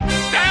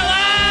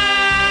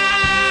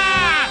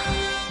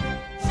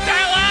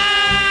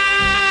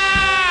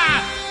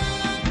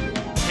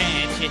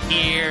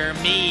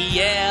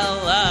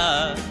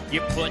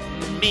You're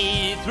putting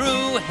me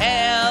through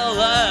hell,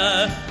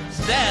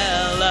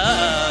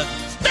 Stella.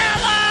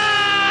 Stella!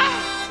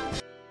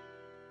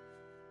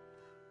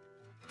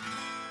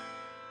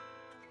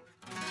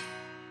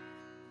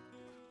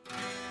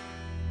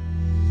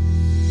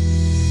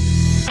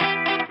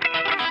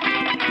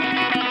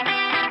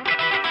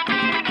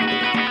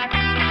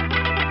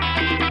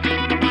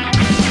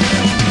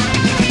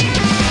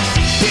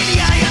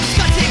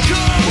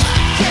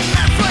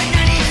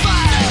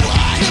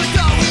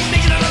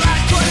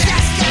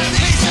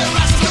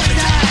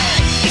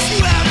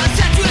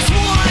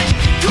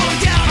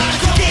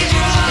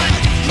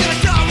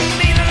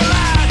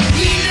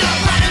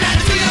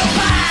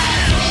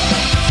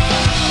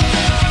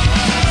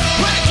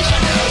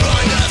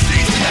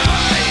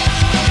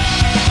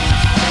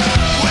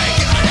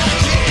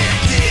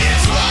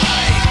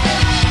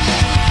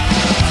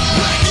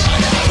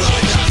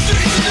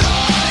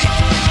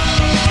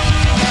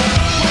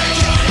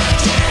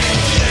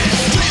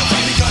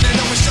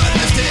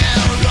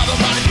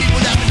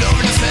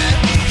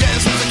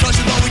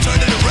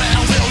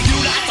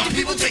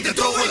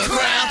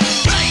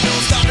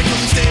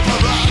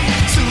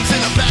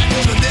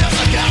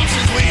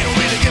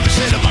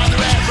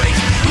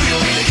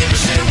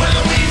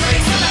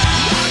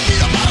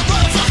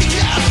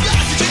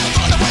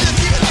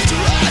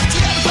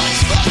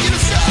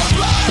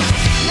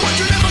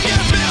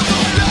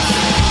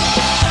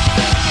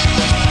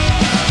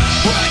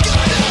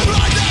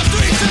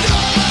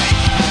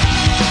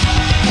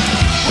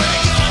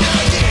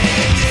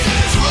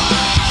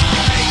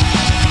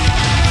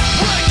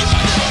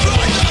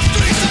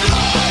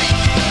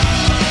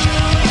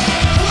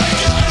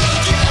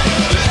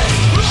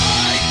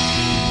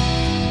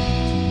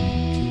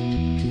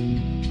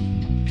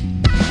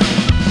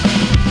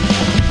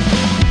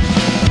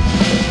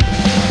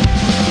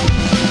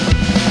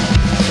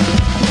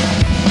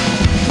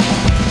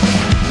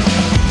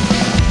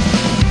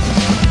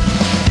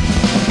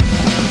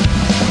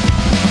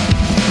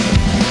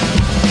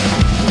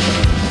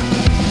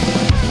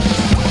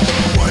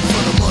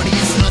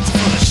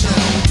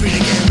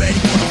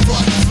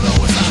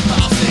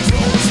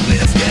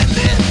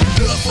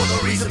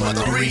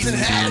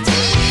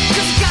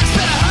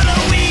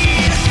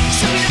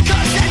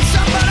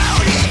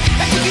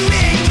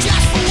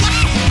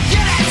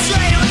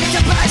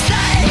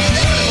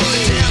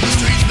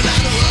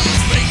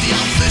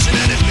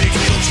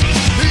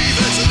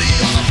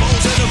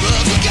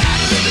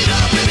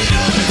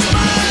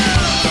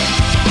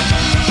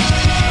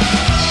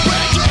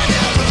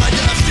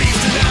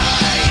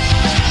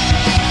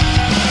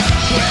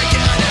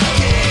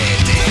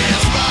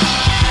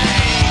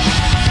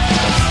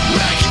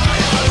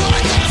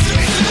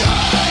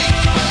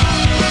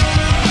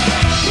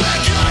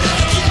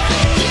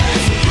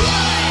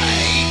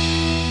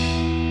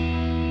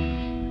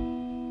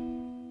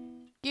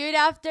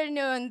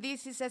 Afternoon,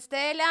 this is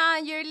Estela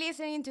and you're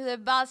listening to the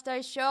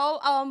Bastard Show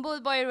on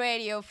Bootboy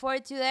Radio. For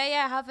today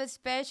I have a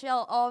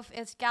special of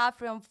ska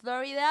from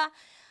Florida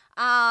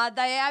that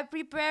I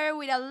prepared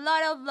with a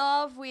lot of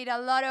love, with a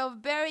lot of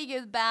very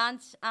good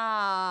bands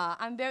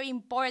and very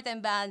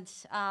important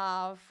bands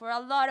for a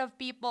lot of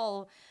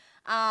people.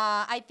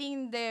 I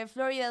think the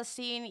Florida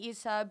scene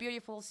is a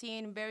beautiful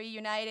scene, very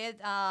united,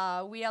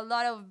 with a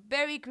lot of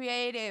very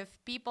creative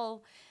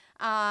people.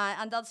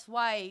 And that's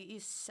why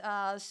it's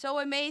so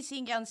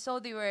amazing and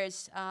so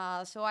diverse.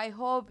 So I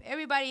hope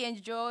everybody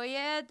enjoy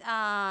it.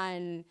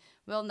 And,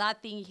 well,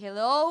 nothing.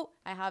 Hello.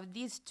 I have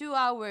these 2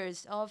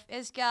 hours of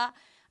ska.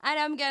 And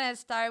I'm going to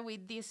start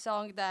with this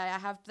song that I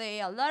have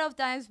played a lot of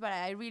times, but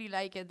I really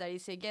like it. That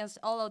is Against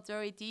All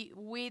Authority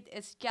with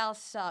Ska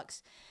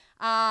Sucks.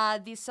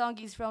 This song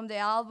is from the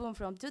album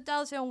from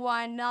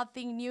 2001,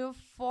 Nothing New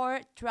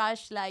for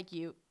Trash Like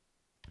You.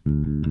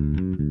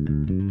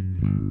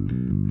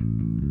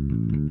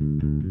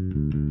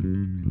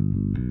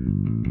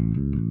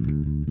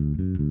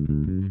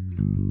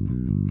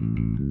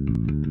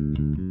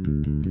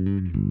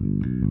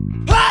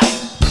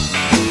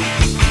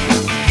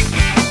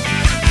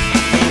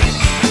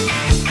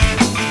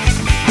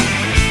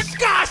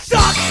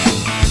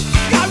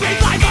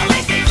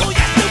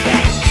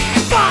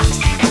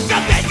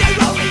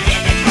 Only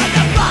in it for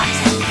the bucks.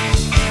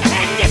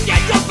 And if you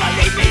don't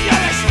believe me,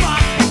 you're a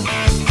schmuck.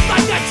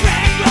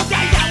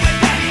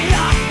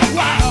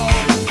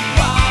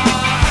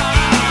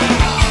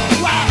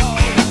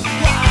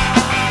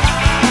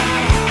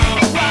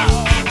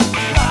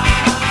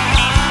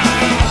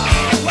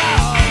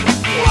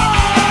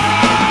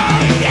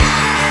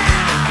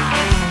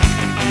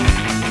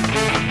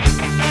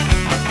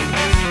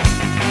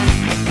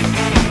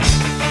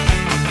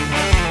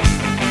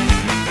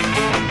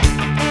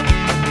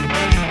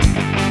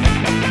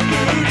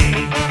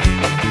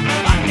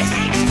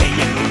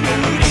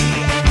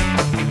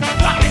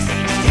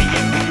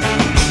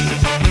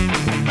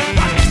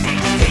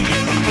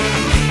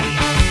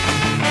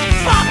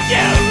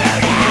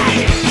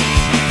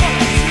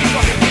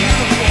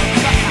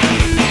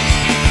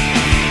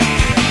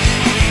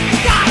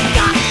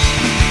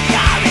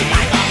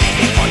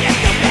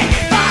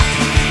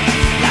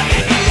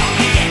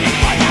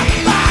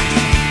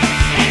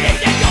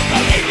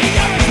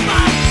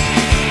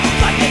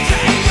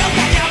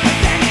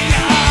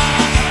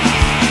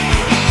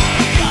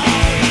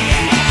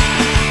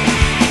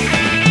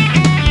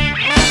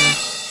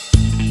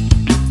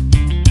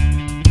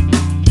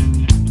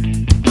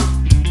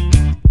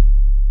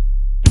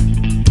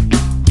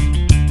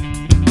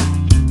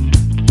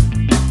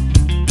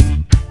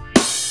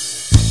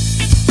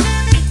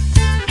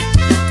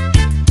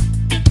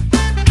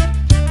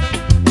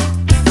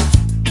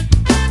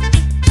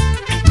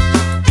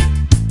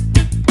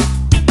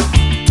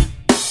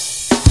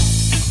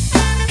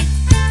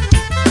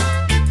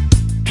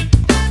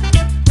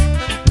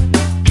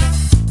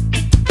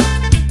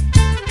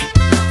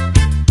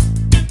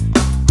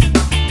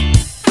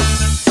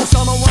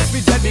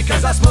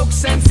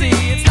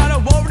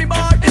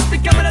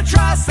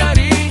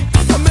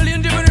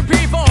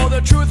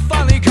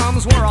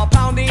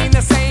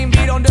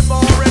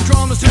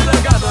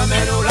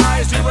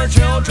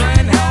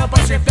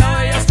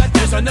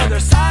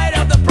 another side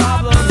of the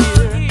problem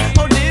here.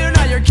 Oh dear,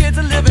 now your kids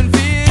are living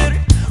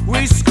fear.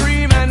 We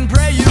scream and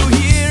pray you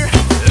hear.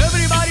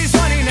 Everybody's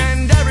running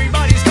and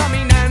everybody's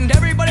coming and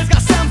everybody's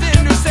got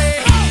something to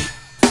say.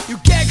 You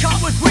get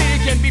caught with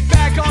weed and be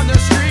back on the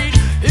street.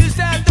 Is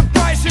that the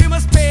price you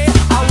must pay?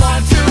 I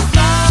want to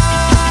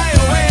fly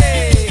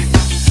away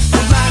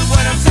from land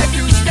when I'm safe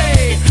to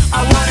stay.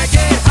 I wanna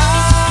get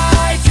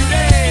high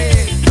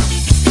today,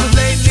 but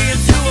lately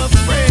I'm too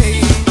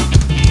afraid.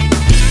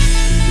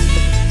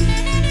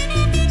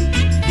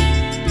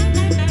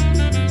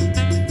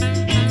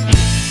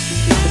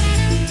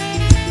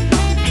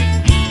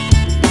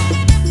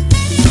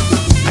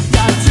 I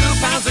got 2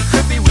 pounds of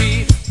crippy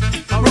weed.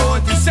 I'm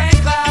rolling through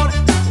St. Cloud.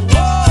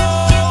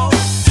 Whoa,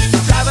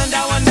 driving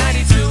down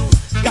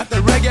 192. Got the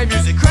reggae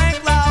music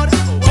cranked loud.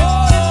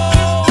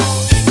 Whoa,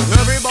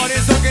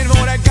 everybody's looking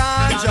for that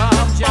ganja,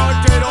 but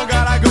they don't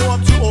gotta go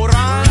up to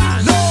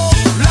Orange. No,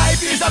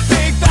 life is a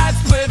big fat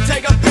split.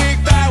 Take a big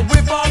fat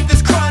whip of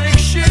this chronic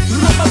shit.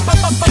 No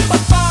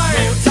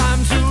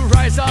time to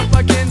rise up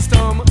against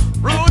them.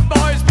 Rude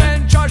boys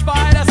been charged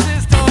by the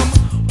system.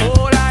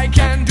 All I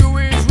can do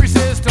is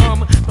resist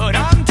them, but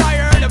I'm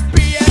tired of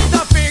being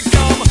the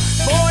victim.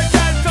 More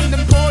dead from the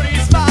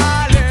police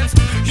violence.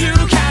 You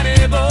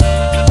cannibals.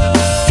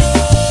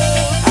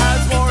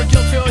 Adds more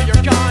guilt to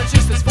your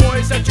conscience. This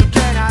voice that you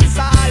cannot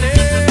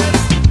silence.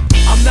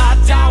 I'm not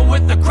down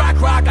with the crack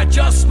rock. I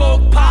just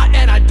smoke pot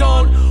and I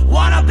don't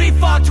wanna be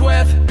fucked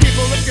with.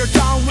 People, if you're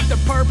down with the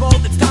purple,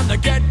 it's time to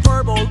get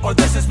verbal, or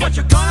this is what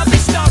you're gonna be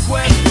stuck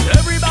with.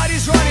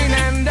 Everybody's running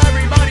and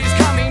everybody's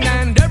coming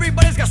and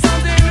everybody's got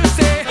something to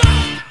say.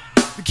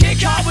 You get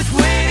caught with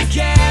weed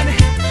again.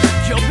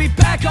 You'll be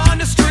back on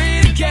the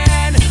street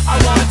again. I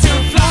want to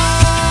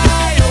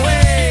fly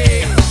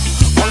away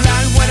on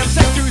land when I'm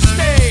safe to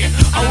stay.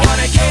 I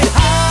wanna get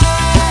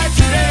high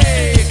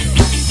today,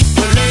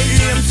 but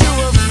lately I'm too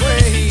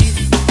afraid.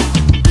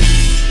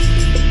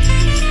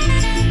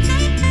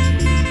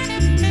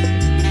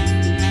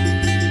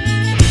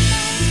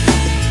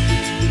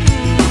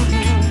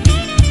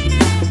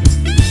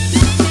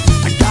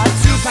 I got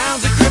 2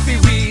 pounds of crippy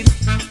weed,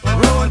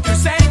 rolling through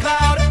St.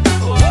 Cloud.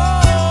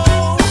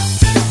 Whoa,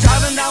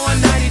 driving down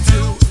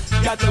 192.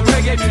 Got the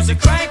reggae music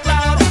cranked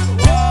loud.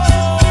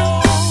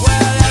 Whoa,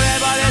 well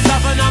everybody's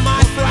up in the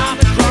mic from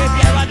the crib.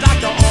 If you're a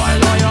doctor or a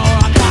lawyer or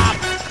a cop,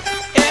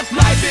 if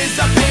life is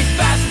a big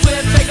fat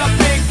split, take a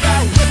big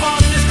fat whip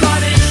off this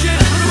chronic shit.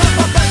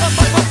 No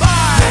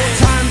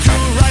time to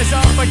rise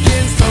up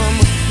against them.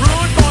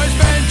 Rude boys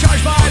been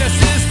charged by the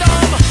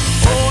system.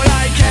 All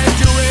I can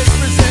do is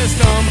resist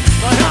them,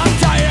 but I'm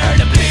tired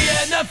of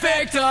being the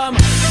victim.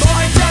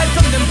 More dead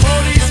from the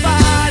police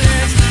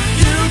violence.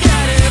 You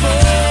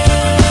cannibals.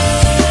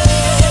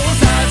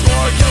 Adds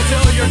more guilt to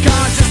your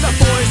conscience. The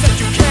voice that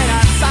you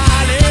cannot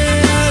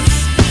silence.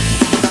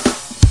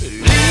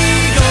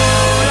 Legalize.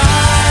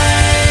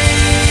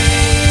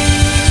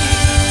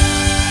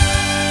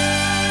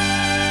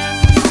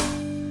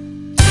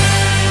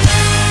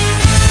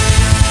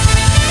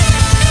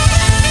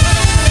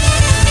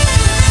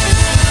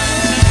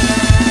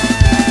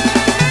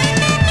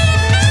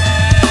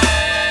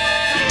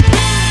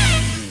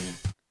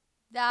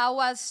 That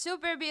was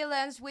Super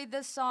Villains with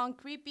the song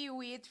Creepy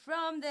Weed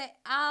from the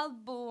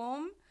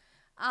album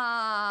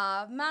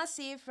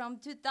Massive from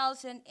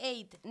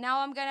 2008. Now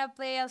I'm gonna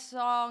play a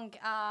song,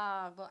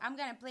 I'm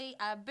gonna play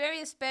a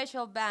very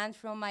special band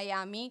from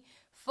Miami,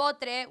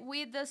 Fotre,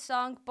 with the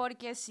song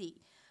Porque Si.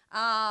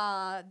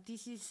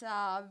 This is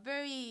a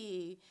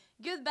very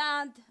good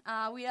band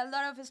with a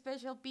lot of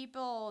special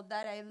people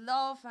that I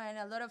love and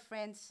a lot of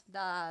friends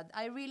that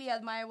I really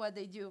admire what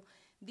they do.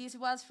 This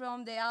was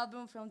from the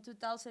album from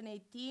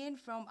 2018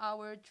 from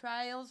our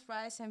Trials,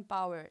 Rise and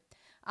Power.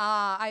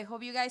 I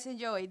hope you guys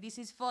enjoy. This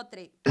is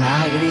Fotre.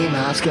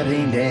 Lágrimas que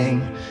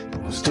rinden,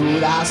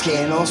 posturas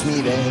que nos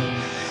miden,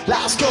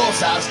 las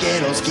cosas que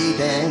nos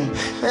quiten.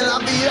 En la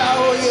vida,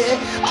 oye,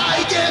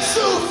 hay que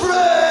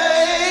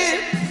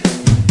sufrir.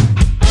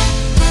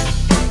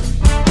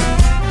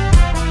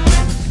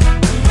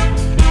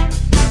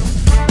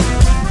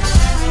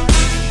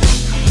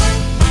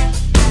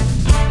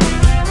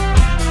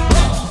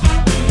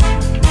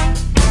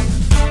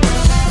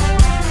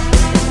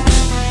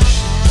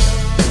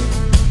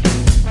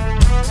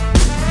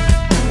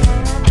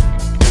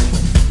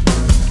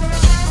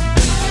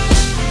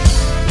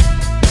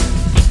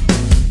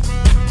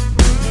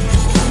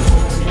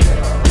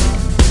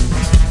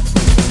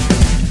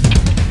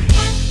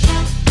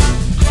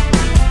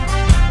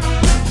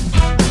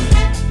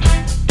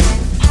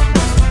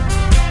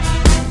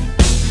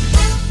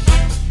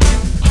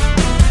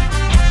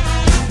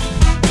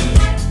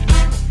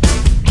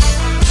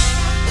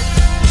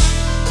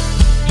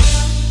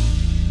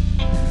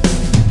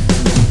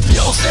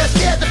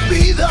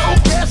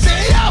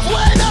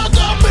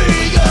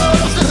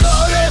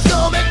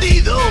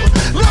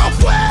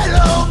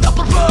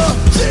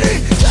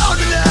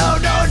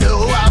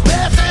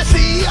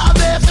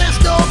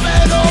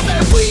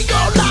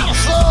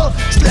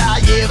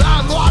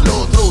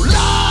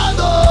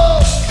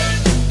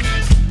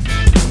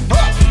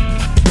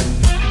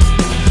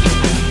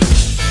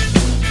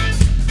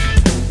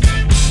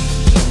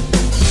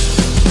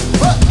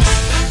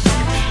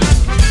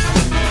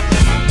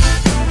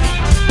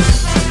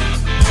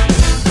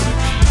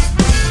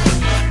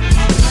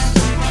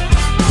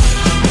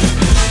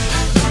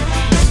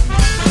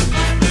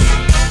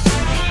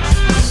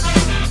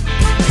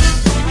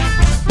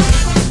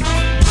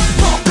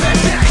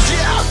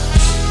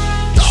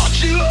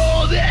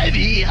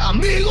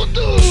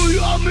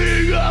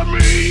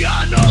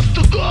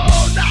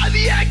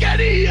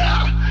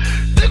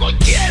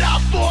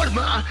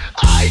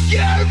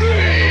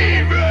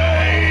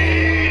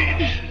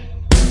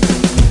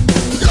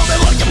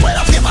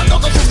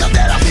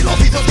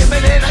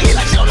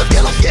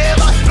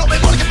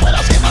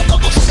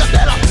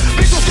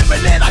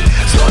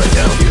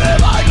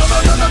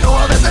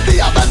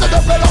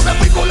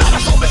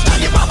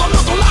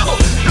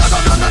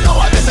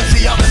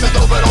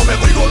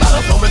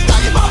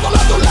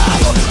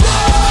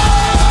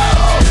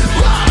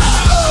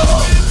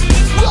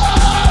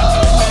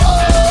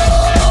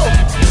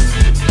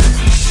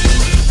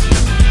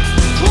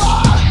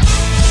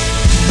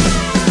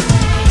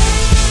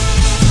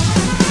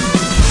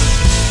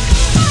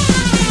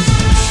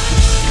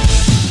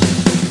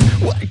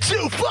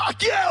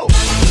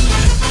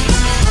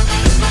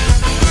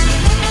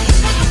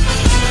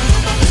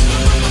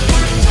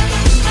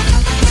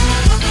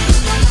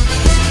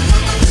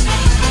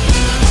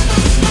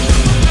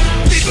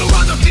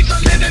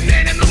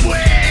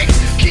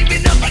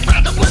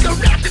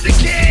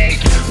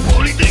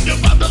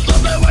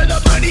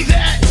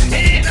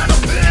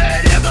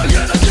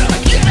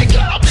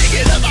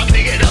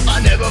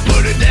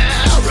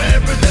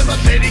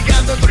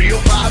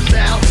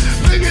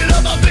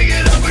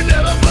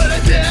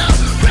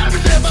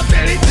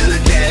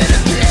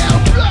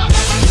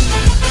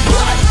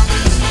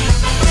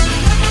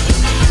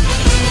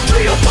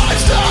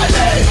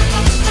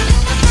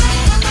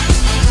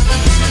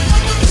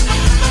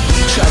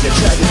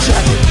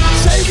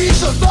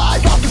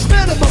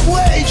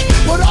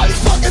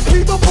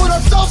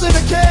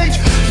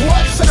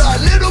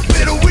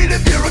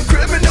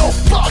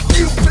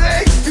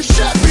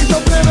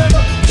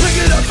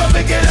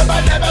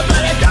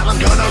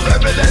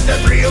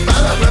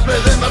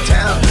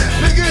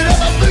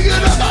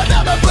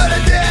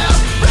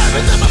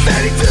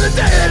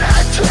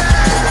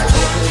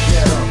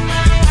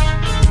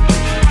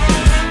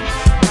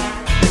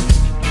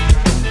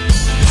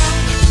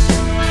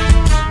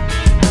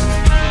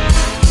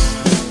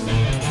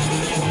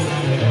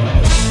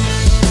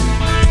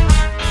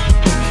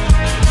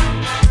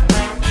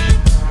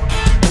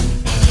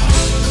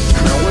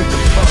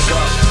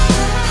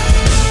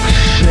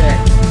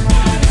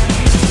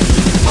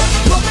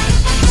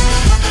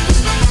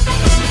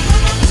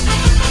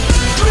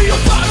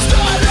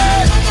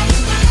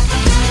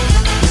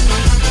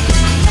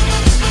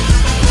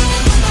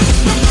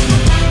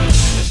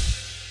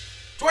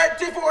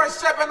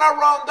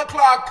 around the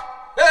clock.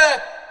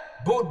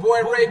 Boot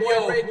Boy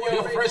Radio,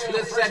 your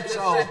freshly set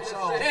sound.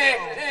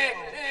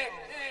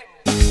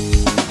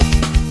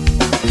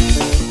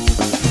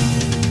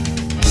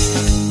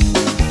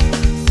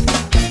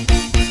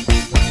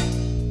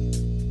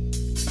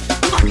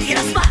 Money in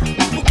a spot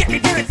will get me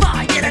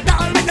verified. Get a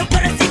dollar in the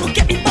currency will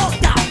get me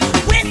bogged down.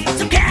 With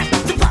some cash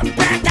to pump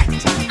brand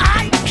tactics,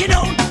 I can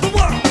own the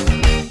world.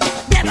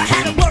 Never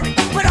had a worry,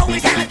 but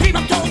always had a dream.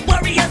 I'm told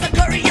warriors are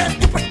couriers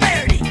to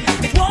prosperity.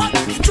 It's war,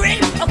 it's a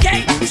dream,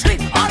 okay?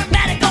 Scream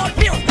automatic on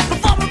field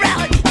for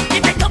morality.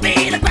 If they told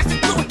me the grass is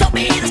blue, told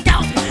me the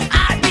scouts,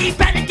 I'd be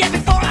branded dead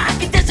before I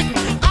can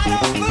disagree. I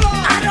don't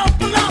belong, I don't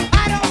belong,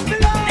 I don't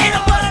belong in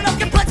a world of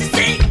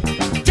complicity.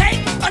 Take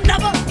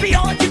another, be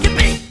all you can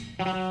be.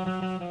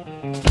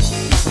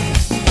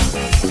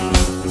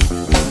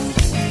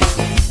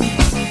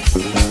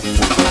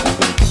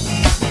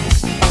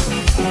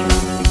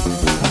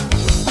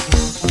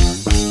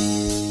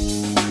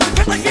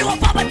 Privilege you of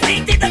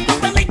poverty, did the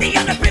group believe the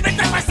underprivileged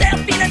like myself,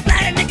 feeling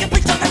flat and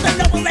incomplete, so that the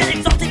noble and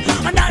exalted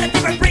are not a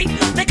different breed.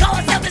 They call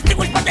themselves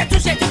distinguished, but they're too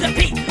shit to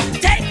compete.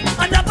 Take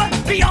a number,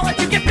 be all that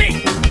you can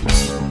be.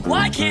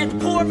 Why can't the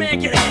poor man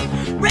get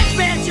ahead? Rich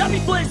man's yummy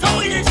foot is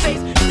always in his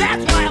face.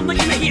 That's why I'm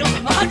looking to heal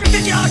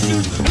 $150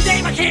 shoes whose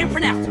name I can't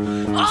pronounce.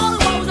 All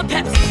I want was a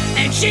Pepsi,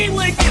 and she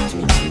wouldn't give it to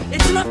me.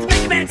 It's enough to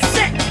make a man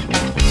sick.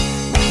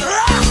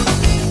 Ah!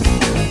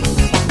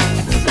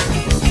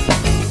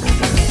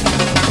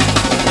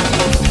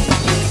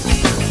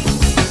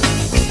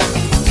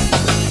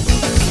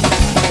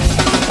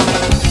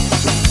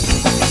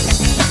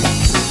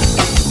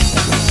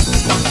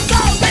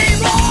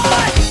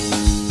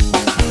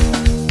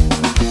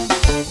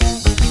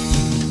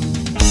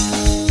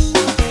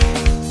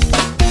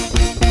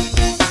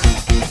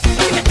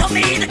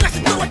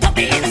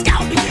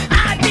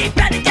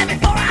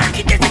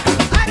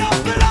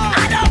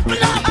 I don't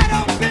belong.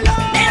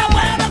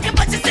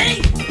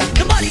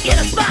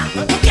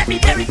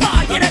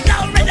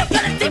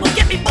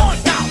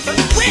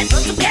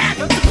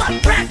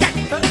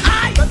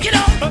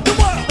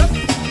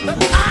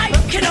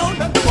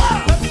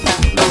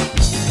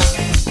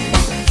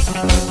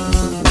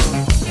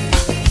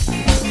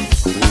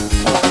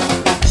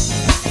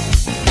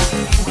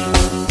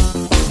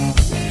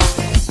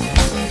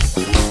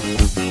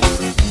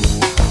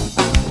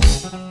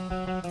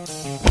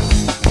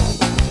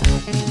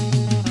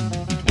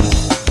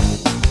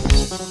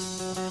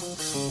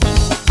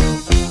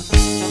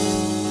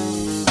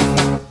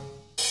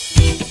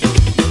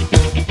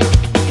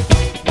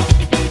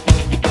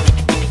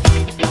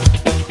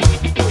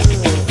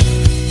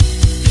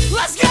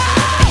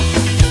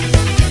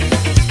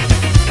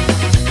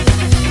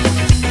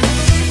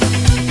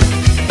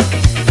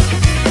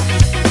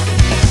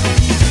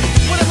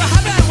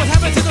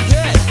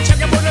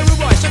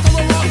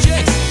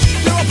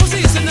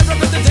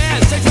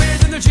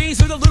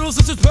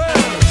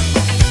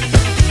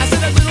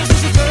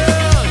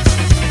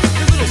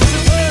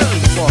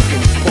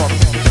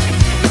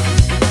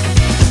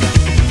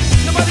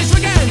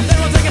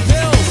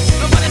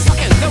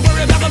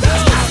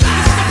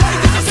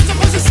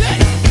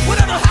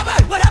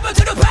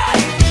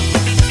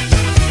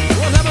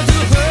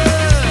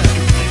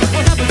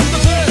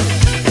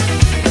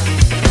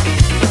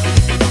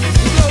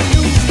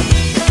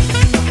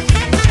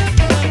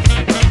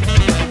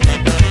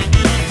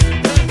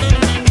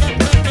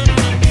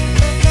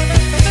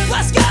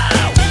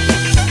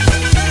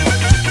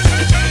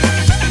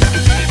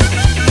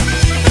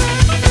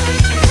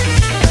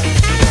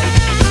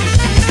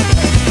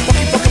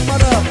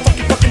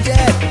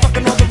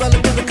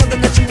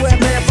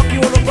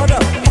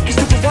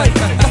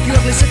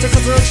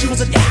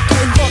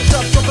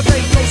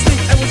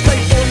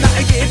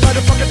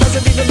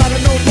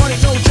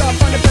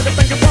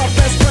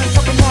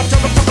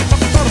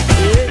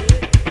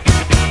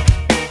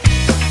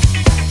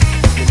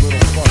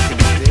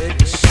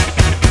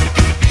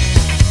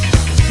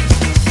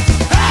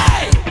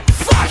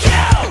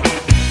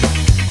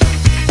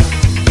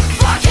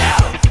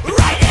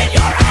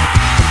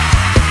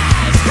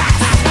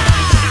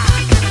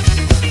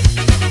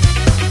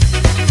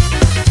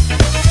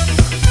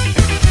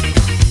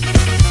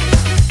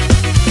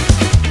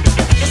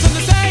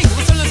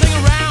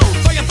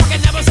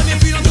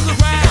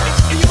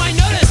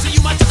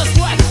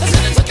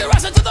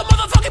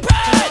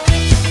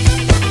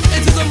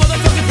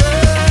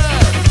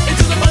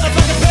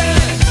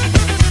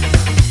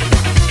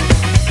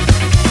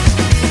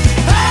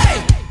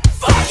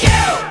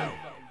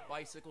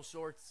 bicycle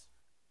shorts.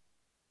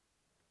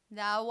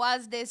 That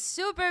was the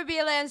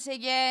Supervillains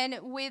again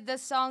with the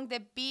song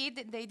The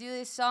Beat. They do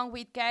this song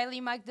with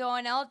Kylie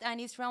McDonald and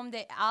it's from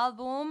the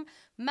album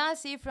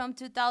Massive from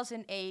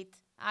 2008.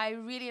 I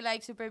really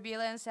like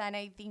Supervillains and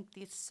I think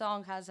this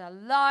song has a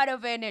lot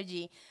of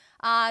energy.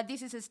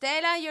 This is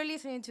Estela. You're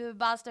listening to the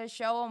Bastard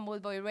Show on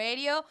Boot Boy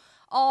Radio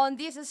on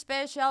this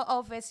special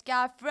of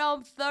Ska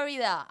from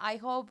Florida. I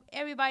hope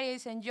everybody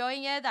is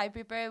enjoying it. I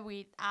prepared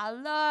with a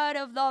lot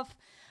of love.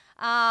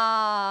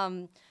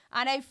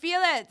 And I feel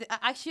it,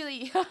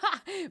 actually,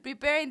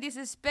 preparing this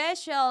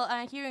special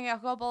and hearing a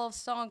couple of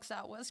songs,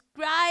 I was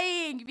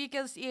crying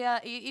because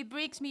it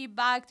brings me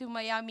back to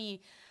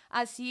Miami,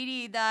 a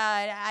city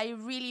that I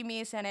really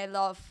miss and I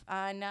love.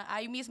 And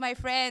I miss my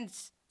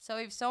friends. So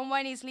if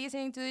someone is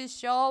listening to this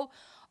show,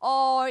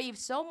 or if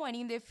someone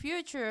in the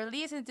future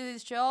listens to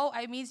this show,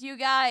 I miss you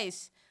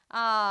guys.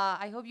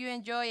 I hope you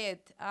enjoy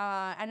it.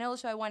 And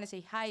also I want to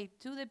say hi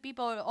to the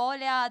people.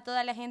 Hola a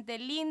toda la gente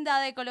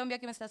linda de Colombia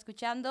que me está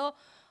escuchando.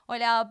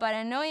 Hola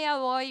Paranoia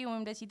Boy,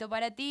 un besito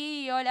para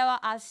ti. Y hola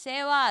a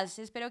Sebas.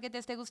 Espero que te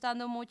esté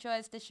gustando mucho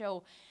este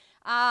show.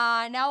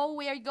 Now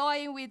we are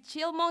going with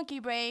Chill Monkey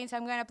Brains.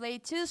 I'm going to play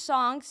two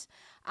songs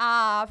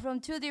from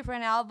two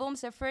different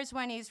albums. The first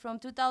one is from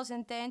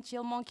 2010,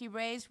 Chill Monkey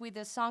Brains, with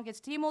the song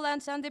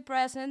Stimulants and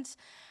Depressants.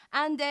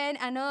 And then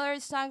another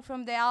song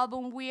from the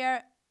album We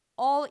Are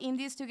All in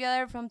This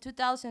Together from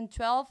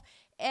 2012,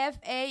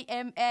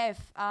 FAMF.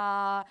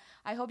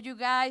 I hope you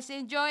guys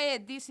enjoy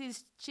it. This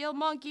is Chill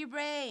Monkey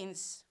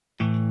Brains.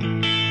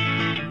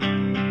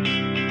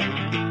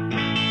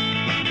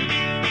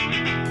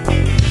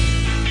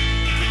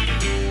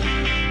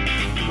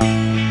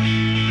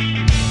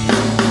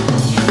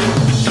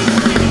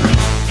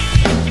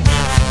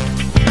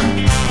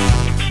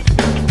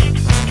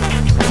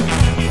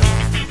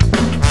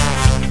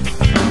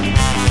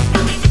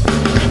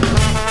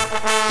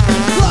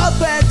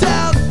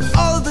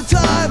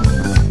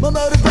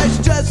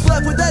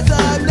 With that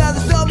time, now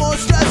there's no more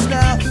stress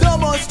now, no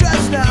more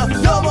stress now,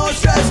 no more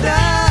stress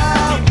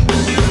now.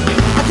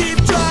 I keep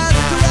trying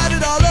to write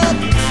it all up.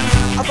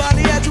 I find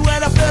the answer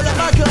when I fill up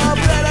my cup,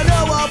 and I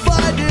know I'll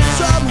find it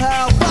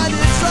somehow, find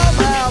it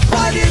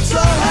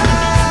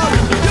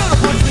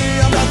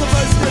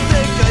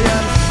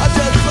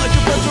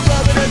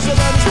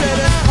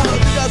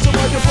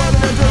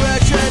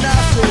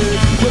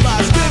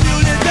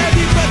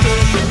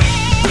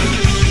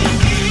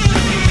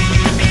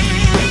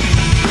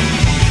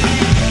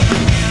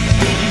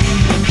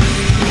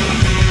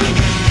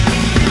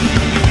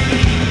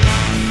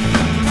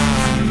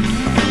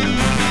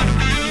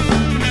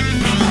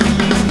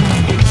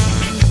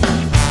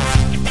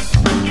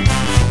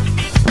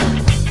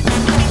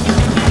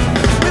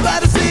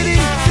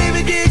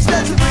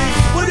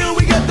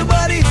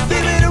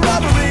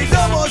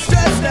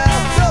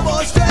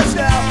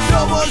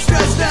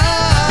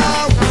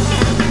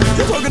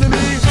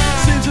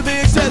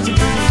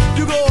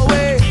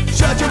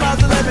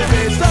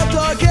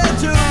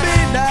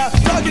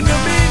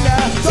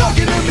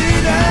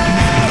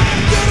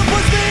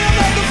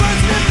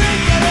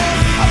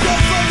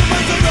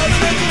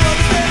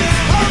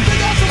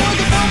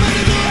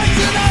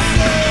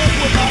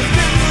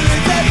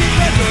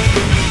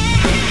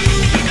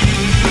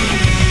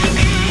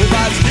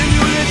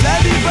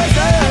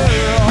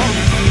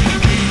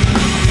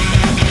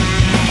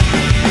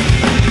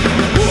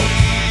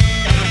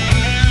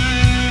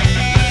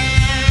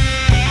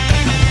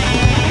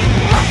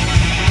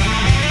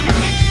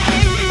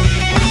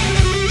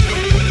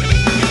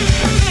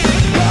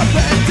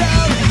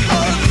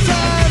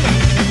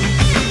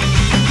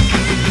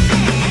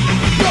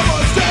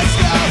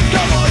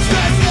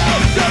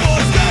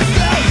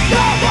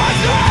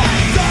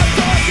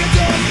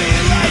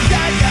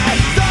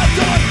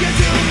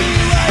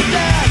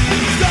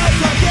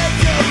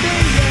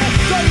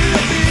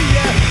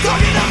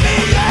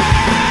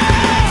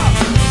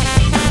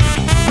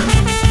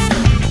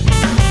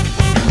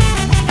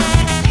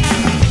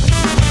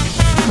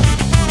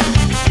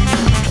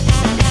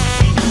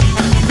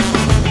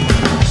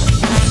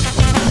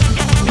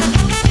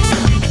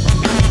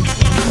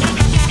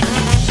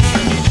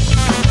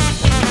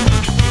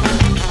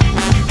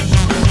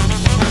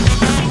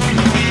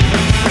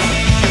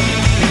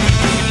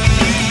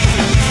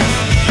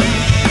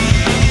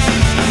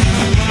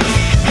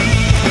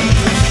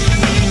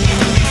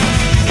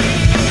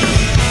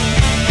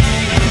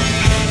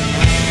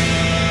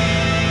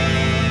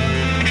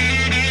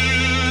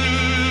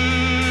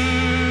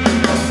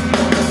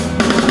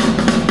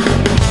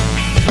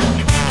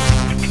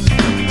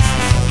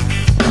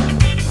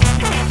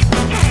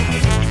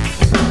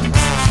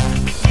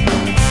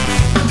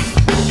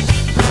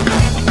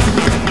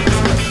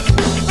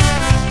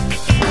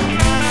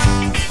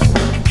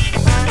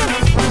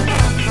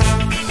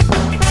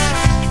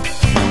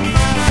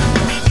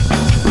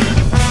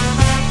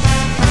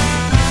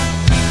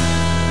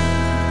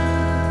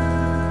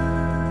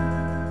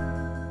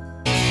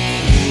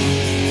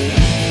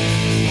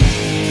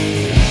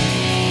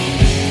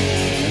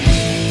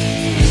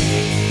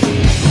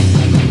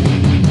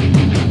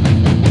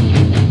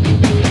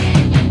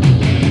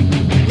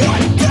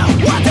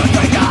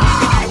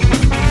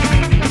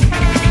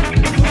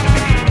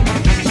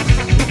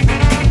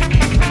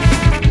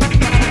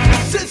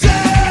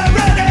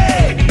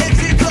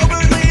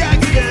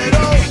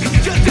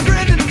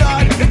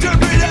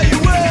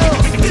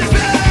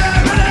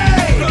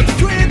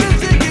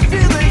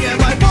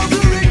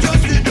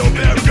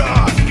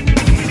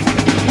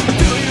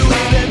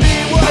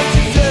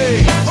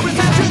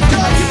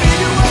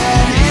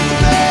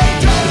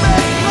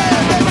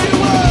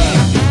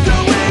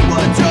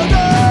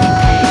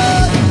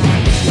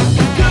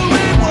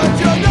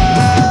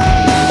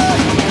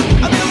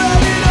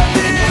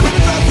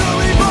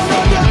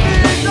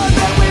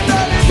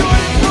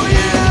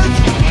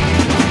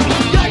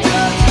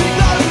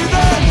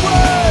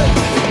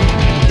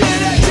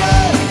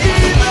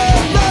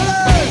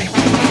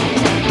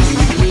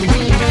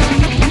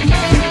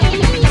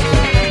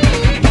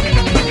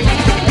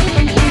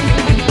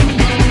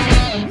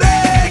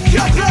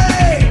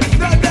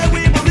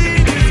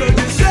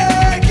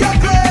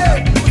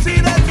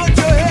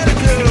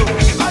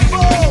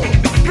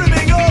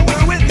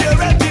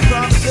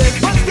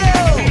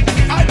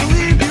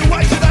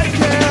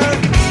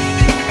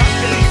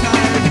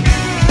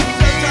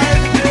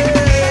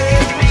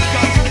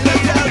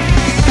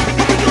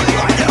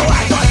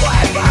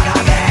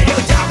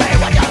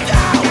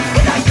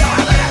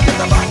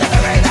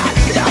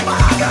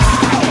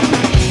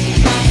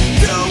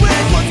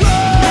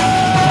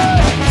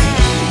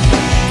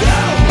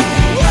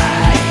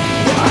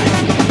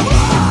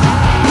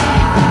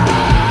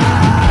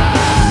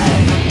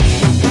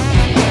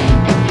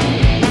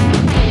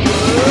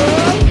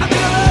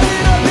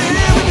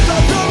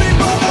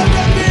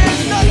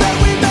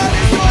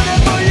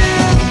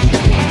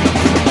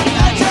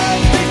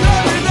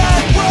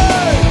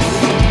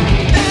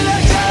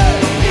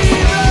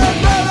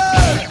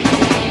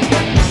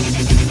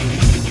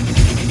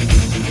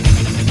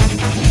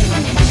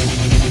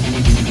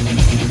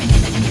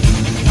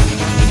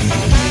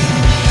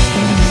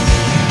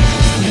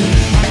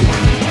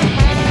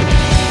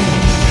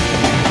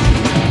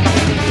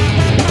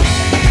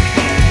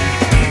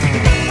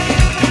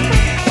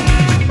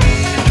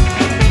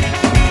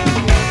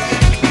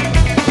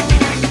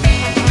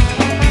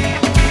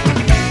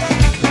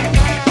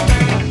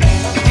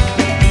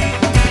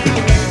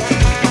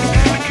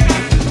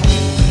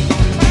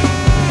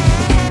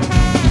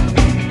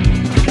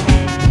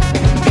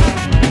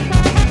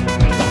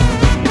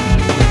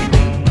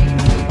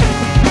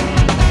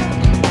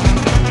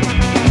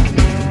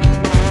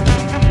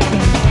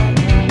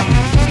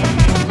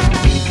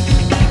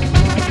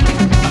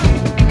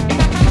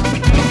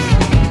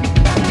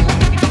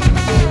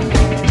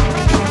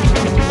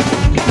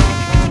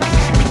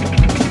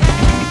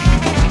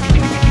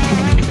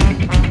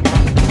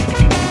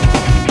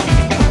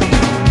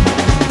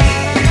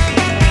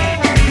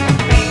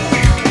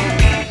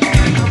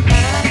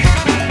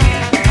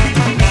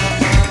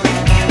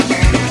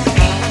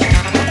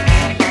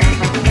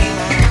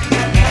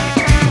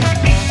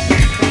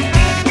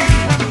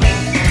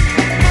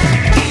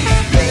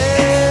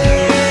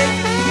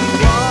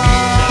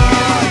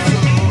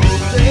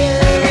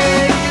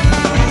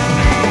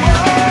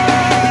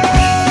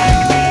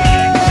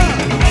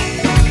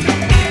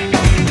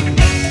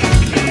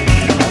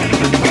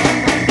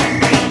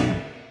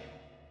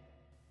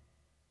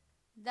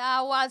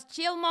That was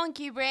Chill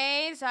Monkey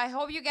Brains. I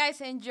hope you guys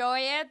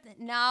enjoy it.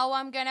 Now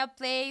I'm gonna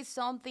play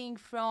something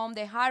from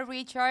the Hard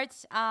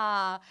Richards.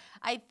 I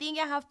think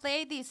I have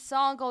played this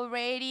song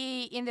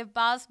already in the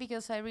past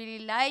because I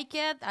really like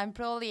it. And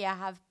probably I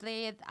have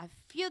played a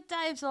few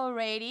times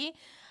already.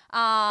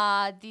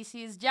 This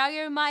is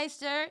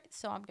Jagermeister,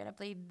 so I'm gonna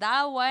play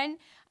that one.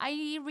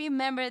 I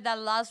remember that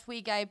last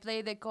week I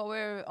played the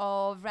cover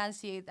of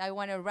Rancid, I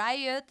Wanna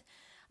Riot.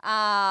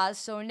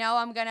 So now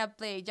I'm gonna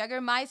play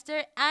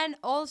Jagermeister and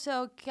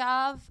also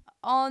Calf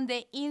on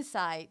the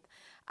Inside.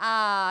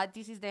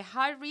 This is the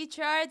Hard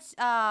Richards.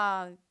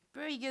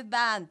 Very good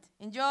band.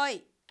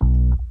 Enjoy.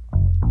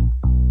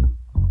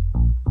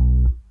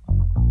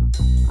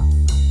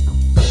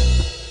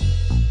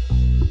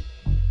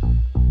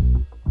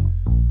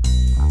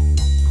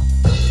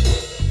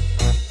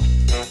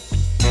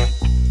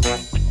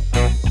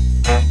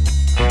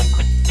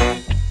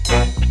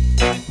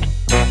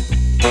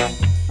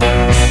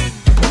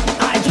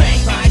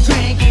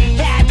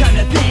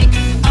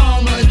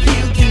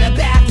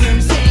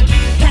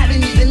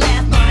 Haven't even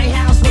left my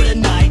house for the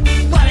night,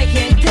 but I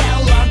can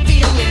tell I'm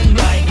feeling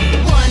right.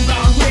 One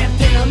bomb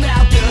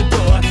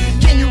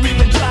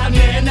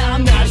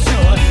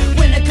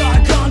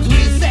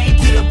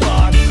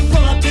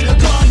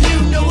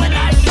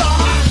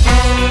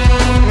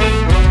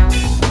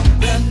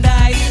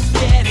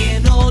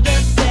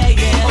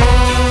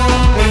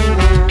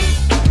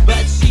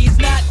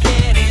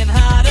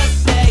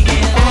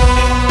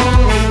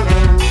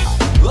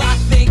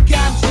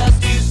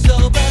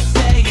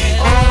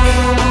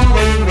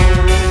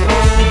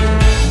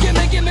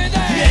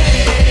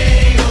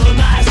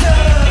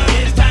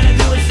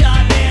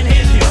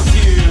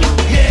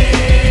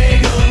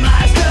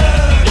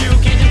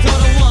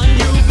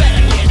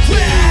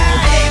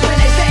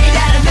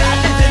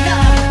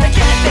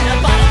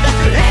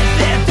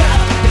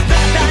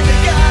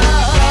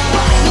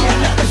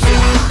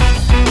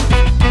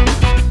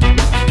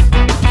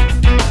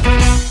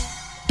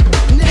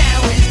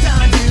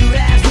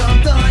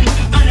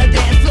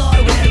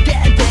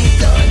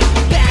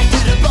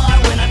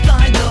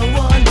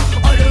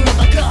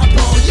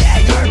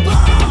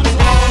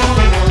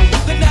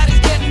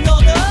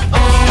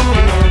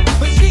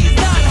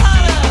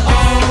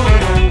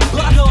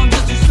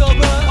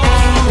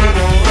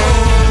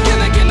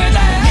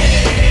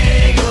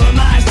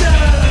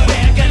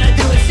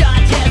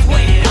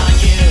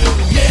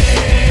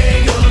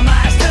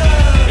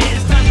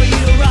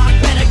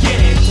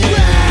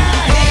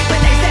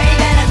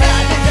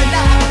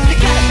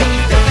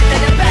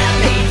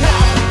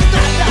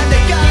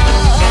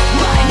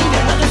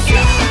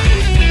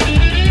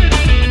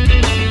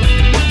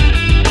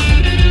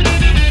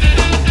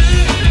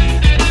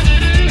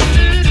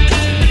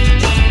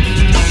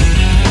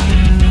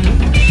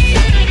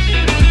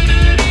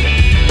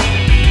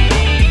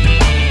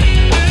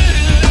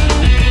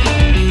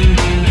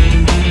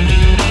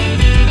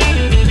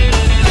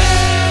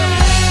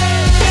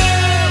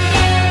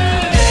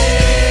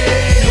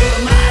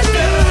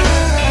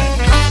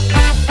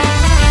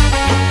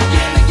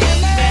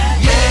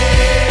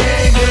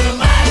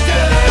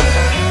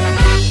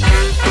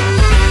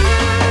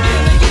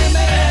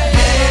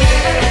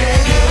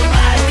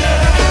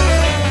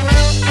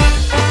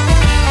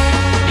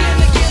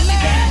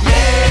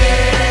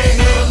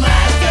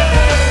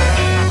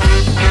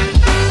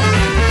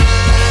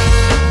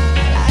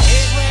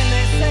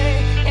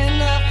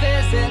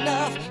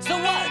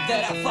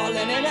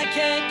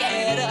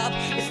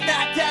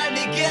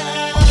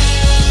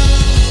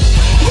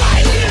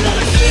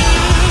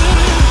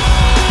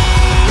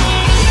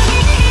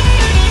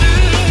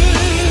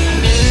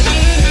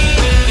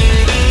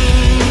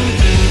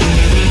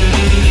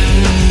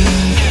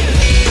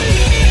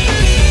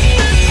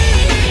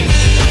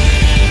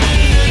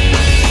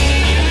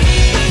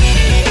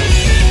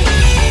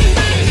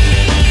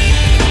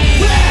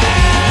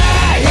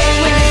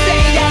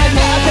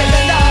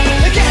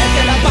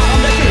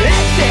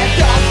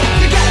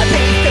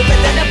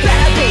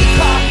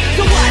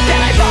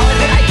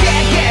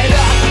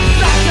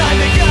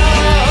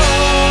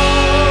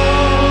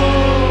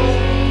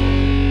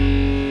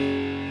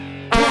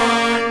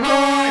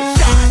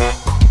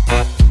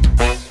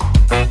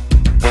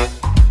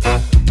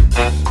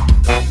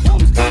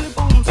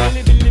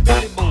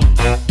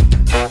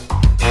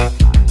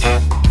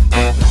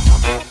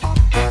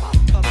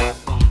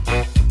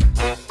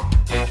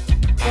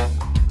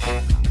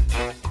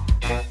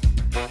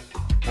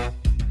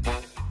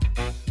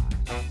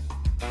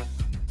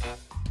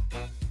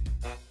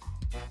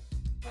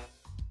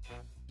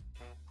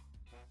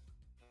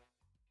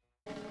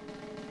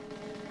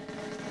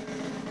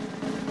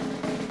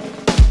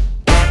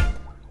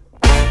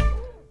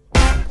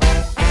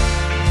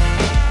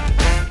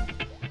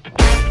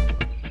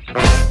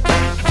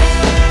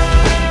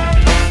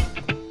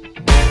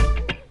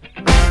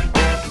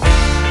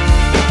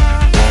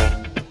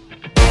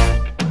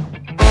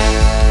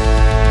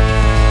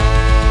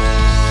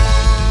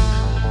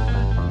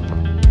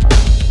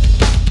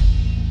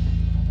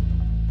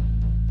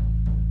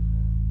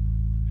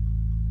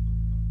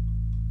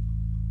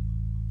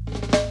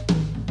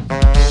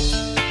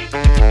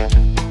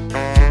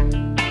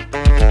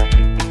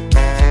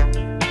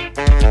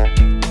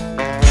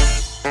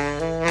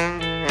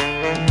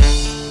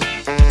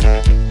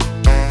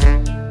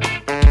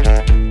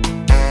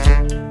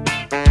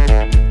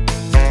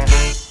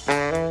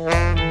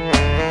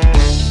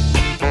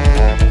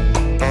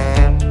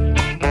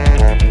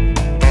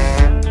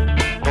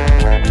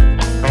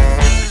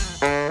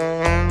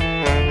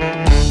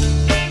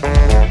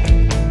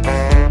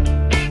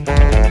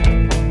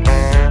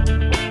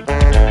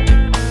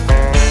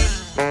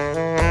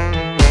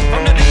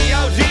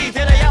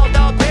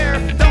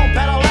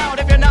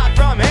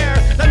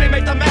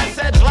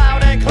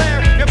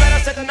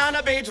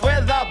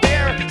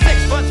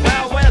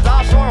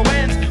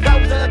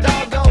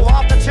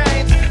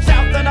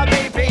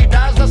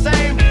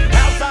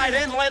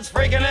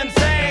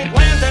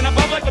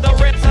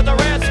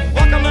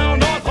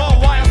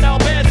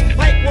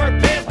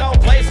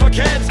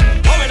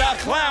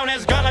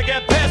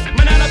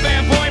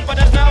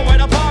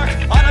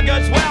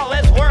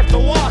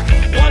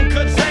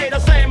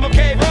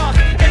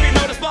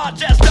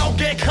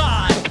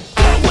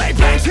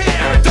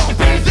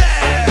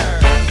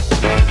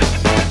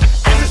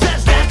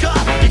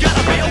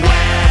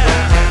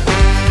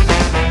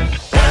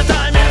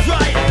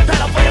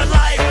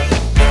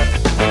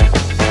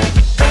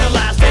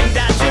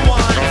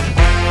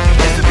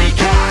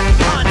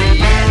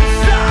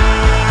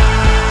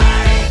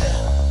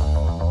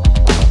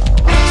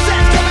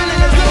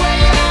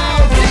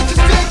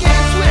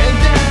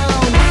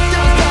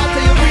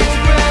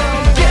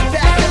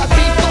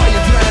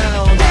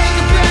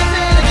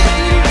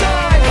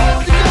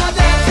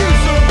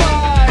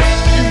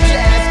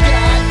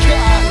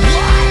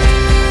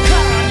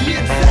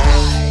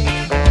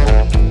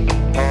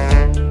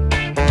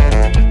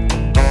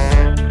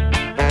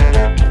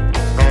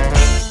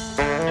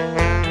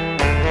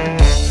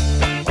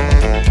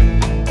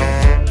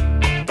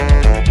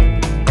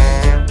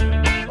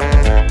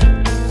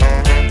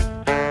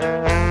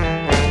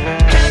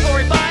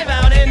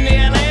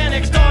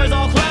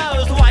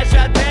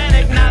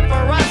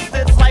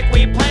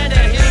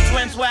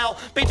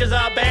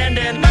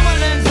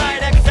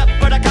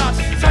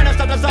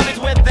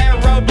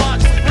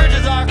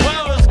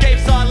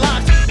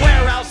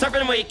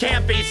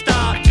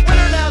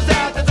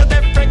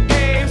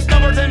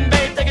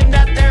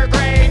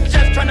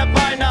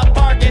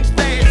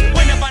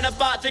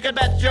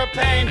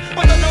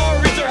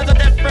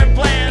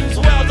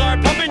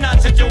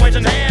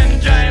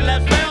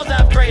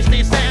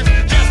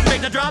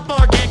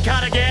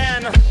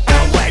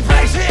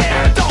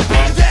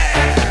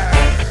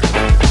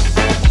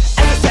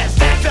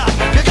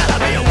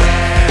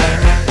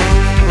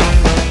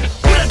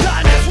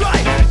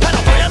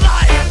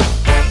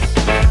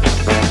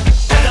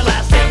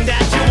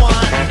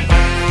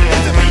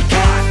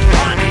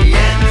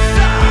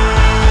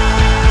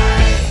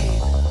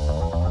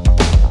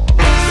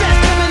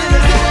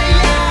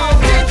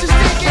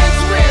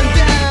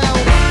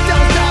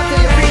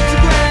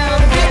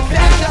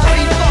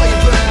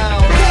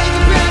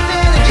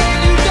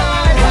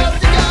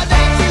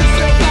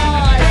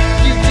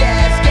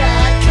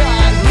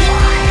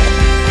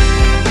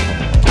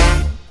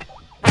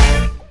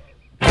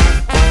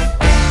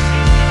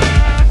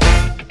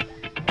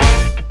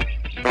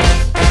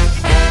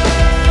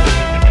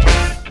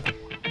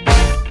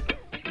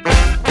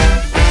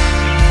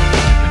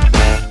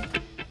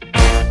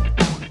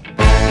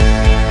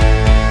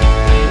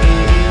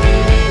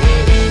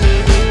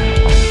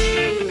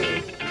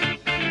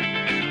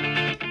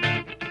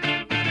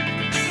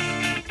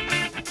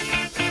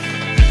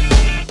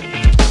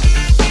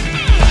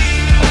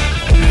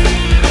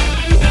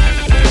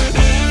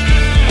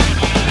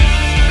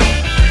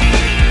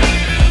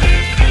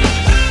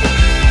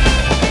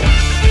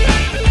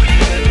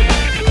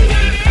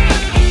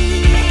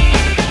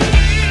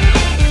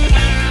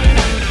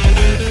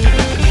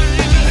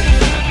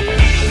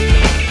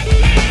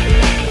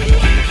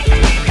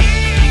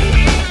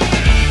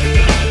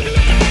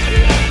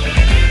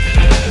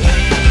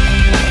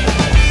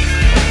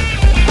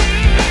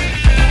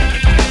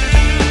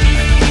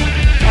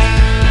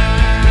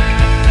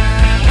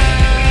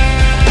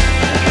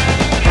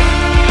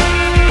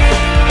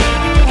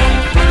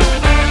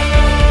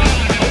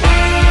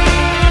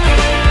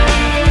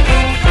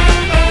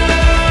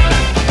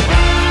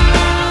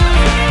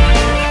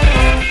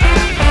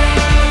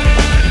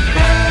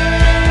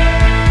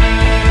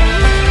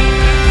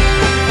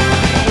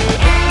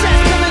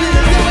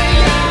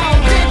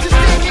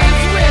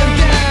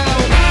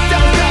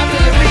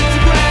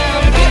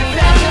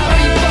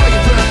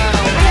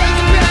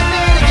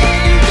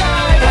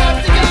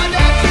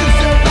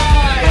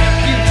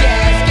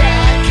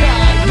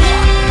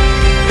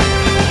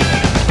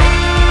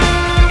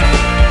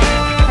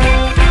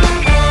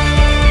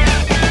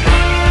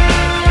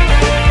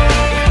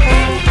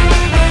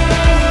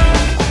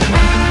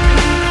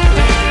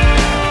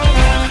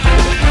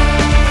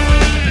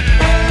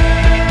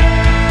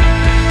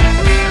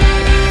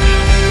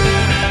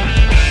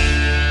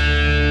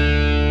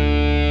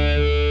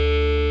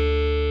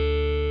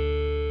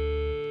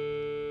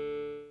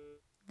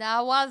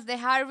That was the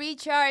Hard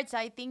Richards.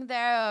 I think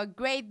they're a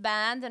great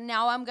band. And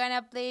now I'm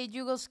gonna play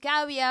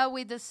Yugoslavia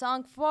with the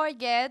song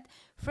Forget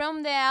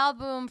from the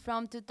album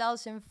from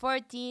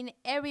 2014,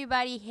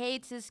 Everybody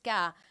Hates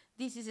Ska.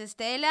 This is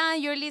Estela,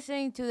 and you're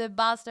listening to the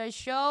Bastard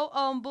Show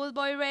on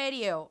Bootboy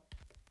Radio.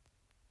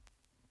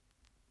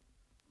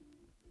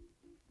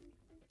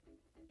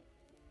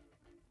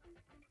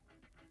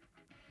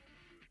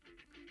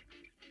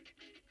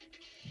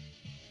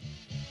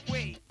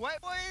 Wait, what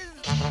was?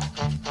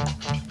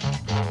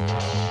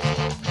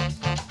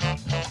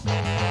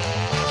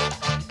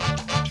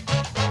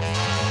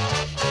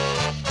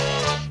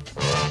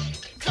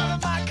 Calling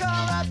my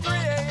car at 3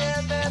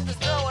 a.m. and there's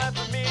nowhere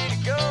for me to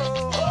go.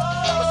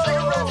 My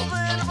cigarette's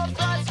lit and my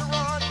price are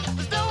on.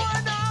 There's no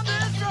one on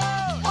this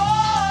road.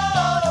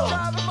 The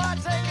driver, my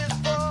tank is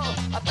full.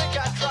 I think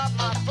I dropped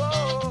my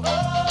phone.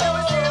 It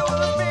was you, it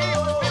was me,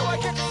 it was me. Why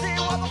can't you see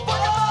what the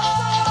fuck I'm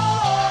on?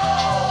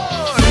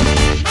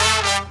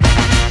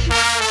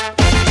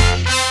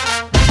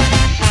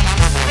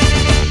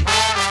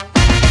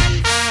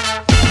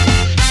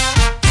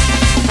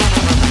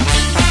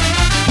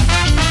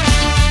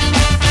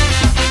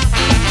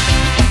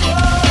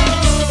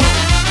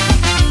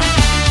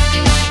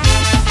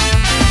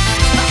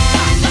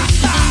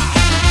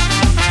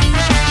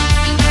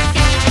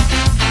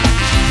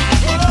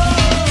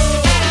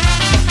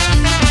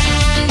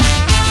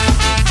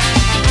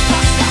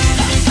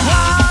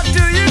 Why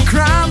do you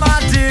cry, my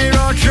dear,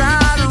 or try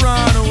to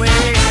run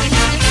away?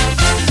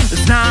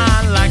 It's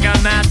not like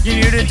I'm asking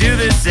you to do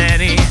this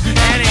any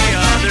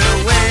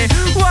other way.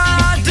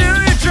 Why do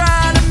you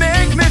try to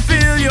make me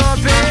feel your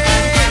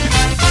pain?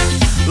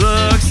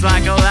 Looks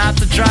like I'll have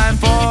to try and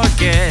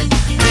forget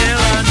till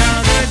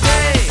another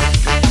day.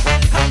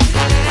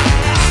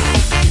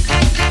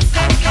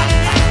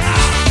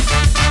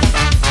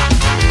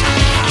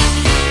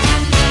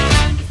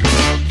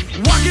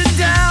 Walking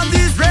down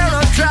these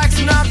railroad tracks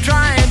and I'm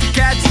trying to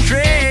catch a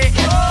train.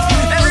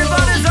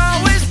 Everybody's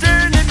always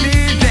staring at me,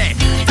 they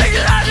think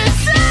that I'm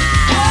insane.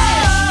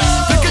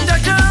 The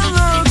conductor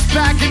looks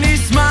back and he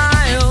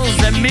smiles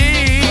at me.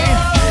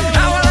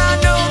 How will I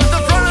know that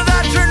the front of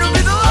that train will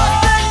be the last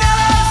thing that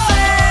I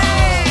see?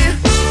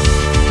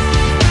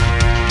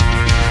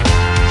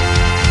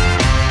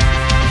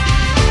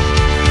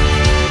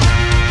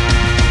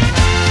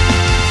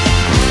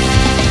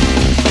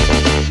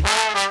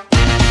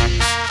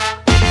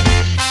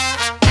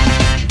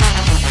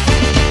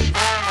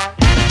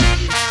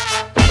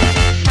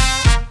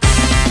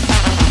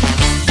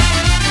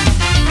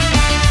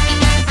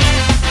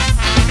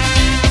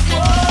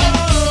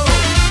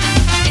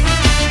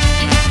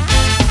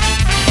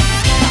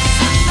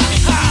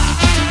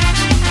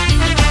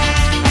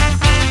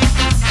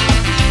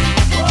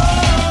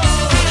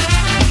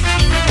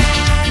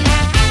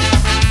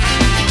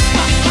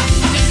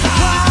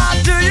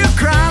 Why do you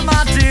cry,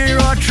 my dear,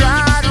 or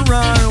try to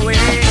run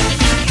away?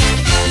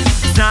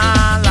 It's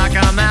not like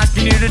I'm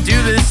asking you to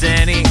do this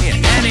any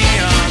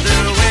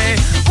other way.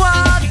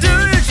 Why do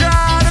you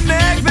try to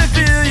make me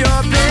feel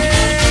your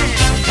pain?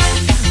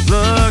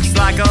 Looks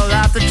like I'll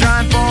have to try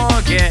and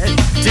forget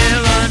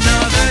till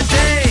another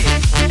day.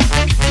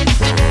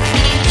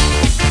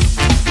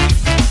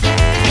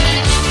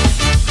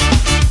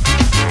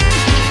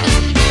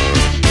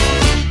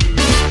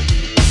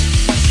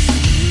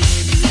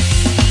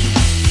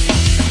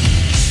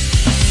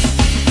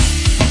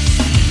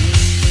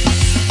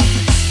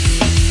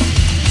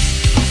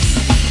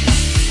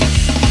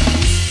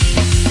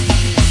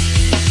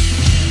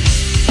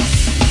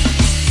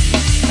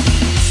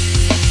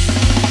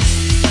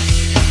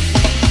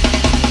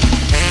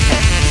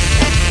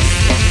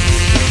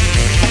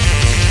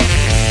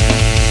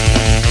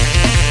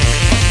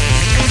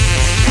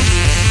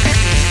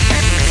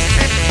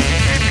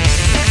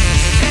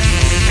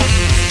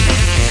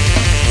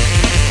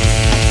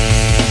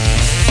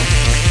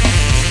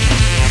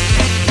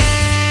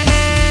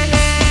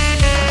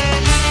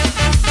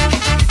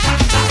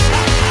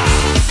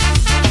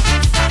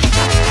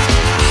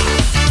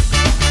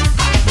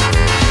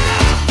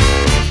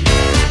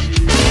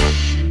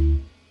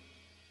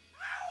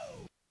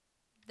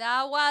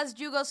 That was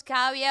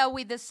Yugoslavia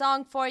with the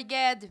song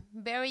Forget.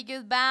 Very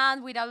good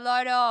band with a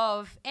lot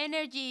of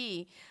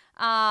energy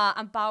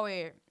and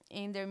power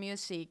in their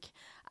music.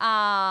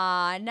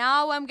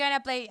 Now I'm gonna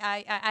play.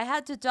 I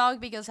had to talk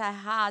because I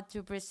had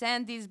to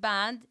present this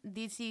band.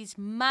 This is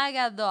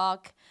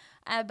Magadoc,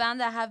 a band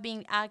that have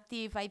been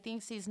active, I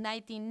think, since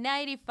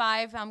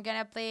 1995. I'm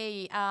gonna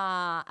play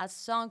a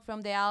song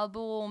from the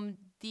album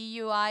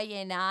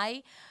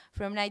DUI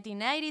from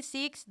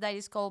 1996 that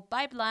is called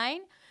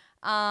Pipeline.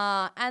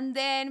 And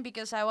then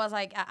because I was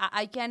like,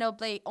 I cannot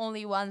play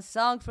only one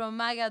song from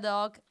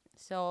Magadoc,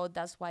 so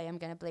that's why I'm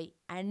gonna play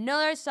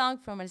another song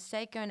from a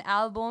second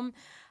album.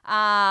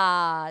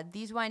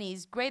 This one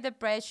is Great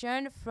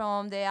Depression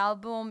from the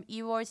album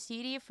Ybor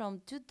City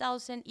from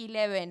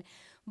 2011.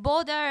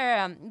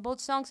 Both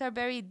songs are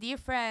very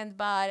different,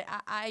 but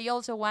I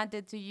also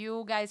wanted to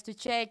you guys to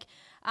check,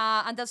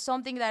 and that's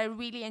something that I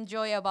really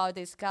enjoy about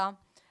the ska.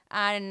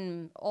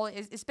 and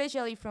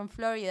especially from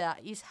Florida,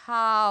 is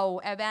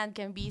how a band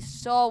can be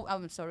so.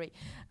 I'm sorry,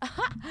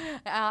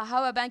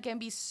 how a band can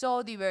be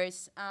so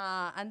diverse,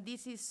 and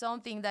this is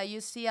something that you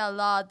see a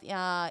lot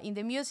in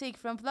the music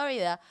from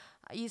Florida.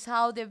 Is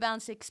how the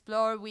bands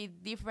explore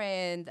with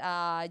different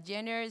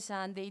genres,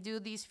 and they do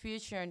this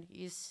fusion.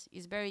 Is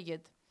very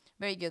good,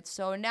 very good.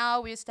 So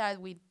now we start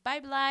with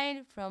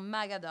Pipeline from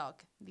Magadog.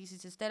 This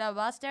is Stella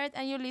Bastard,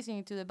 and you're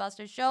listening to the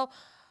Bastard Show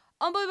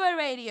on Bootboy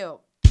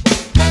Radio.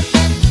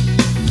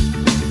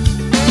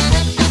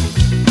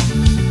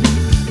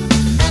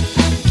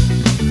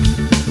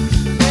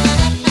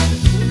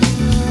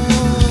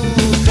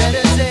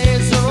 Better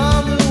days are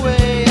on the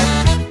way.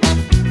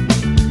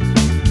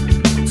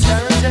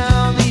 Tearing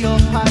down the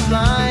old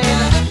pipeline.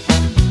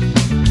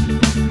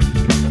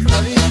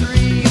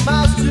 33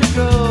 miles to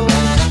go.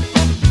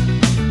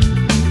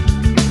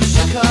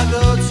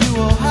 Chicago to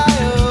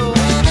Ohio.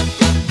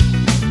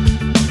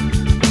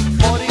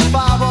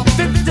 45 or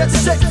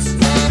 56.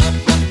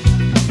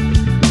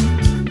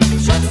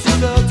 Just to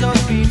go,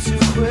 don't be too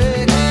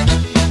quick.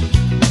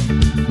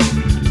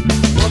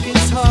 Working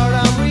hard,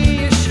 I'm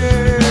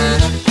reassured.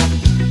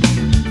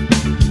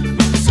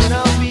 Soon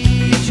I'll be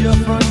at your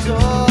front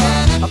door.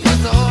 A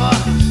front door,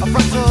 a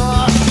front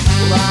door.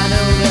 Well, I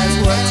know there's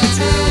work to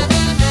do.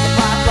 The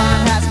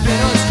pipeline has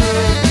been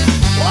unscrewed.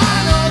 Well, I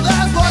know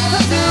there's work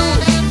to do.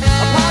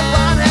 A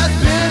pipeline has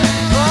been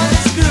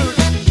unscrewed.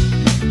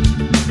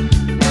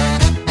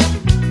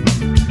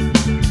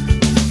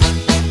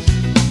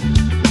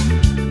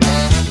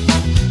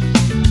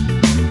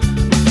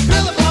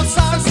 Philip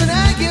Cyrus and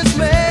Angus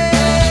May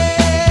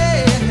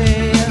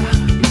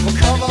will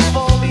cover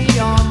for me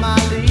on my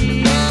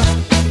leave.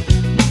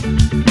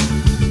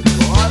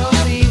 Autumn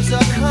leaves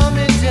are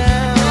coming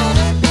down,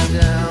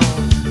 down,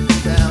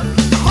 down.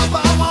 I hope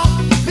I won't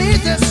be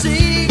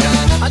deceived.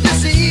 I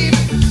deceive,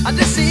 I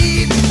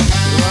deceive.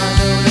 I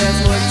know there's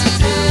work to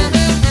do.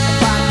 A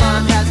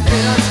pipeline has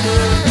been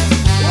unscrewed.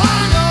 I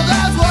know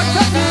there's work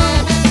to do.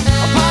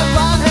 A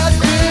pipeline has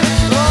been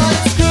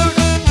unscrewed.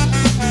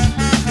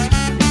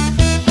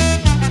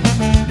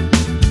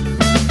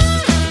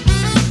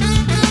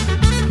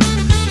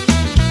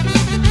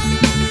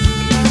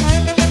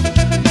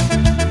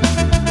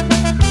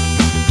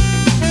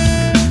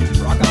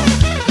 Rock on.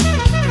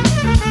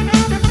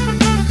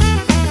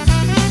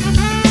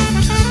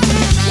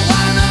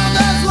 I know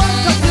there's work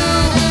to do.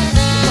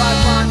 A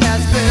pipeline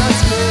has been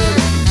unscrewed.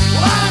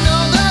 I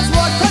know there's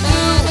work to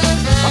do.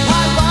 A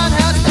pipeline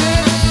has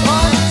been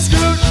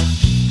unscrewed.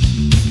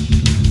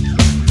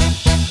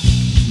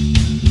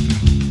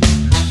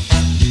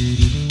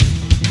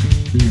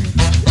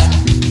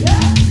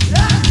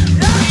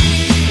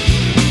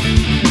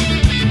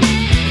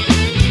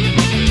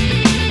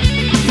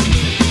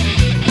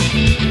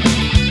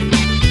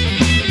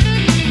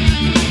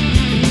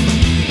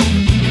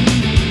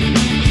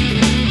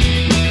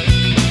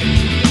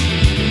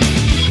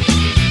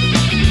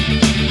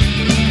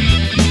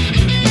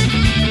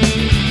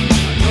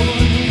 No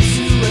one needs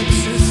to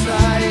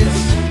exercise.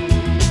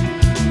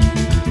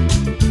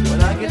 When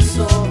I get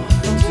sore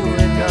from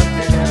doing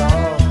nothing at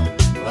all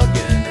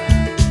again,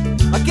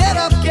 I get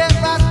up, get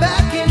right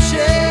back in shape.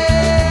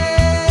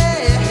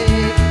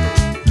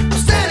 I'm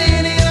standing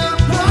in a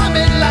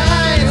prominent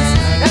lines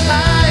and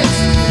lines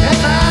and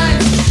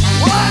lines.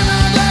 Well, I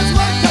know there's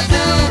work to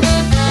do.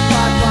 The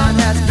pipeline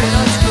has been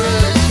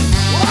unscrewed.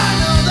 Well, I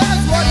know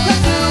there's work to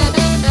do.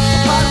 The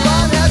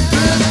pipeline has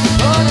been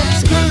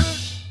unscrewed.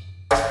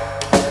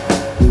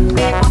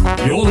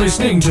 You're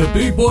listening to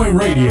Boot Boy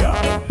Radio.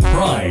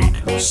 Pride,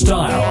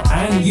 style,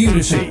 and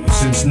unity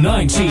since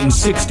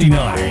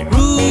 1969.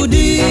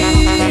 Rudy,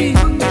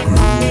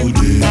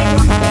 Rudy,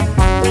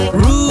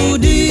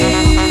 Rudy,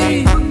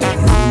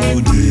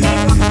 Rudy,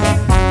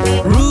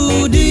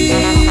 Rudy,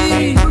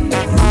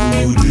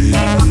 Rudy,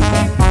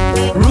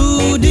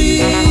 Rudy.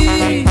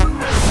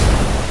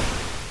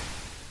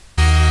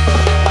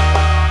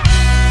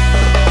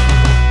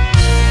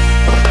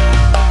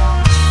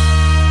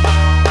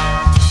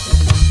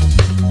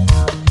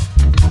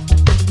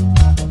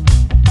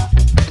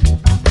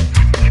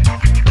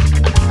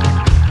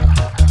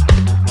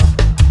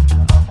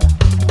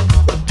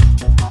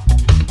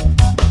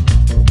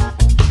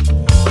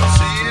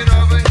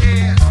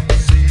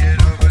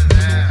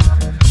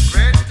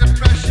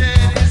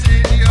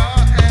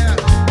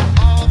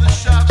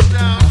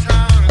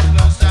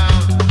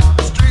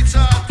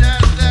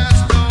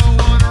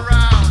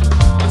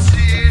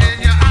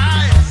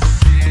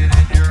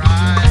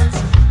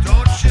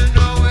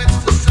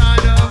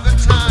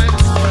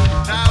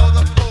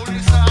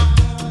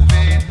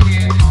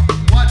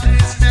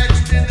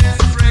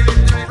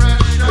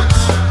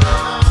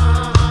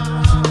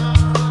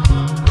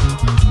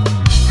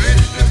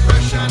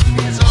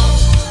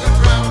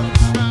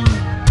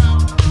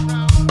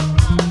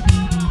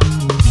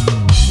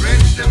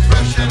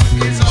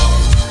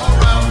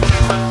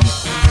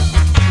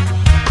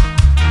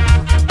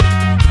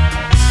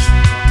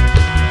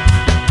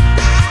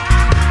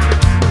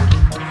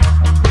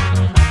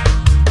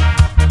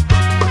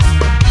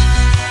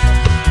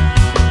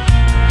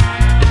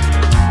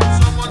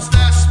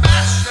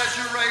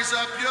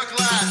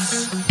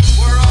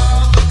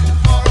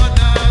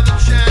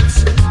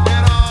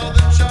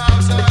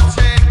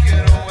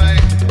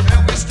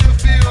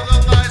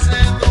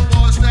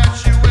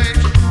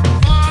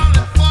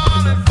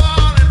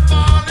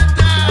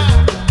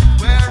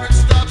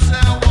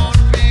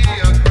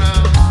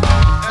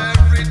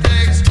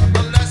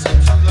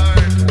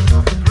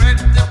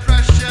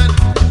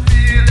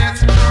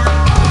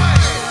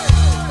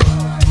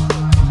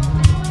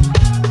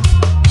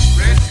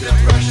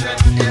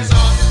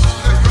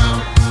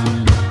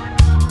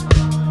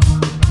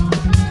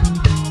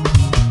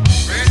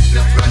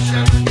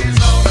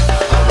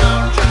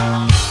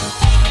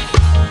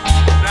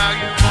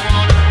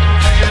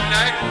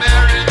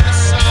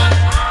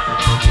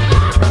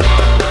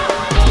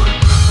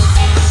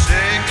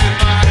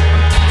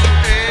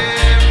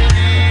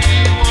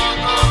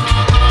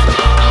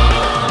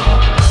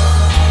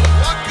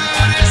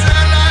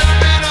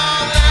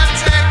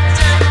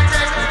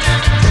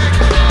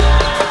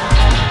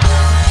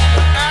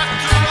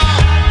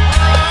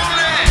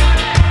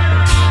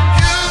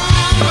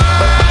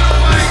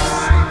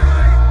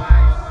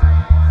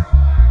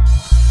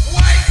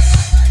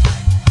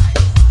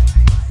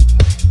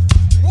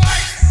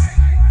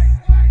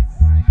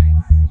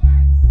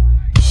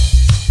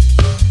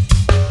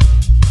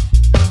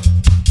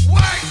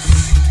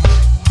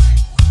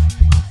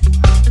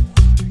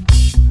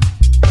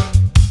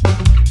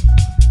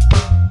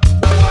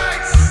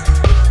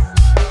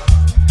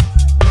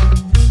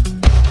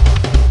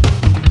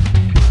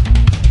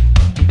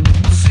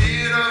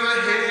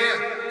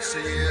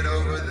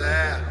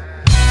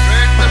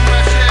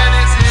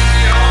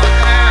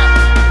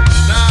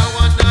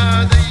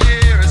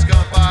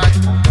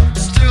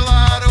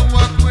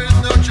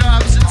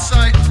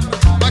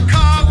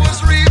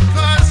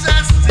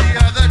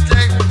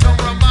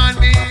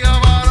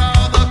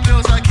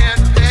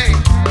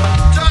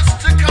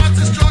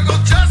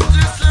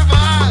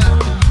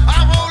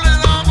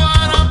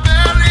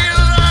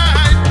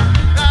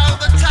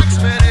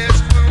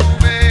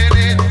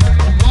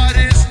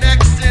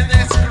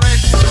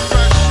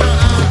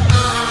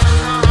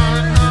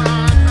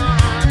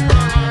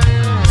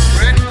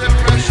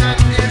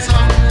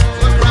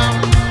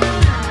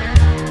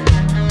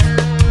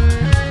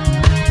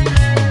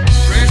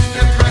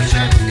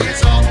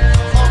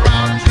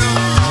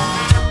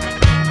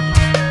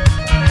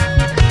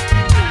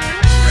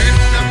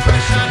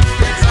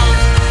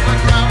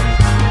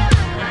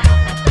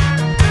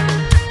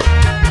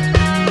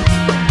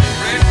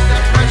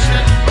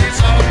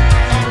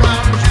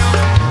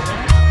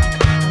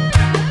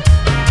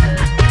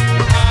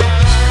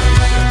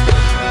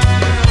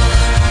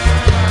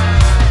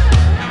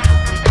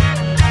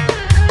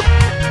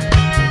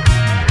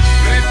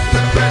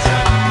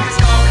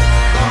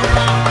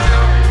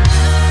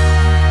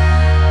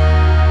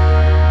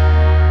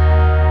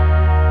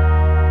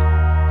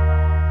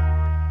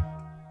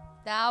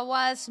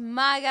 was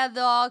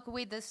Magadog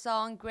with the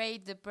song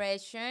Great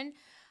Depression.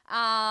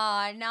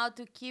 Now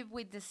to keep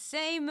with the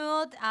same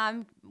mood,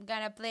 I'm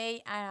gonna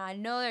play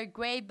another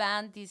great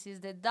band. This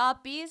is the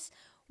Duppies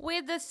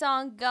with the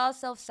song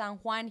Ghosts of San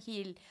Juan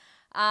Hill.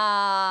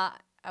 I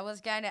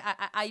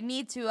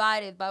need to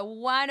add it, but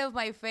one of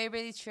my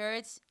favorite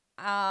t-shirts,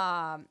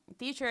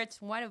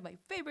 one of my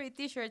favorite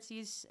t-shirts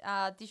is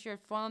a t-shirt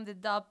from the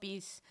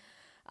Duppies.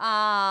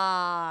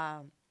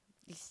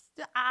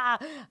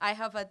 I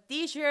have a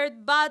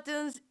t-shirt,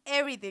 buttons,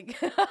 everything.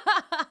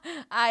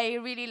 I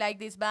really like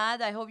this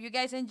band. I hope you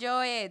guys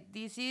enjoy it.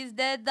 This is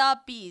the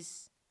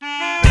Duppies.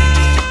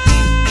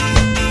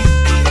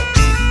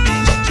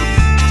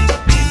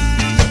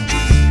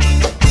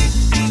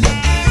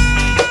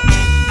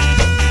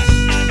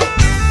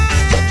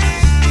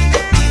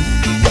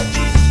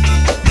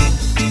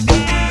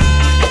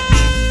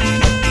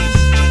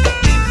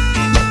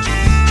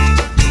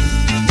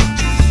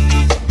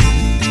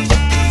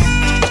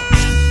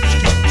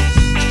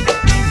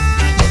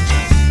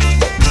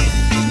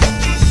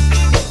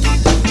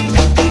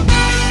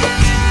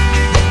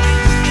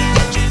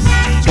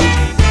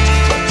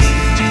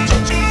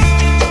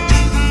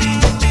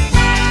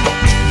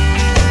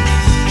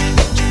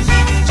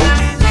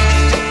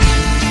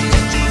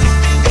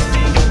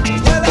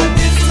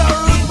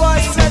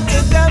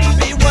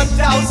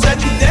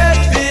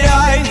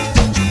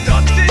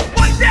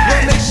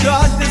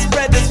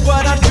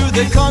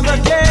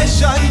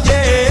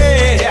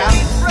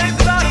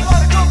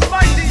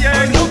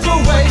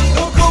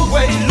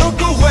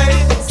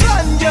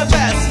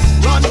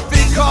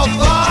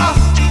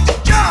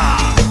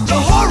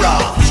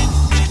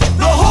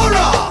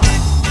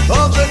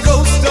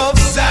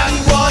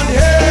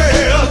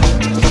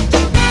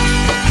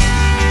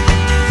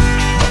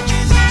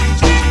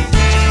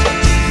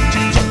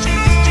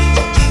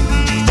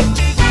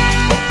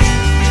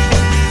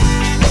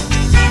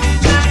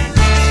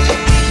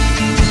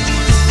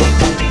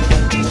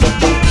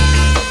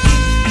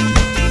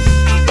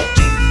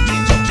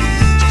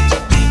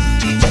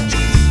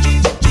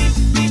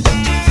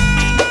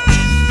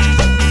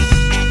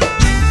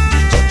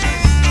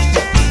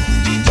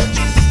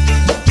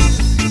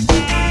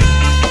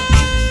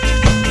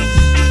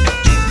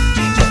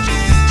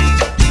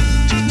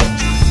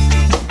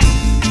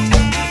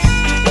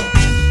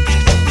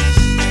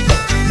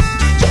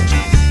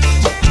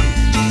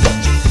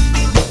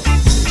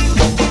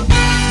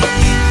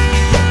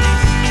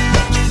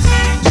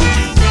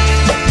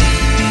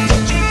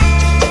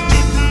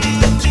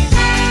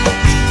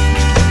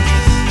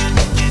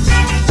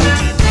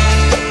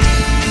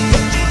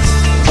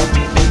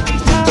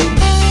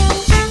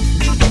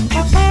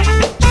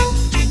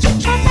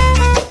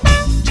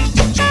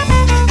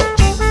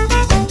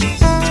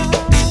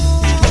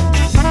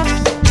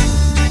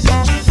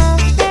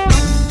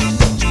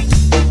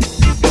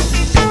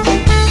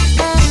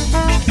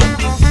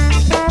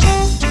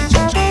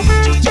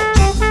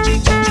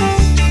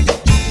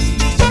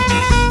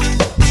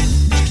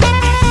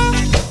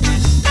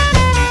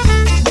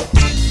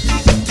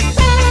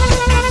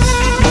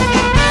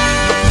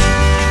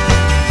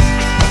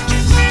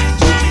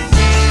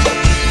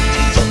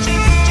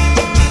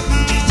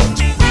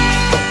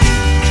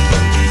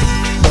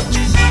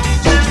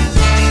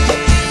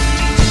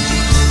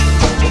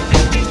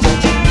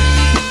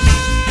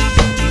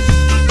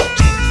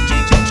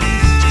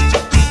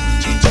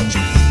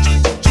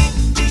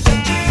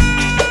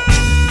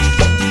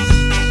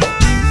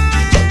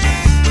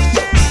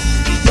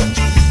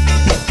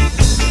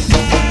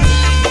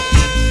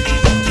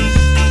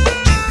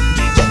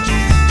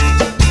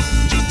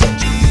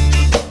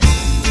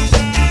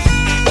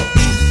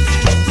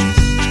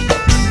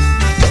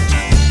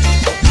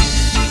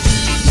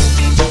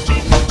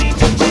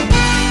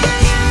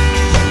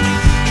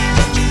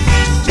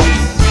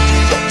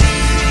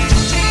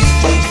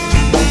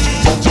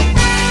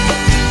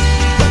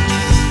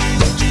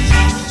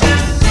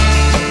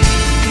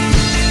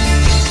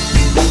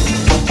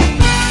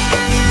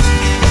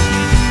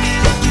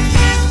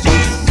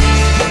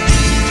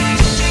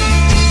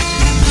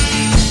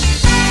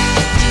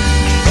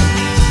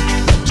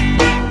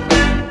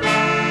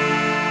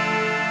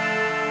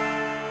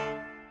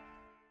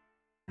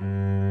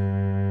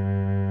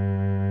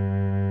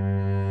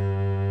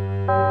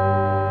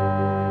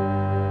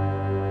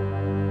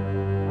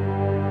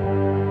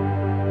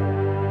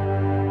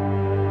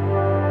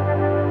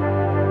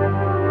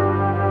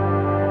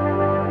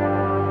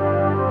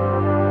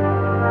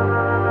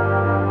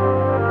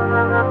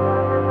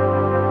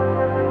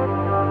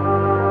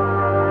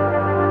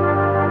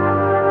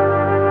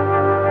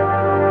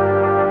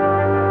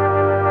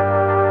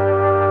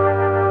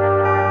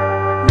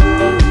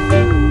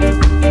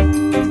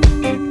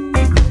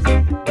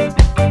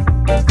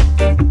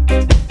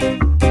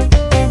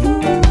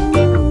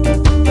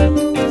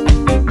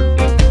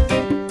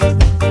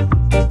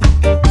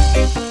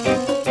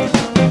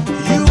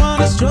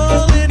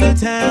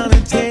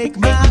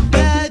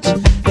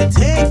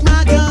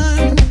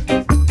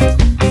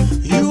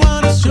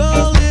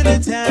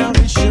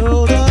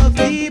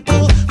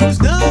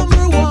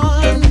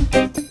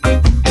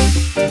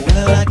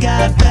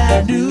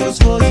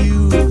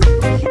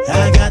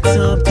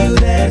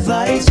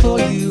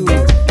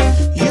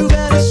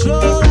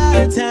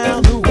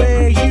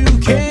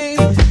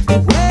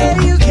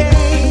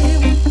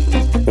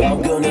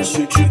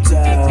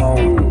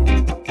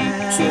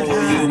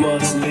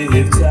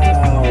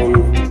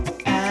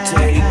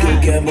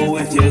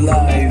 with your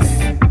life.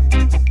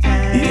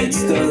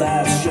 It's the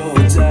last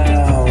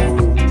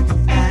showdown.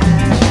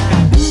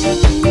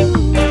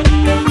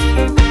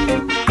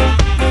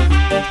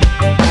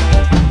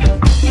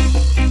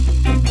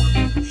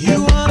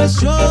 You wanna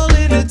stroll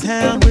into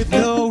town with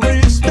no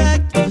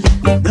respect,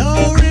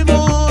 no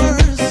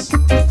remorse.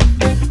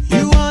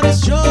 You wanna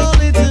stroll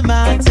into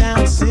my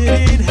town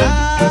sitting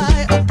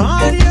high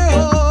upon your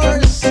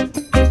horse.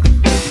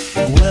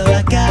 Well,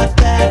 I got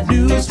bad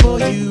news for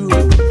you.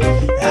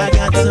 I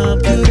got some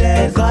good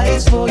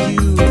advice for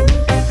you.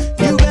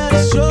 You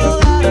better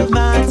stroll out of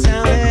my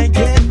town and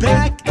get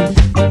back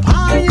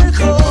upon your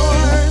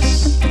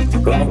course.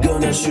 I'm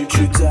gonna shoot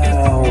you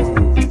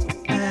down.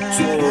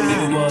 So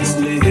you must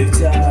leave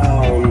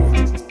town.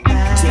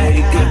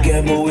 Take a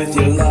gamble with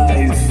your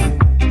life.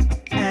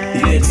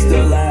 It's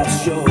the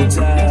last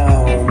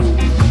showdown.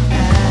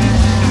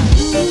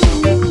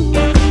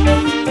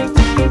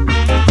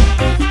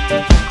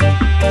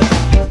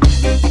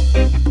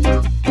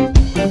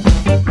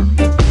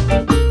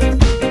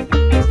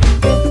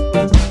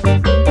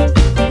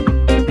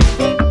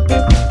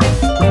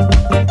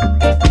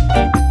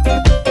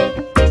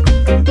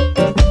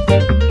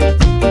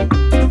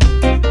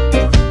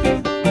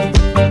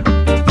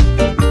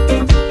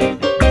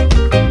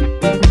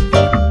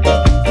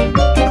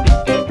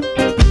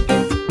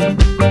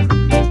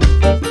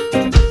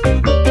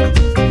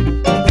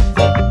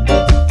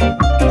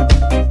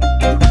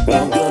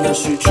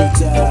 Shoot you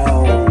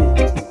down,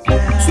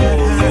 so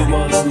you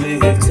must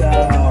leave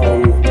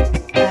town.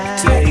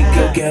 Take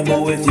a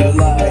gamble with your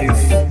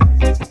life.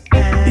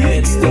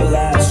 It's the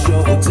last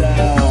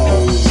showdown.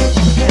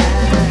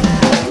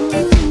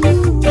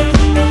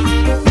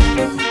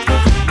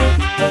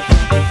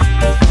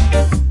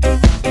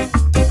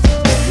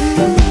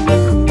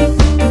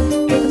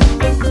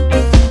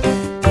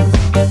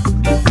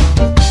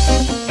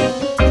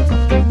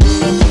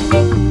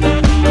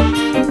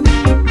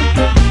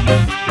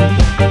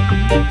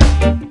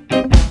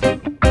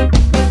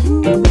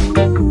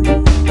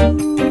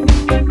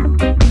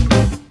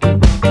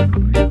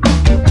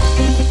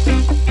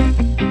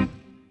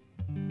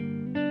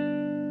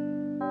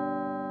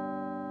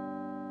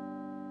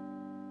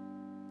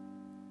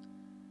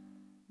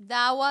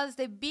 That was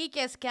the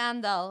biggest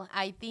scandal.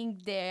 I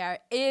think they are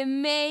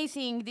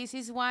amazing. This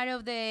is one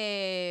of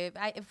the,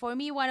 for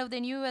me, one of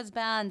the newest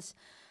bands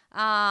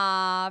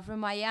from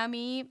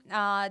Miami.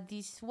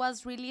 This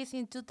was released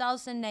in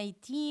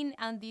 2019,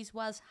 and this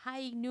was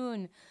High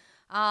Noon.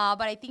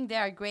 But I think they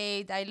are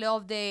great. I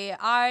love the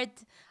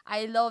art,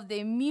 I love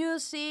the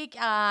music,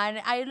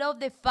 and I love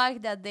the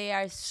fact that they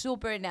are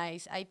super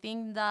nice. I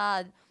think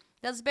that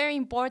that's very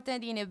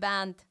important in a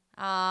band.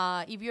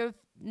 If you're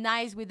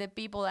nice with the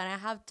people, and I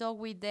have talked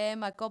with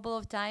them a couple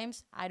of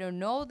times. I don't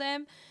know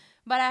them,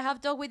 but I have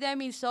talked with them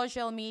in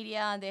social media,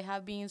 and they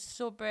have been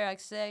super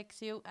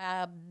accessible,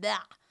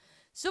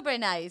 super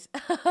nice.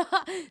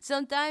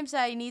 Sometimes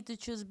I need to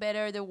choose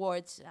better the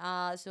words,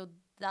 so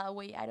that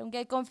way I don't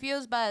get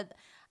confused, but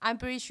I'm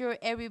pretty sure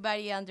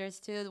everybody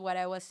understood what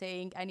I was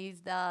saying, and it's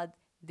that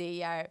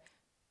they are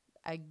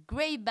a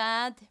great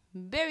band,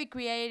 very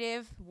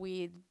creative,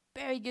 with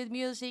very good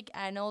music,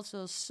 and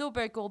also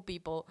super cool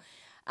people.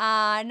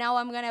 Now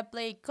I'm gonna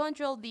play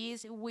Control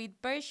This with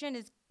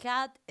Persian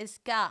Cat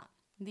Ska.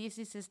 This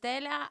is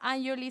Estela,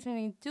 and you're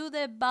listening to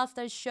the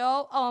Bastard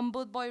Show on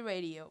Bootboy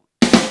Radio.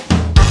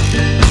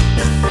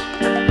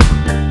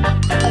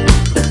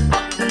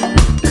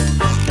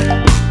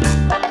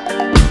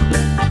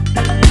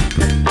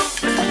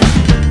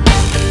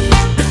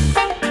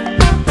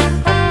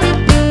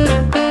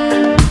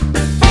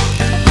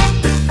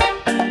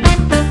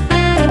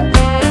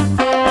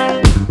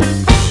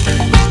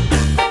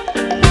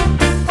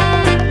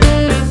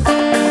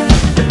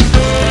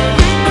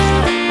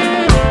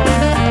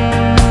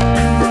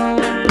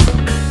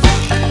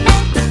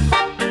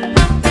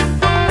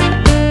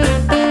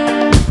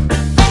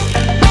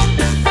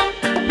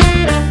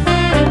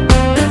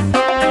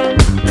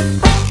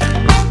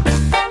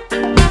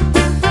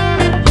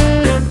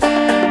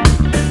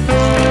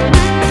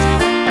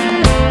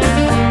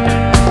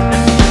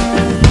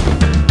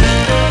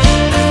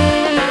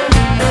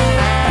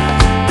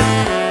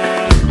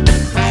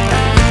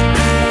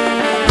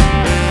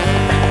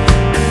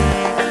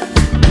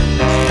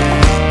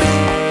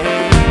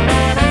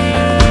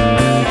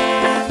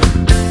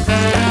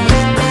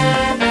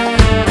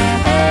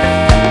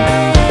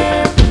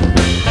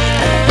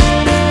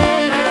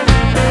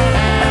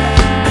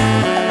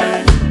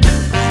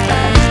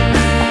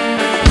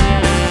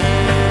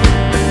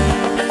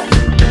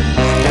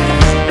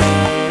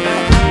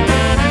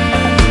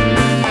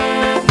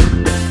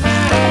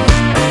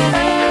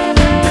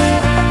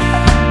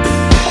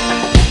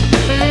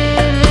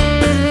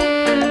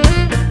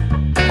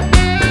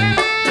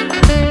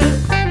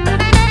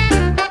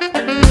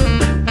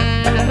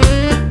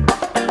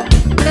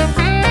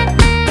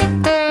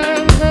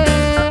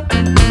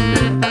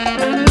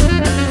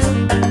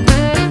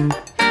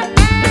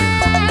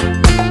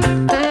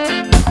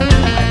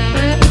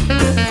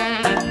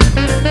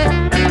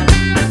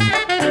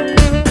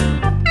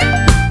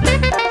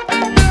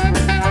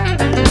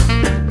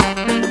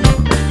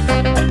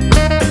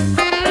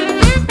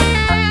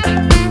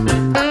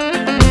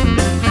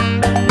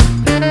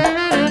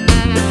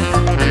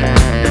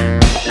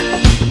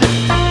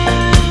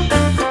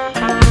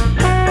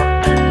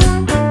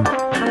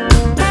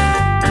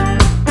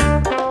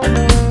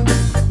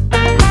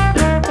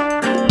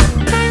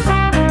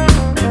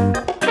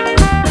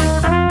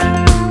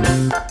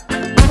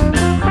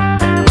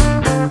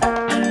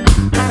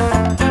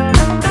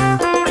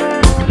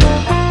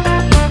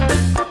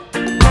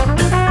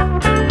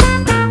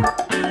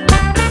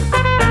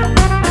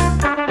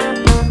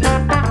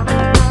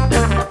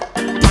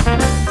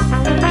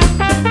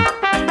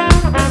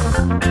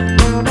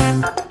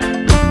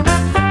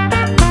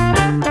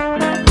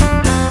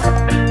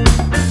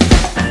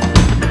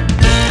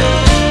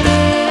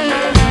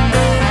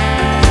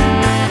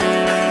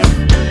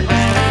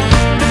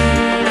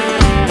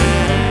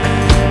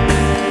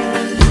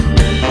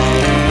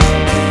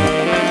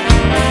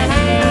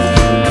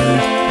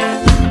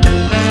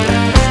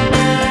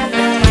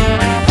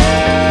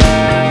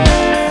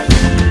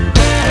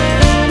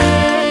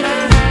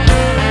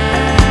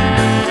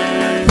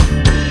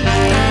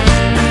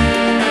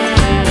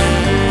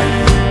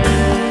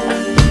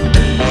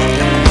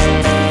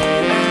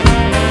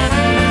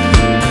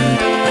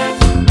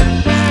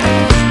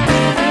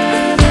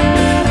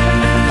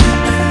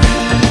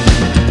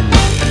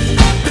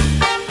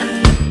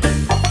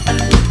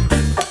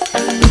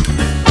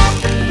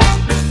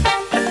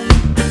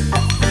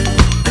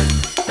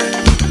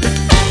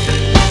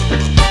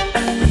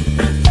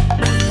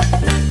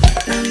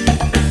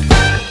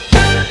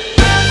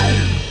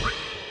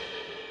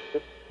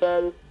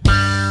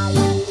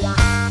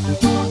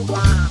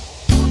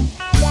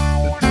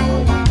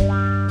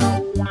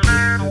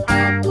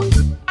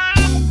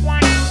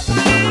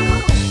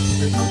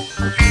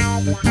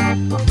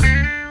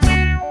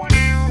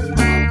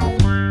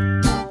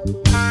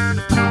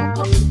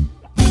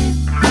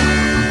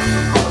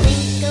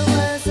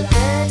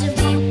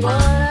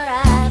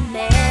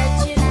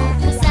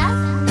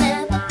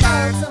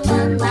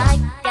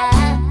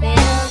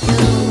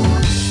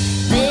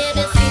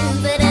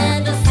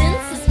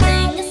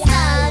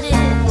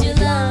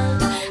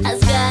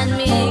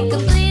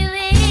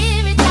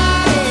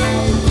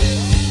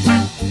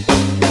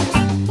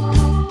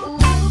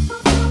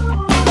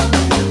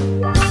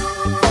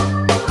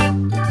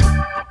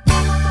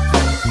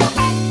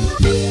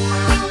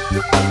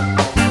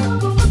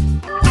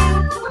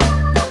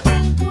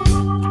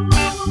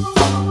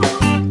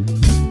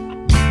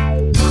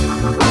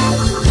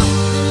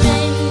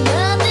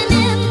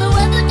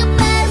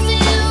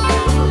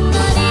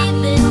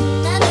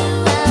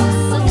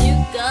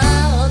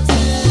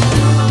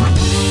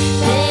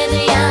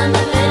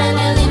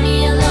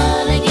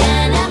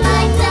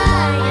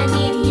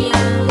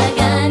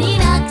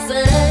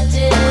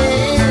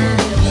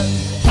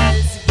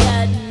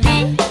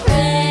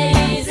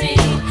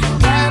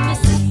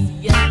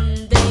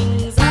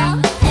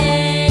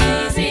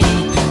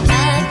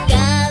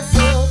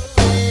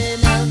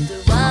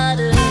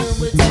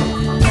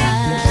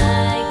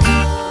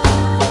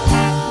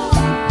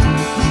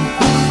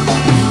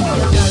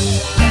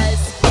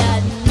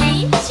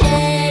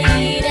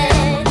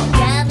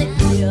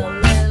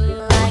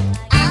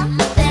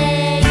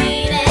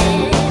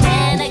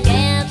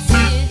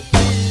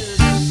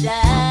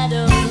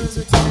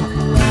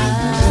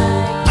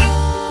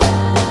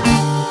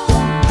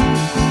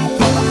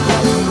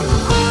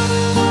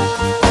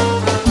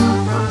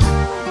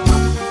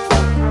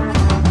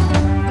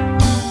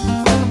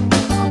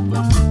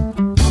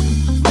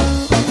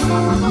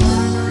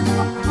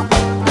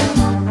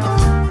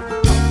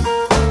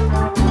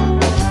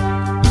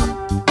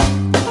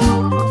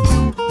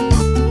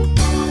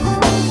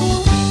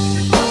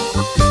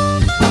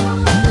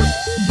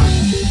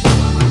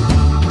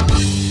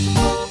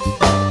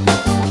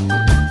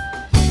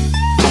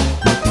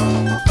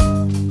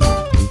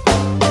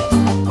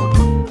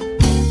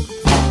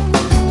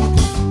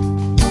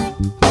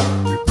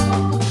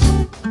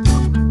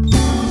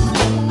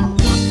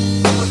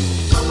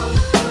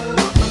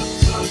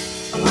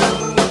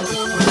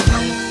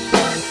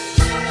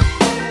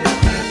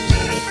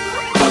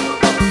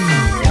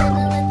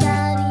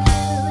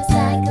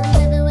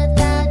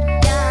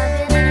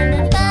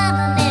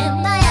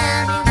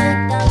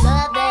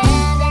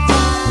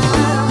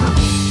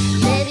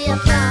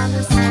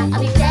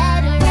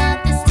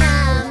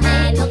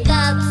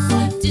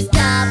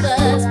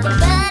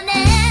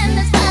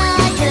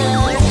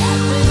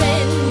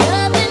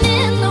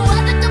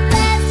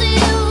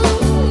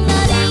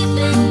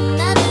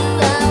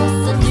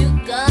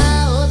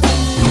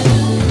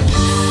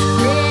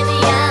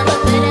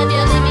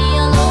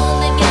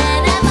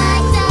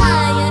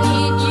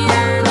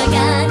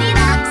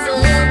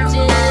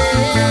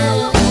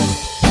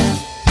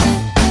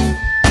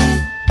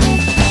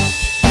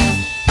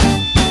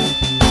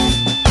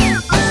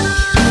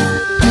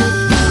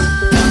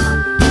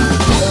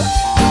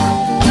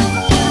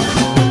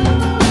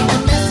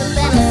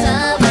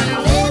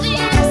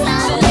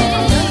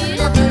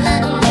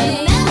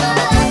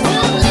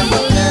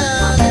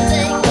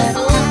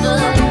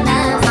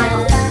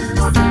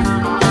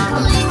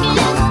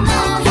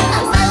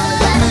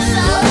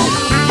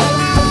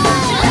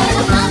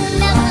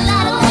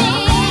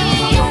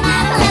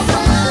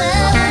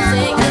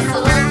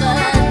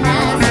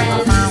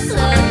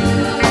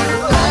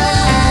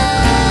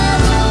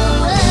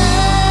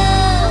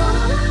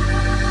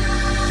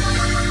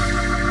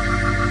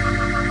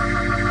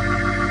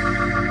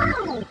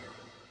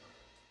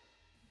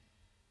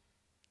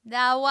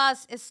 That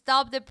was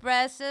Stop the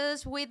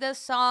Presses with the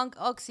song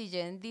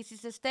Oxygen. This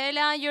is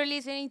Estela. You're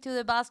listening to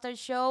The Bastard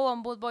Show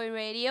on Bootboy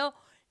Radio.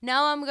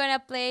 Now I'm gonna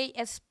play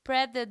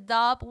Spread the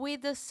Dub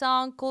with the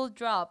song Cool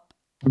Drop.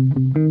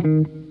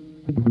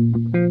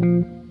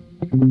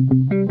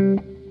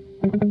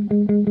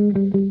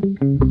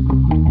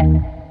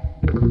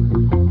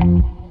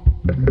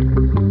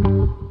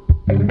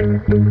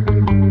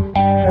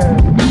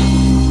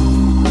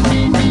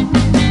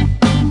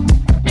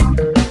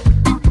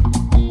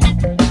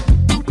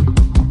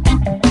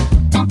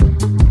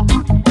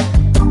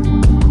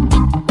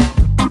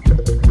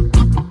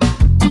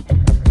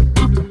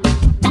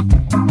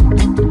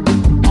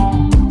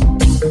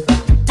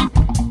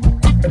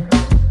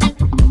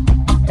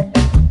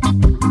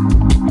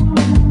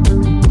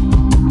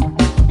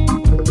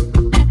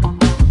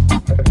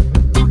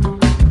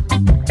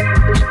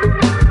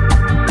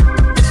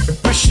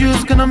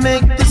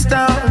 Make this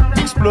town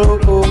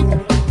explode.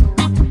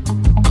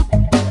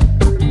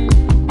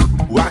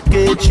 Why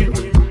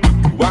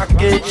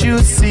can't you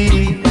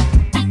see?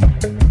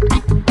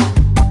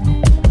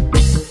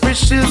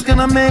 Pressure's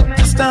gonna make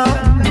this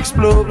town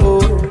explode.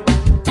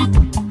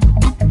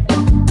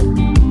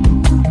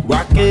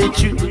 Why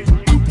can't you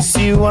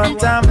see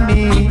what I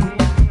mean?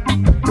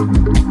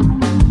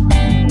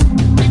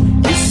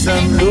 Yes, I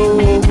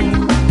know.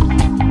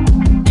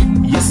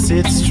 Yes,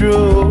 it's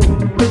true.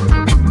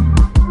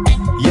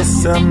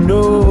 Yes, I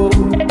know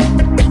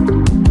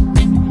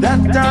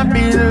that I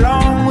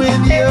belong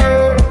with you.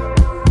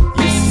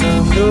 Yes, I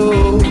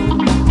know.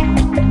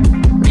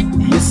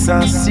 Yes,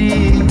 I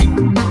see.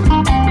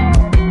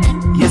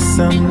 Yes,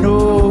 I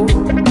know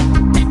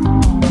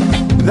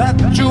that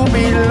you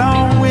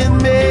belong with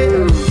me.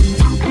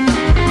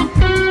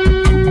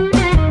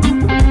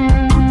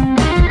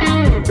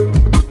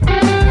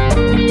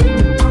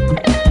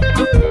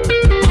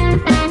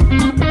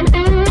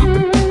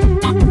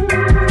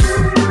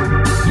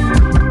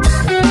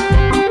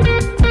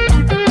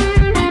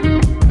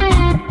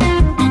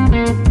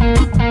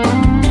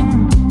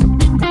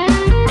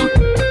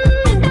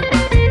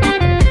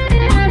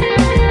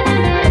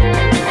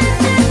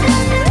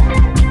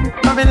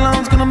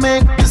 Babylon's gonna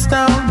make this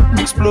town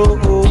explode.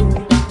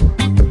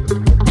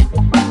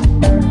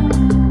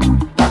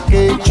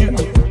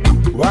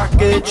 Why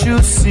can't you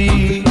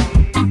see?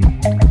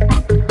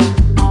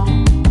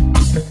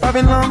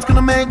 Babylon's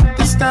gonna make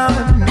this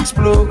town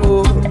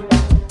explode.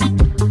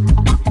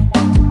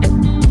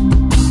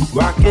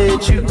 Why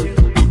can't you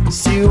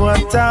see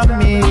what I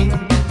mean?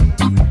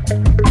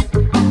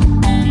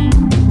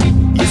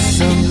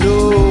 Yes, I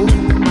know.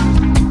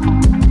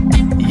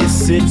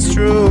 Yes, it's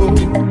true.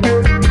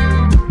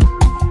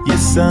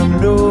 Yes, I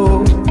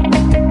know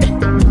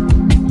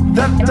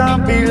that I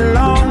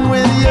belong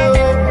with you.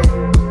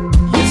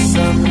 Yes, I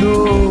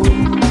know.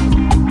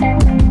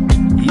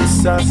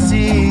 Yes, I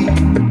see.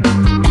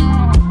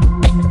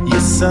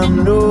 Yes, I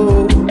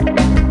know,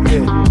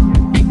 yeah,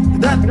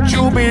 that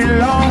you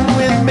belong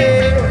with me.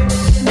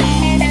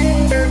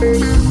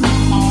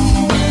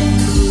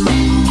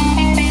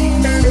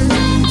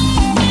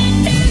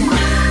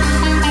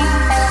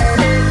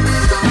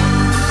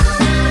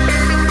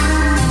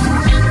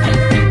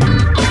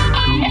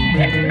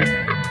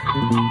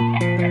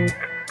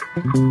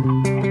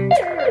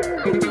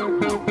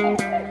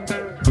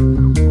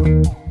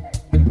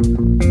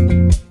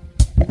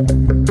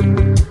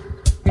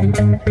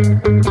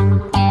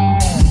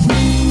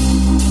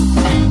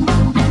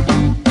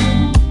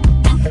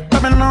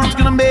 Babylon's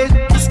gonna make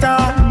this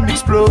town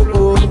explode.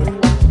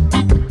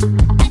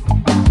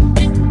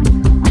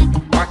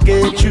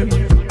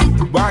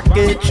 Why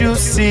can't you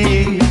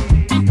see?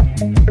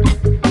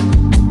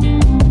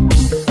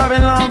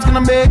 Babylon's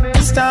gonna make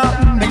this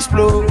town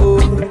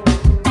explode.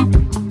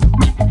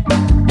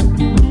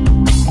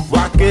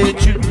 Why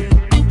can't you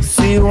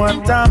see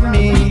what I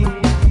mean?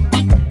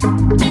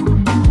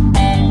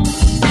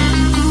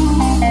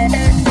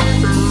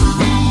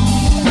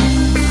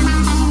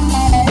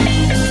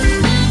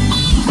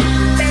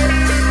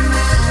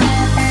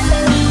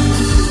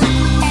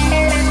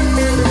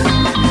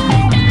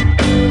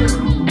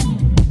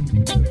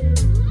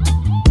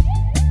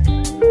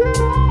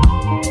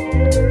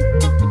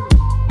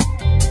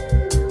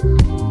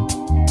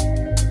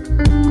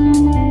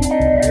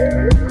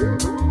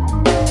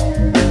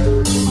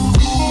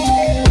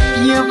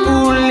 You're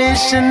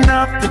foolish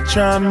enough to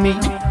try me.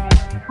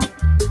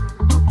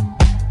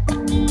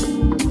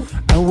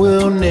 I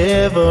will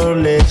never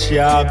let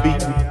you be.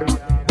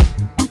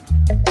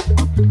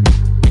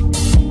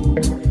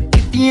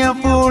 If you're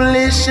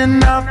foolish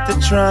enough to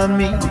try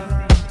me,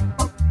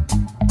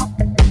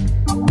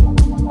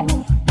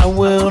 I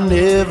will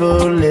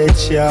never let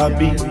you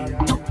be.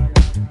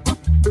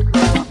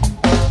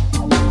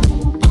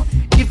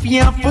 If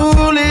you're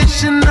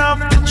foolish enough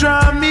to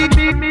try me,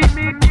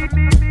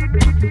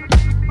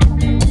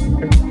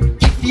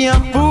 if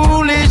you're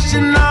foolish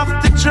enough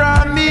to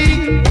try me,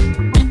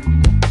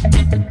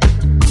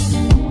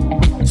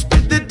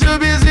 spit the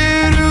dubbies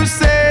who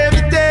save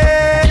the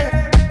day.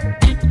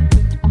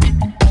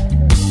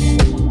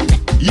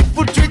 You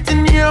put it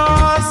in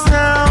your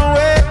sound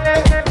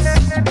waves.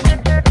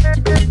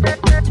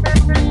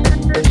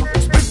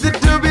 Spit the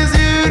dubbies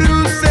who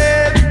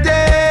save the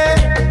day.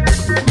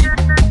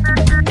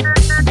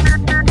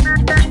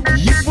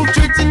 You put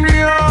it in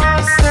your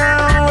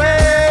sound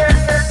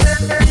waves.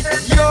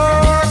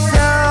 Your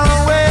sound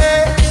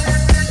waves.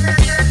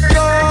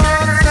 Your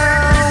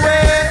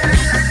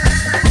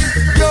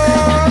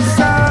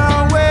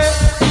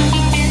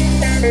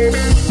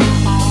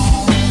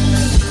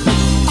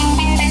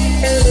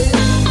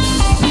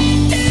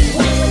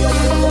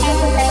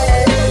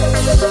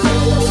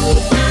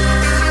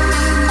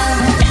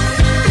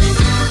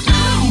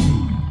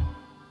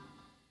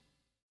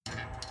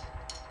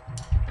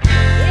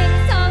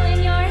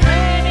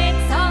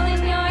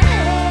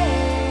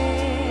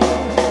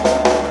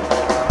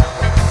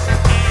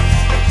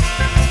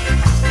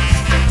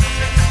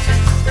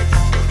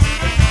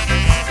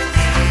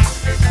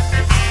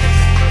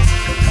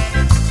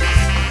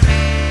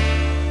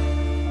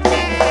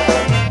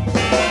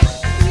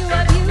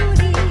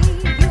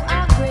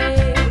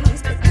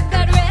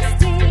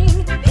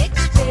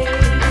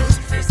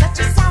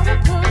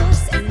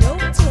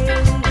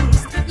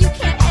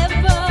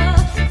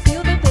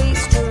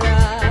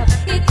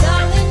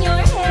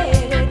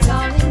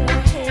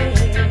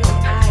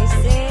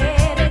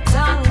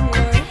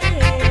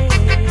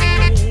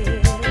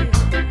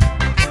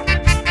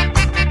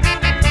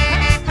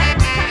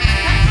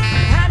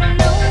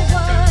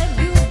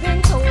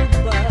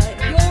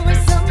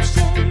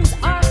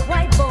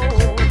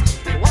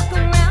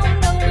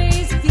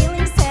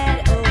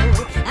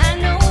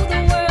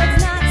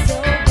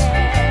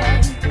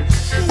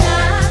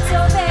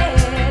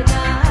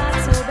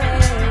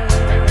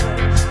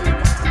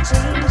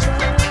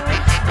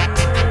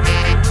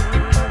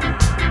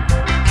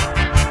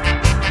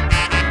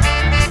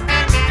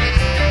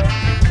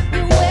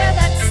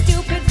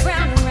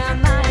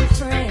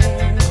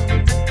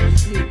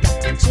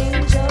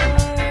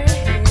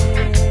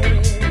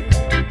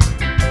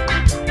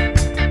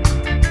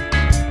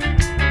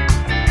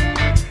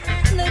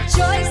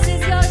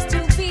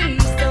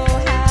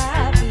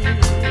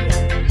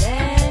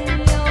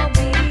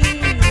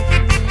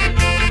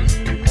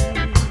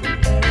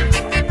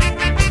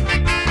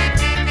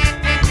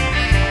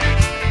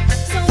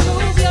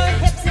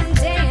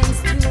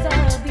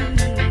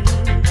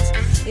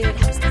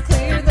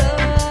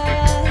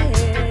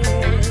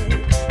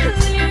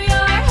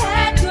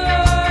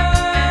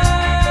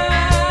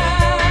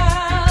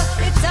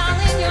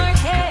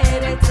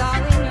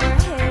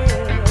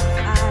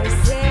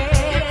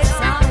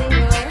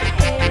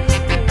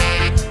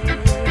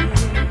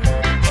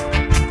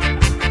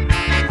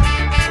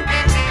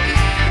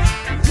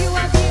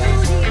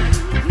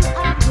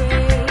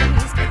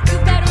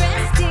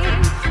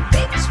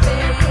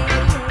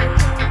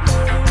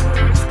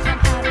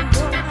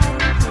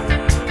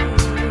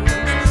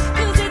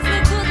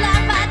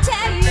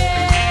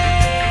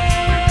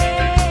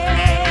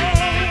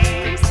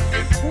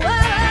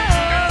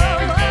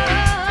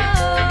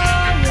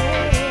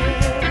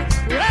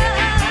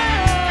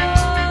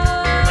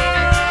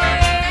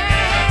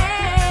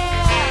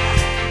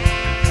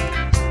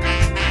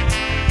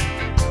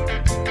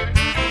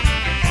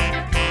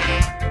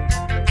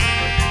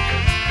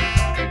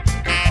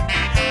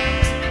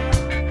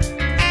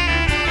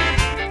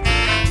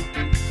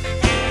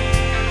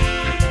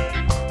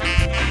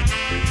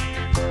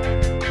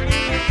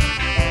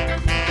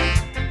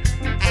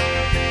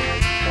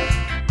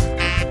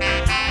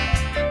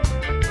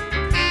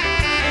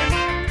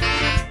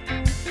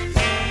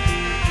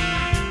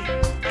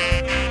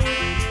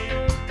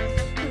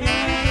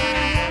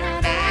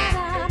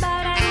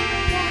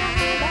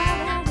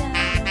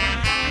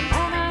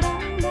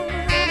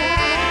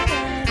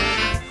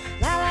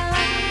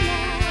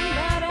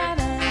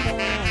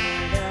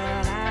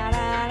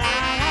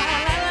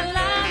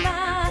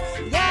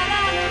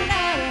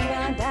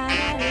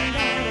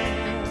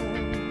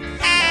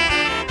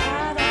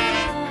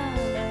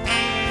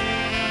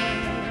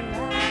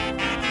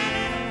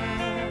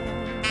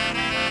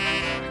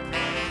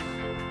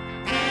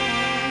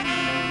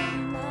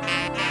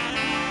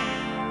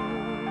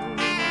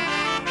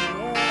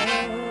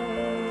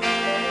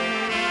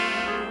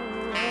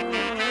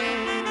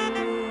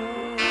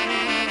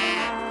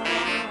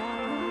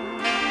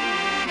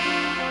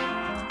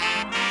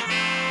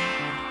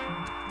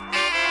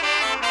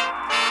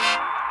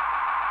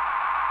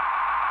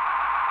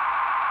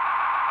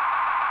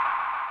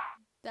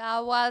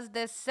was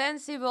the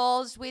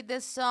Sensibles with the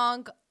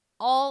song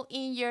All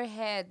in Your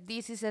Head.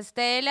 This is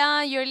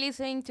Estela. You're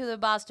listening to the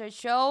Bastard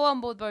Show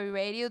on Bootboy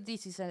Radio.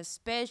 This is a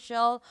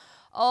special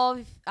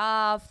of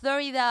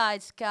Florida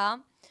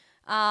Ska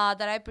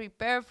that I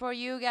prepared for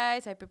you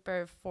guys. I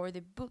prepared for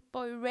the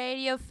Bootboy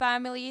Radio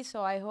family,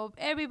 so I hope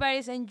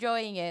everybody's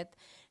enjoying it.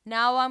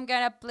 Now I'm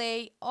gonna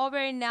play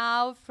Over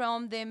Now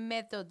from the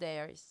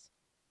Methodaires.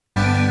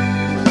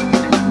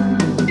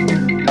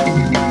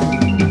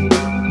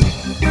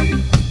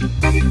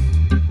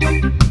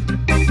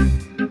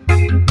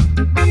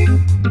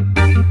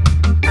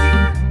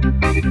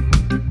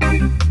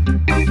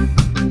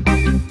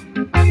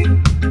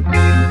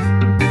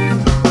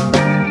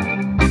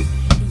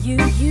 You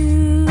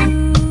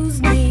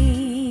use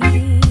me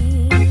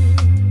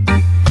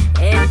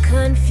and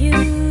confuse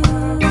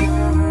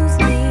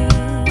me.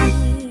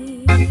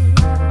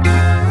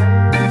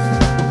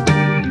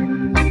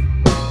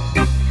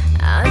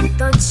 I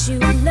thought you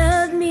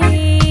loved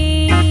me.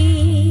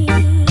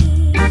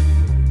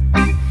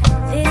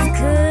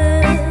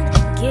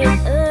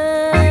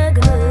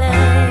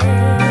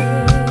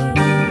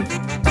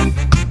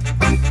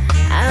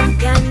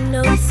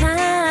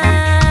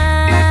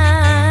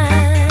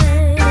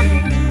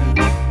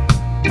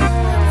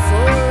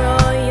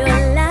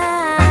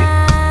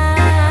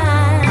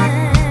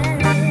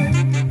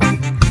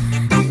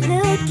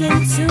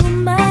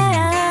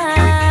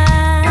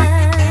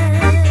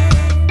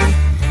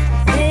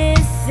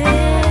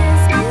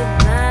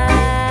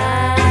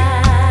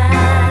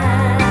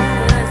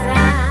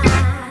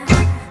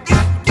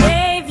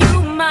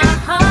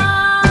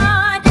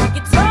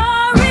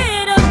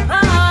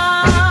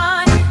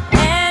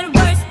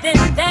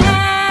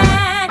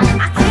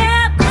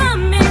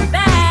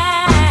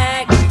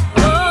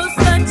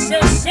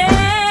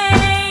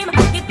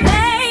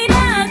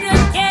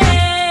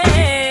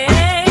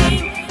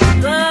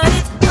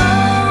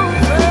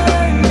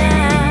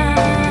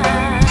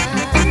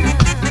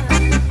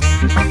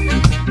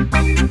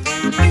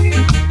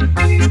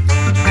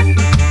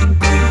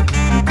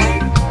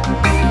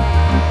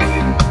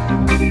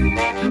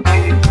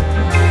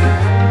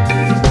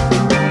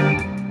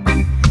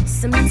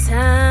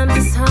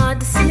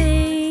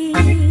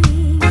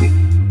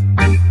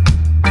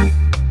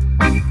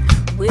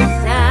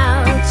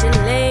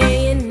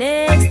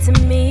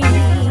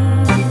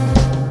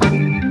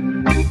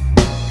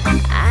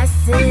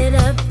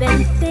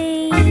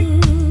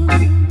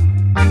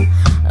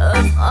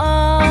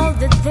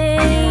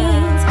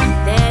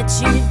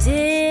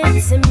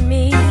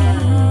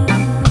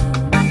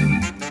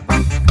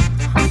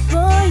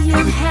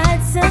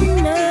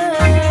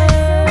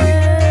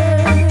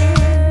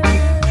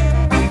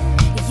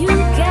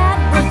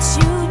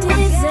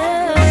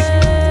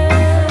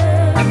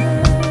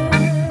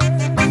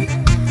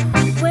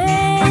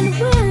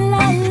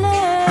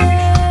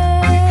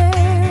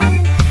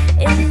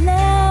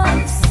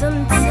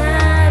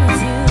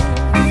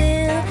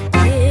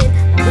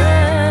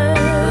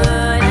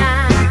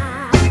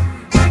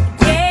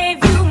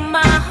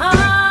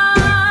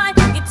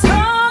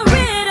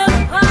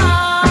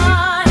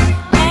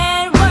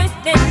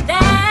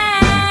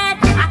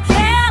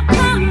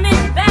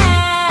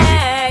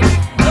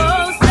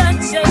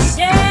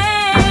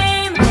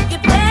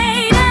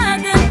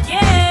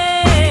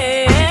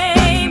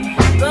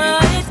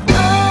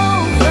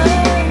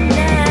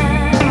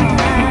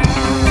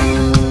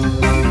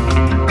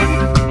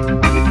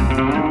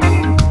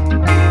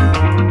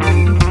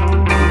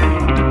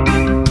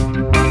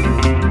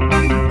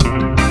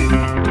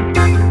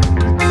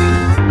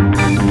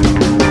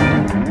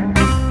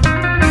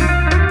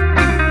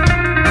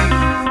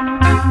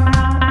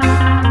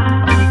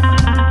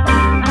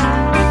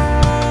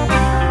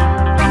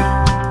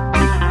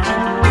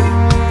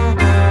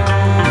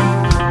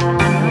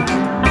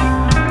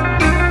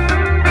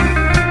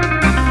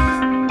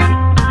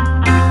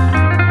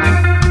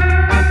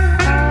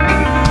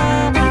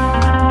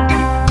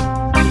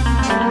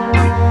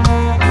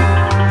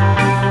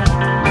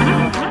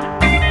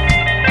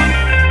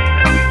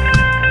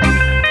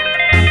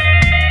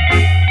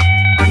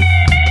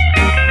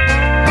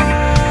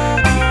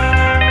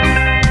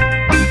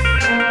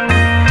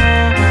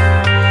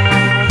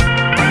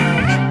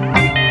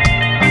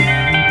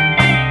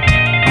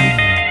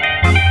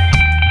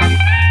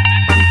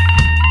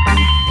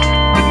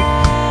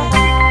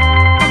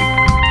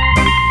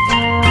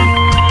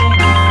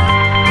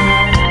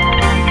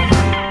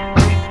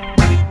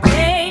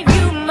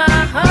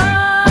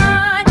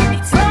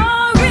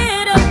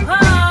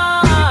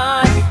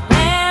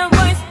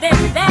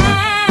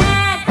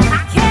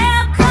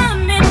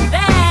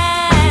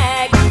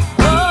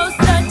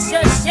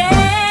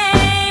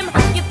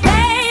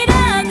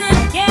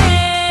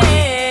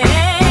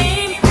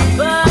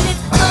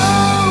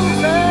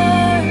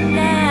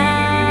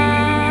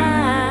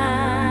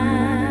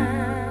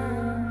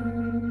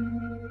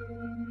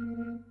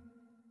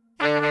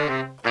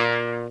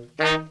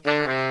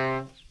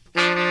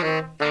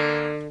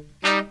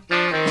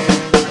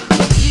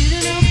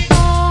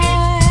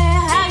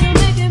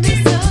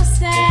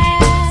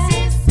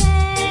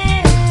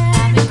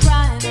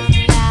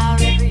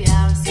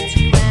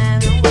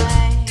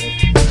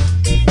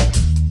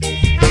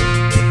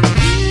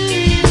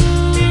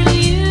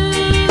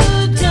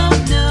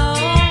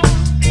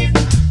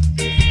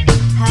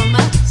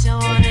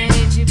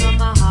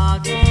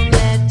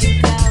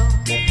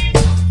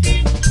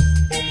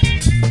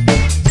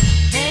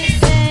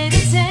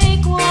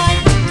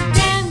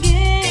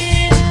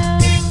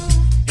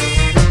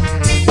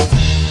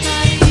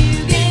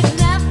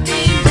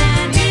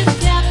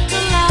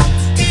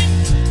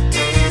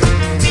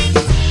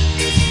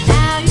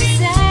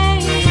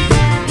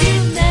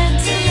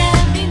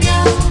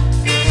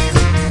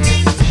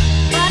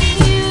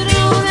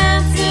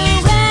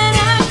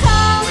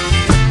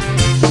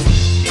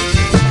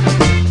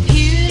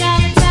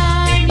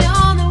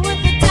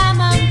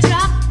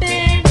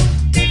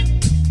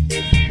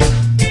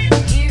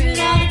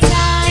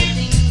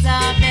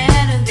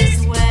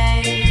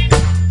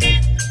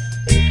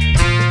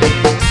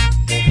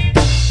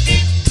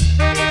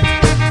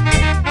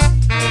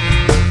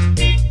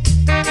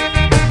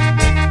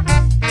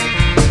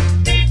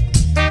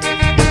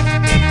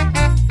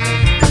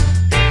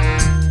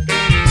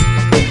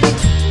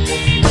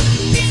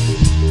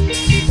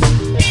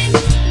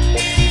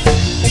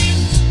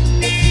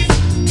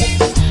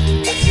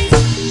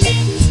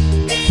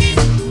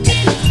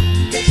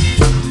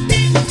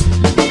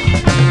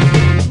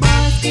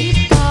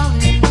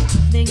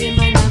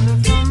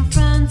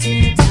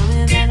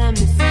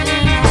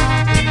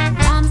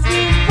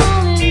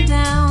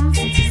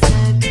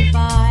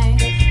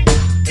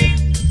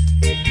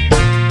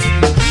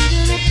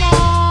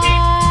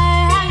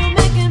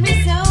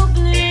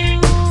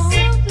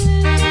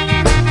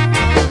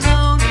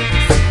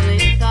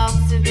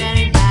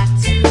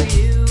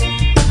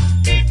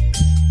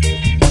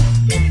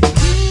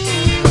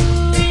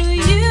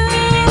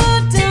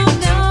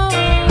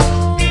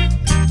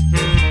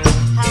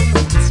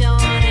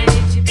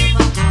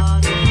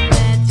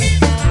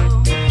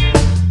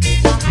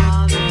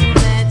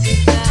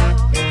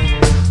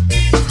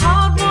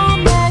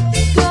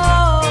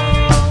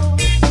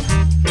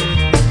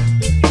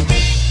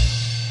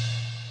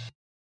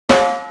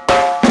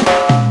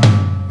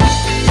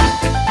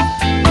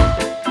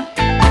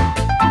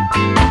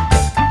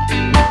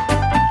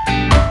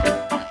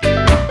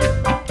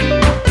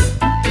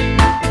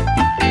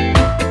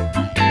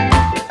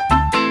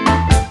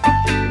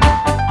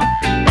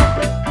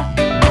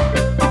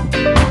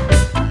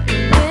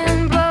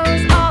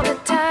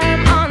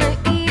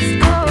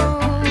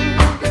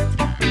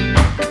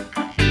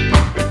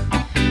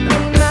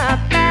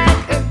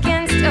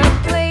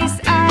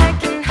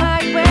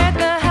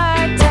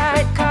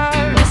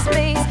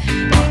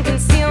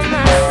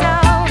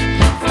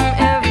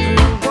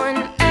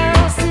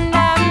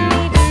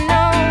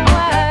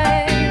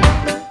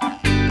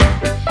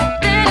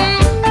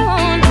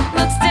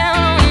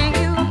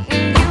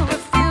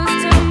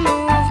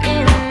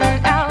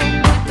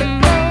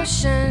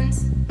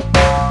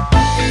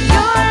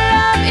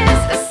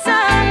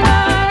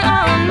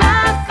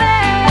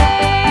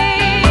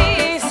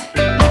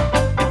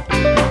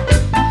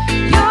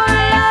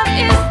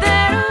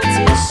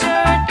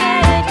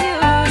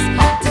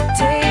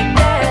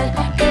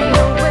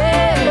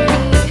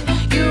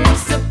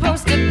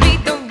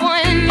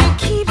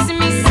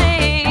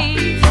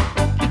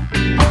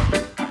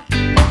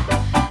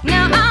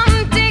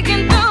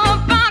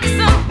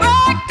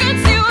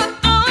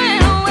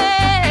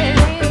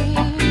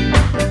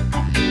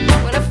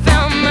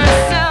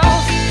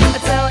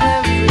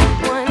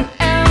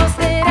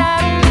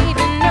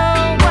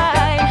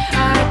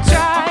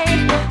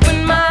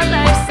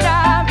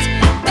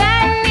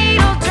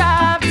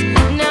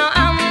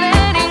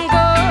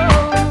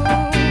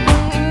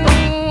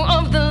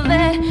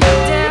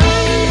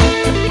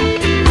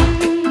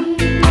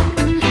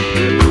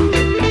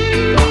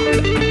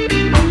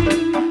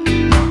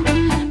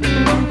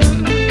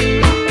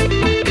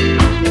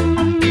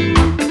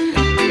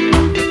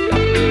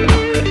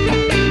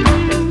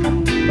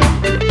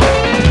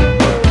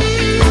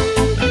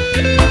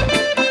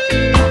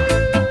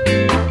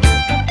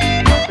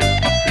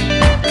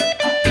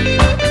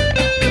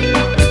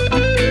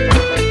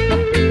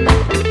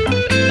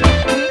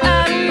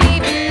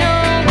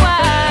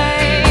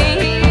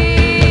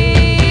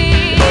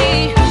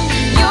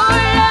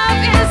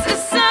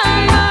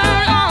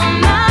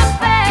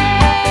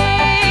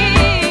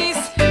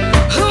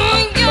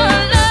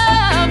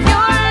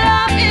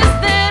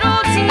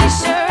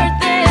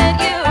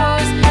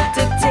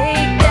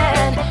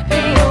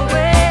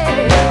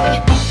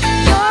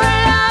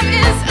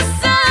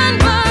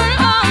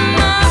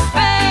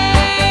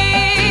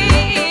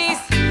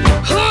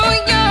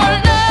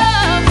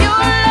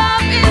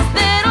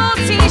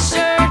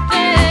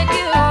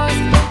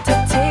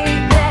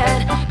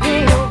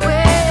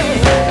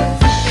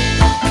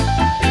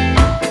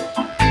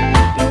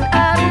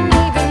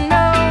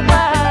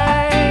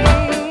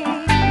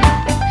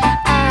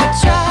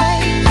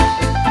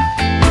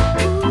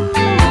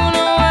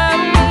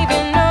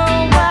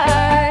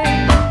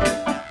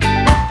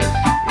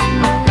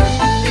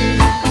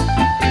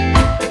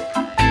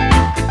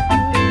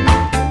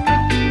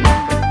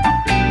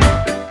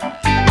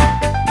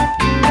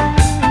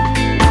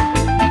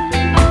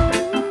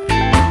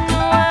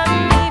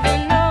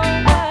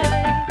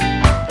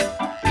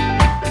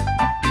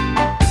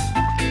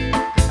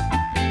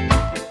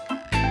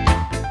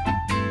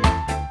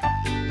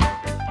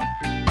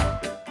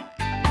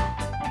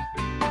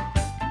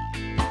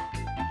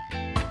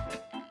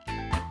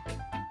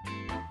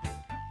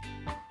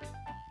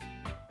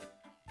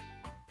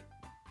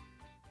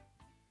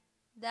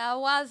 That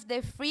was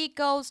the Free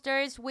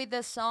Coasters with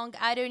the song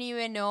I Don't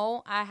Even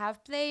Know. I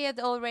have played it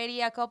already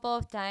a couple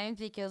of times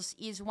because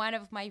it's one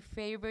of my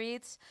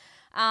favorites.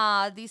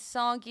 This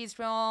song is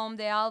from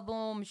the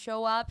album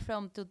Show Up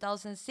from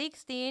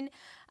 2016.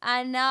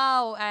 And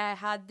now I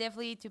had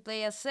definitely to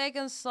play a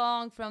second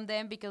song from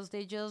them because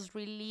they just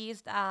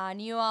released a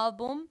new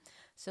album.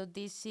 So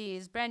this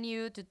is brand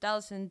new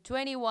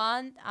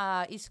 2021.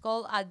 It's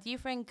called A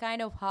Different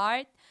Kind of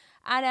Heart.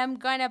 And I'm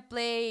gonna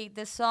play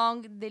the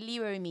song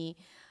Deliver Me.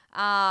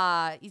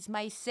 It's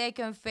my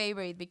second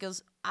favorite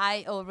because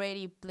I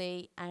already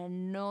played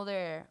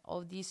another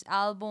of this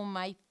album,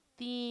 I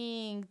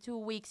think 2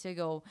 weeks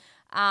ago.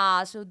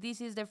 So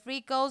this is the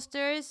Free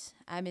Coasters.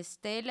 I'm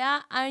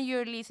Estela, and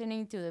you're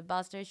listening to the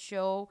Buster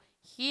Show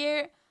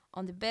here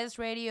on the best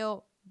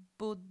radio,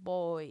 Boot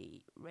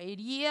Boy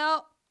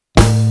Radio.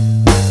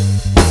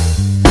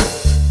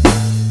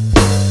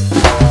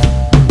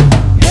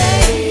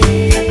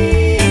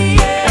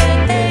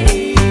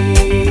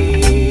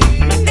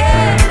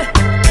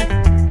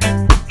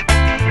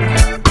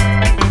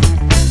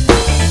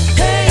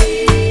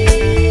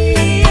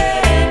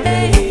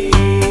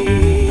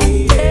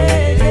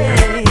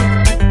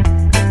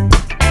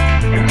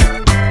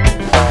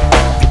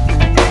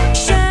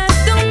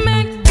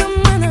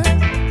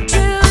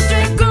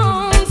 Children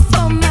grown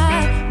for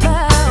my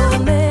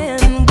old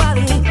man,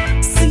 Wally.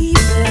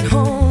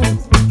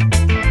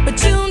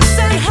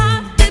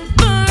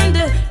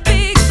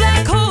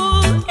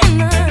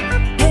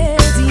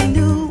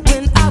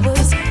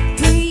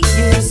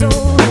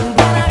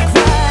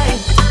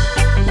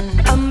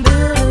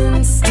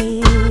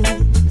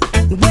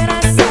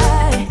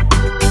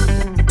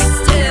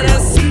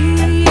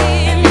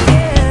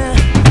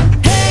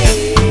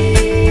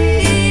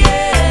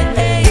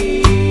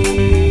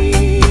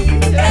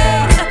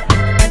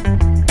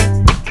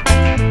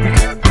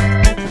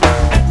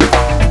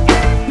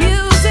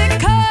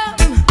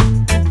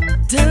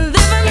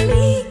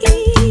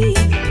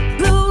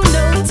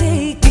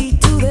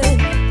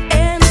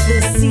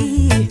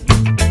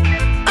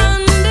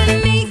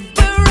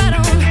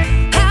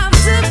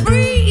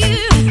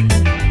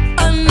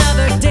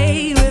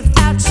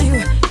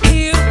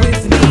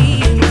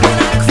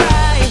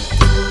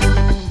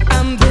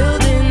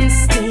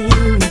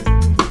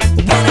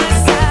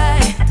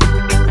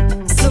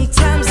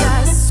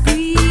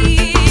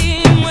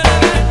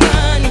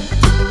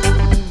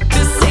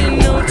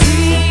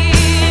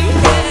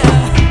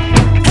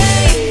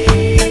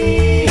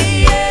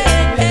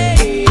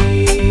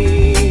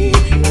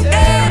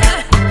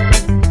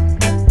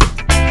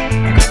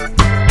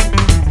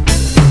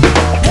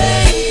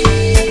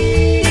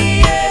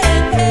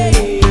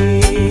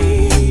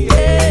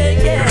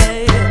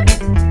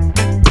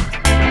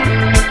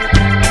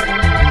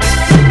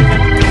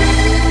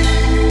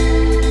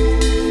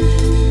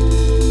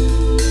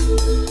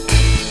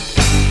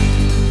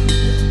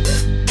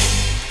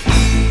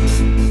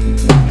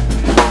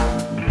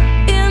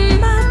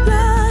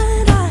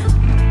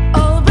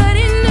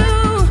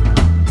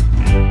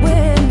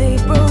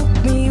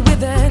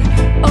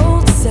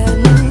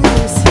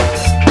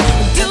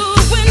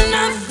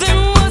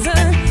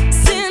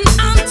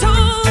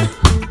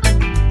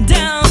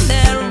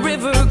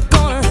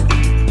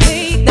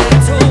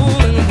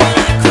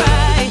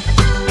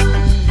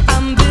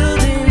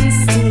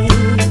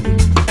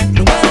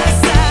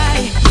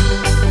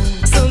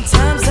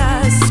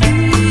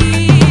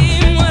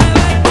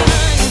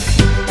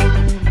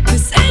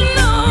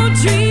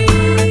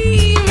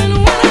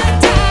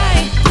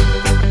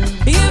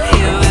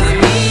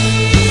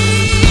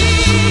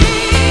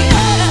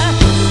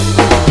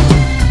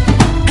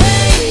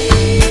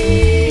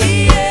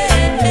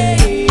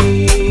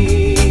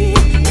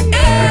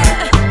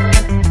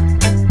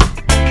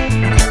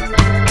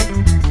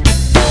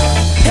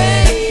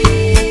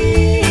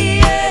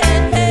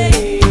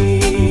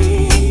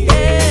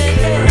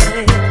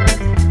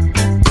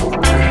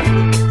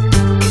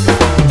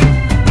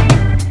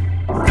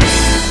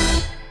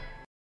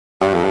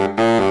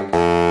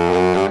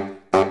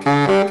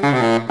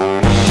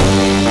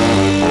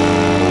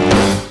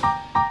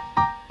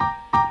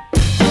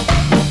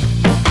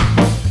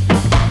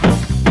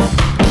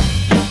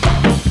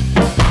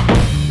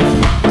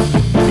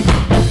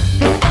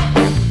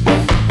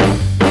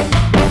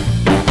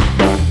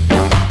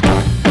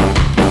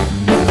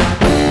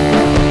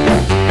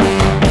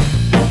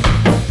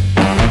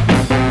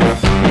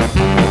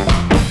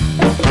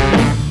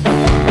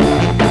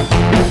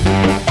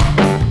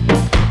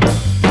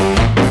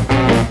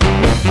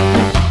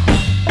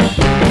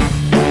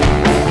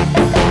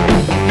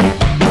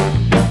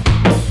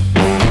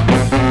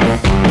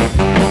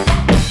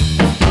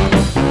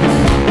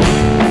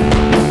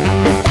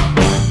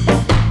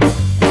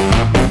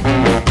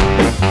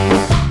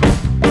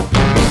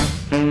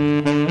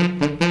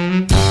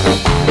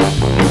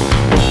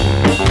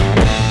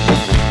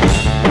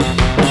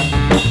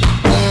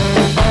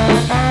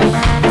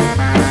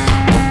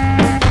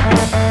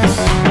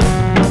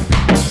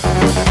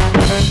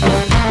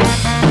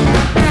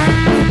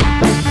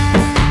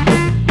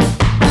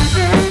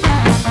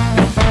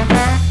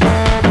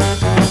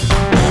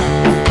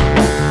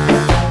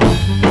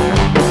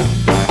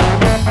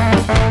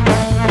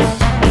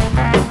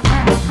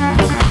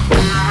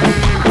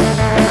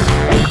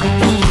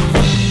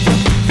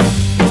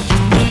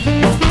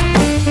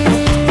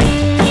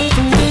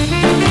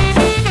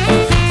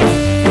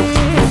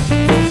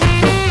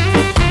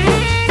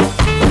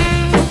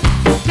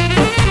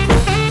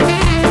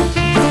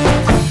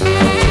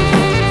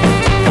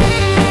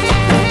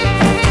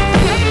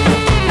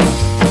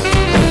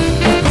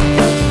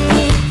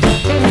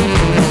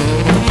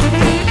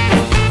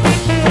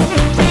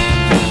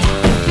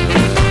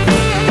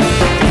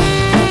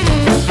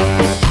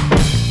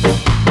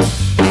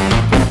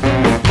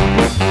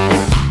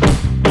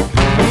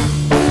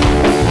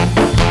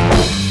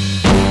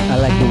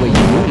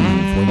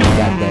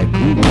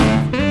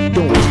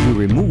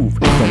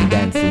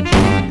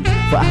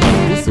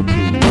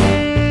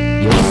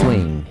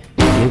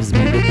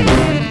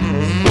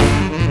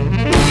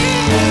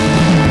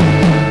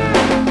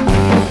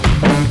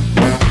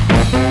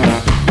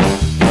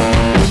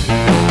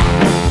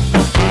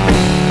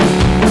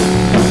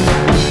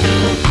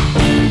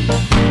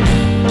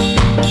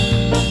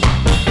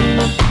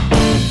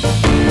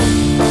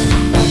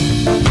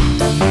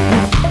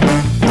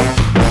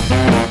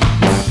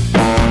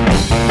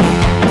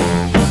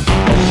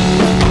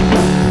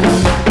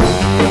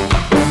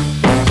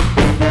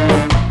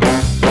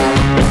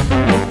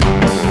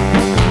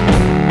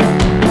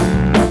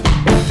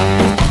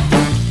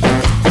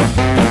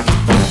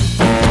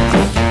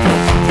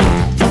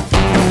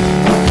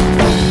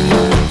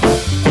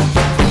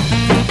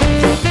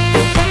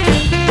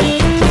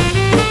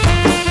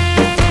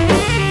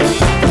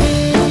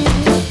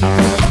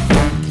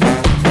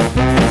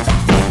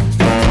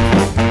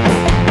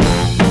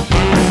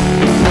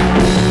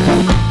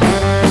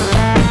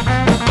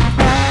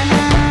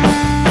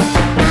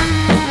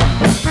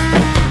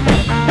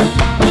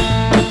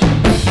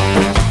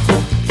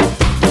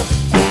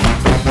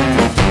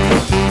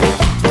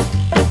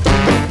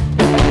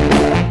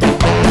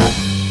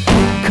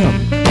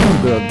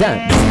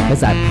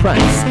 as I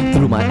prance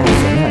through my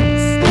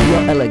assonance.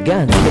 Your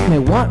elegance make me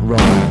want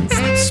romance.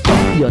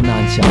 Stop your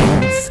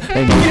nonchalance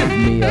and give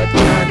me a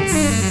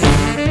dance.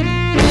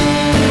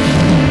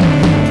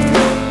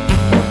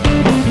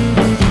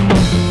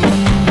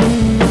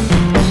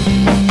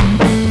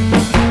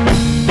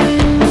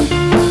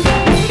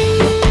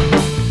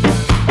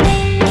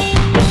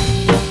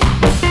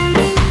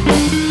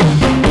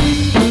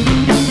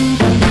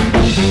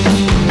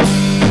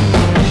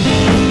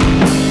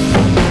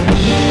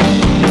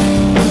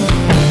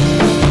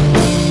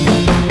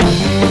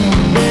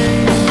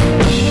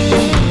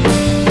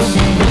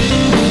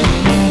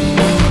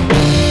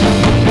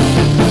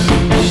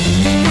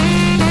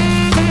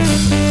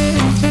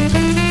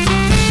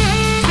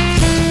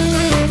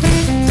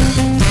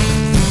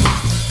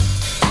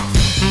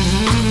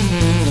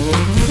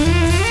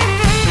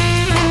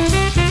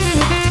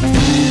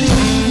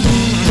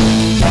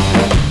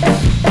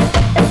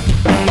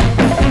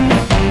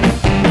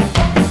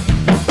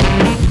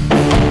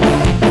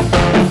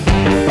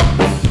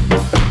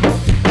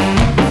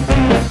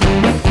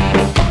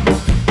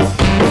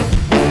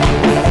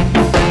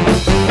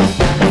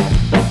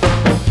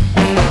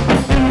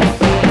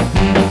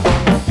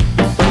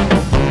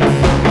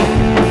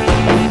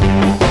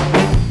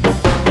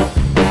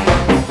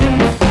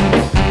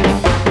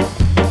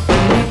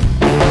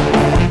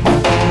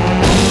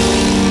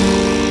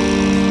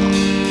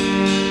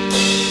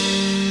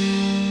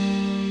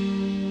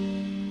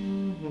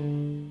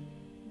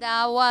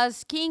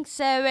 King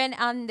 7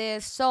 and the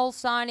Soul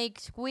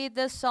Sonics with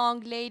the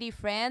song Lady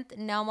Friend.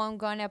 Now I'm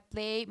gonna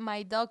play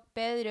my dog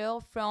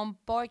Pedro from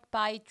Pork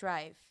Pie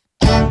Drive.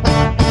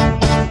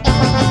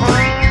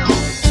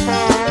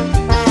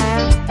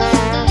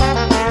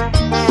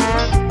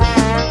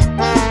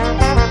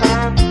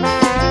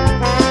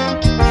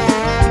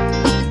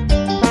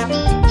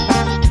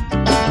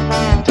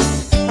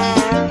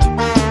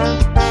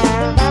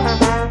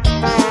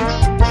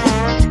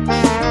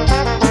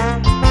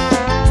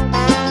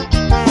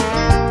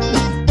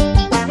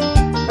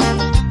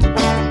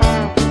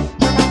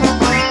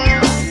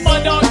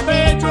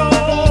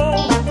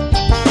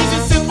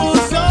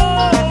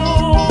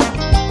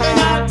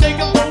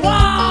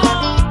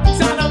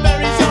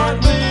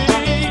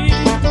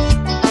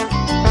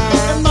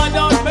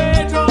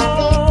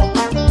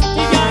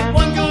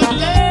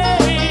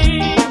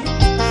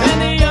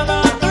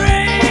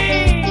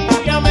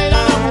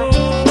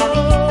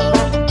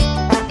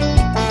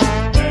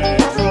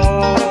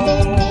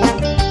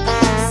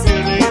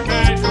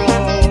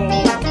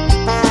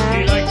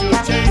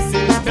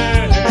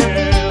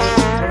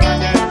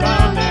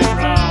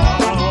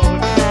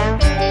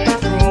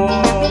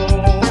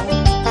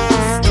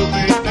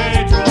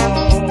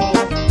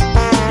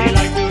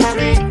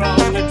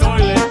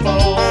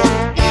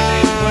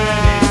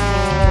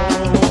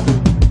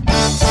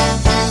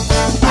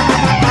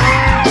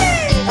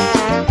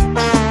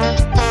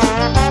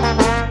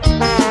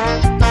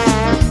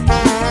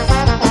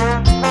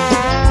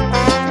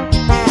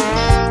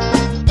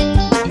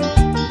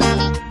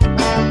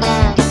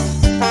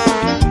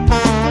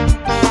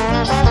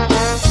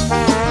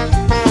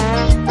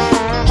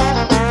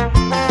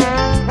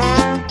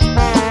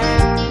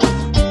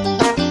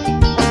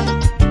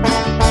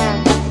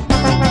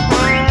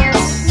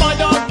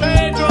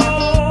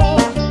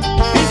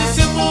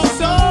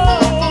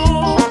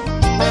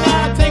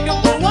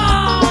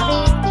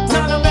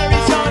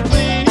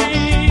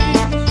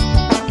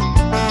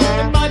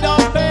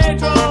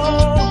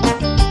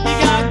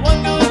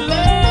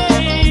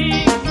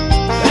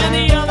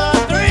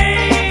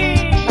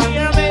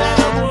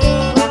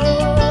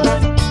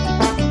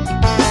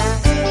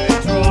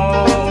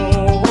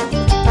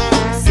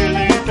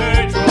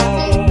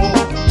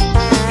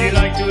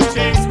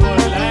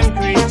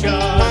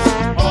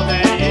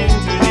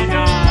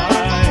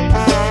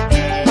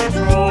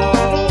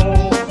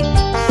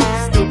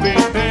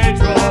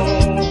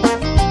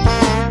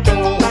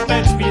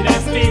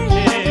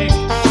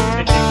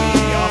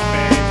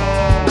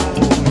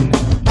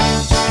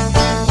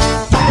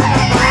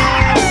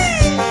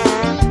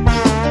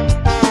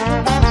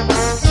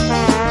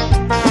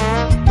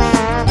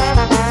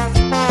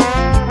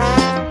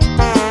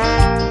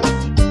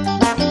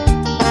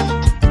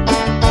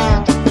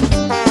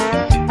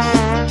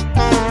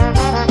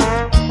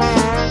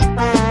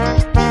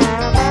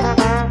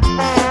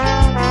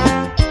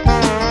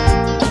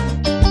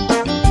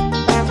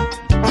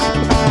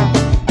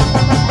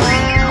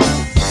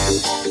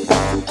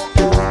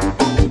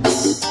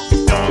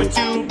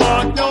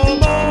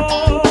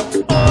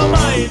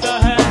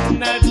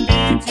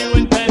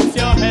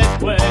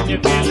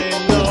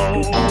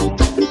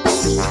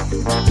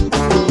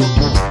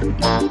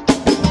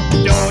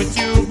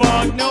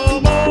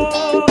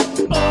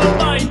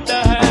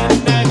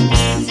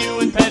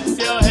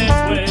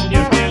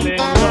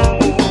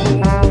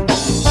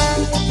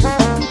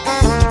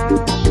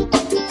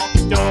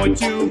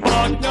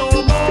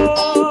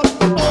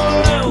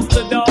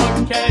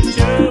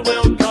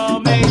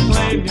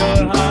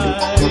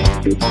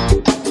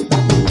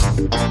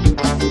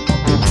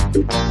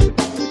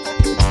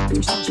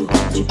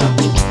 Thank you.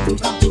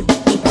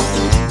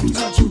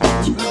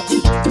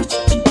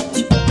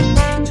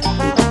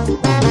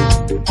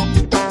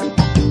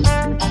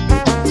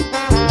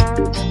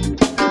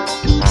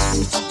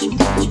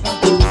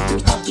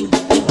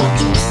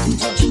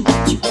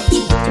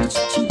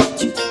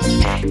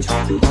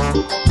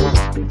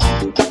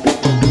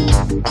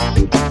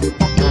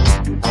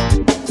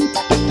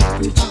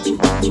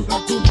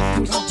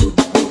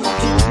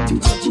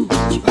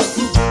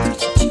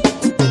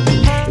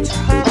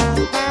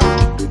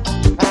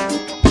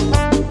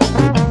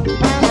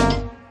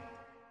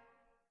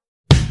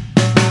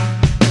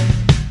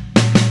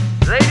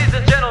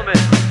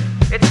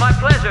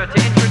 pleasure to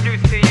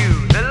introduce to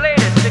you the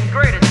latest and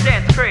greatest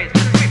dance craze to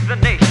sweep the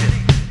nation.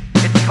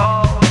 It's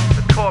called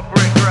the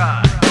Corporate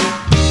Grind.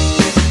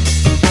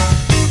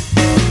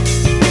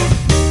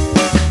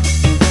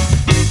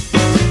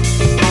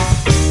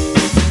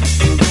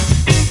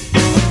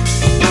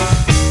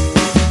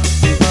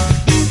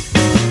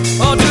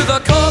 Oh, do the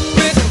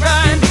corporate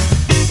grind.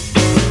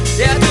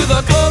 Yeah, do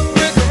the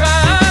corporate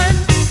grind.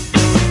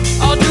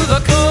 Oh, do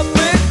the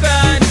corporate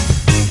grind.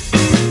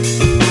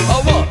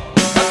 Oh, 1,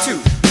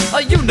 2. Oh,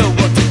 you know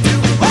what to do.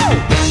 Woo!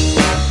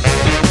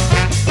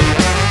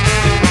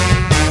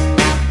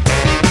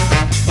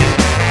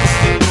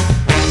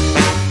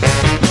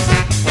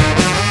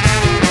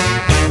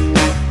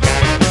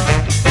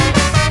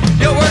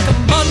 You're working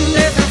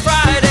Monday through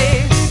Friday.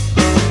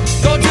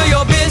 Go to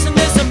your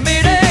business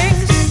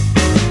meetings.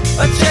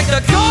 Check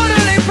the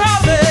quarterly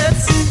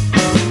profits.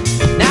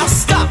 Now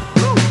stop.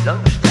 Ooh,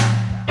 don't stop.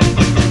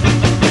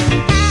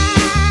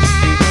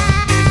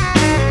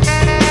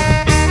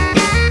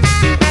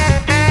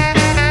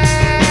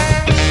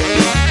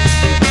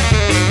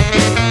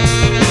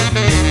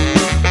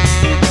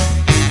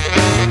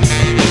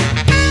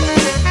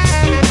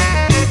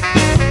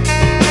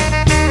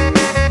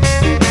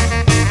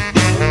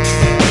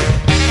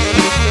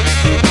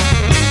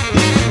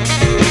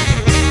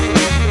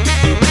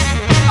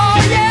 Oh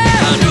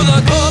yeah, do the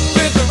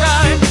corporate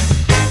grind.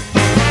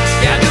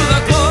 Yeah, do the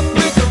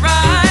corporate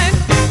grind.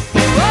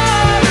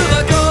 Oh, do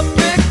the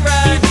corporate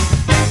grind.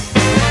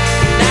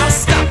 Now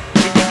stop.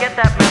 Did you get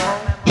that memo?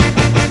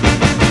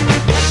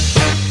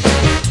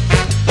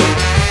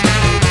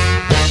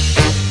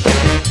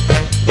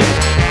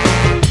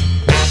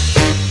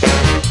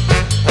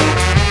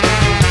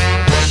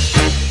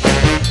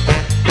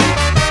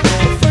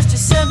 First you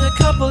send a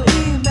couple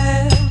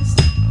emails,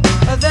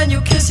 and then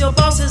you kiss your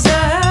boss's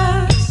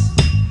ass.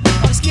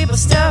 Just keep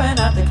staring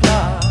at the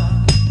clock.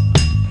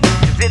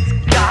 'Cause it's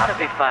gotta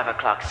be 5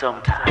 o'clock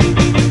sometime.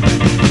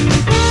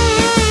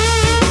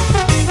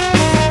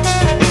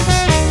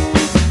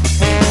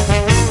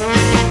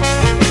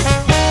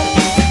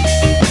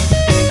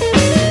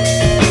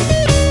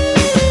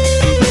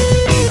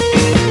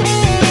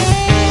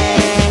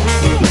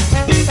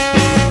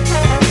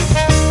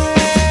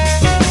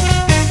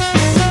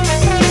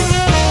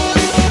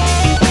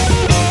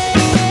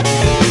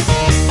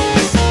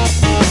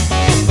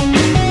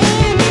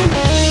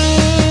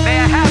 May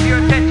I have your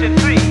attention,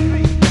 please?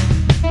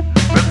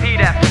 Repeat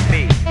after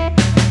me.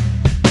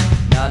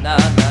 Na na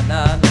na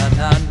na na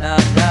na na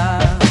na.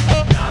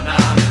 Na na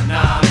na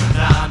na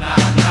na na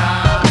na.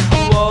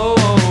 Whoa,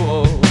 whoa,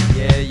 whoa,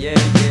 yeah,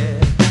 yeah, yeah.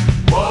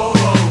 Whoa,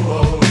 whoa,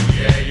 whoa,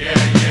 yeah,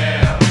 yeah,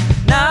 yeah.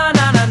 Na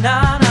na na na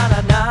na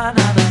na na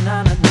na na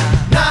na na.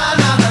 Na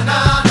na na na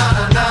na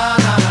na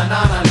na na na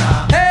na na.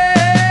 Hey,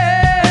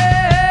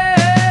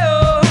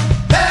 oh.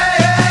 Hey,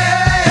 hey,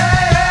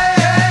 hey,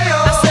 hey, hey,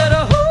 oh. I said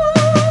a whoo.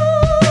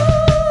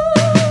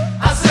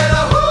 I said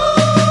a whoo.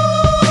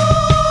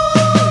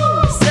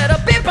 Said a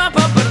beep bop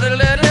bop a little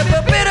bit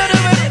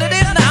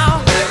now.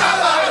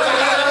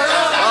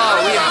 Oh,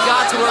 we have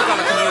got to work on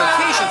our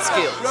communication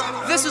skills.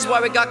 This is why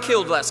we got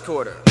killed last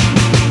quarter.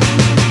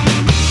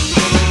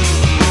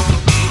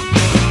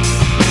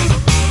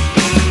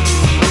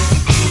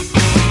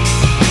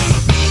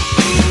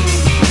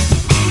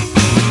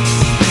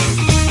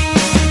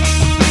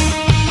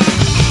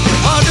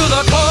 Oh, do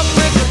the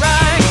corporate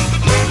grind.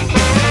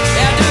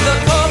 Yeah, do the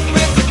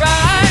corporate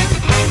grind.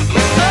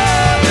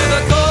 Oh, do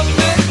the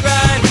corporate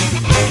grind.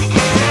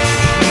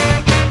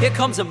 Here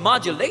comes a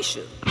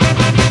modulation.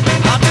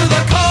 I'll do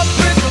the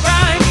corporate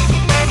grind.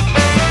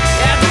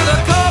 Yeah, do the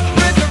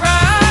corporate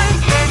grind.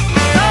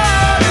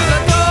 Oh, do the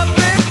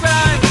corporate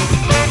grind.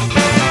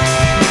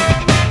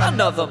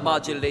 Another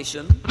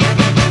modulation.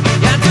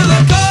 Yeah, do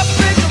the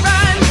corporate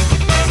grind.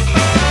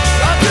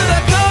 Oh, do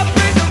the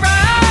corporate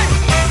grind.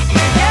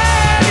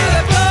 Yeah, do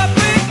the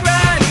corporate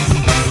grind.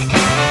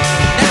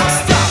 Now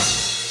stop.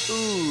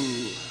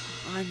 Ooh,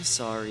 I'm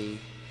sorry.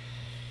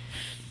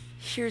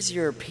 Here's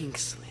your pink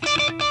slip.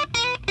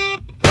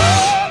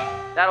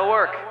 That'll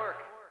work.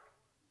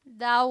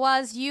 That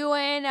was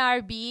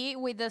UNRB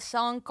with the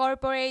song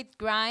Corporate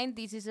Grind.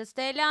 This is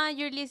Estela, and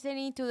you're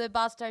listening to the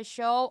Bastard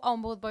Show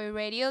on Bootboy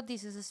Radio.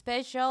 This is a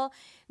special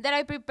that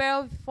I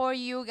prepared for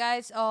you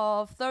guys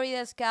of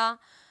Florida Ska.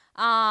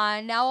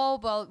 Now,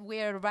 well,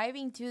 we're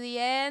arriving to the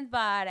end,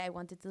 but I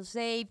wanted to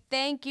say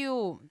thank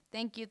you.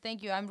 Thank you,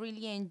 thank you. I'm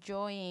really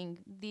enjoying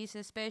this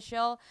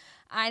special.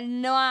 I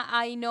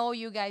know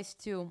you guys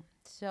too.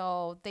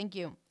 So thank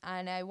you.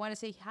 And I want to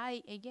say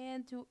hi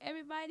again to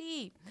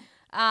everybody.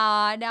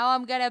 Now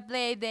I'm gonna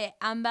play the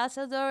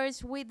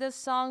Ambassadors with the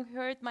song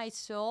Hurt My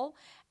Soul,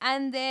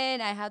 and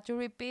then I have to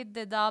repeat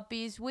the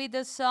Duppies with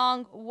the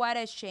song What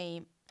a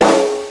Shame.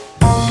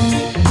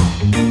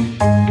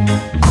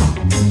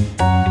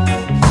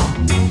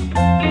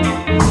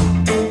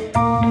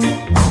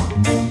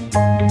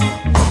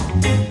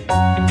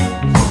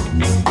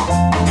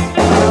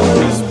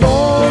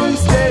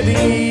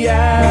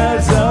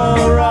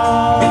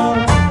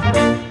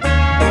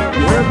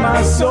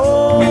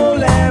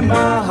 soul and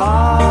my heart.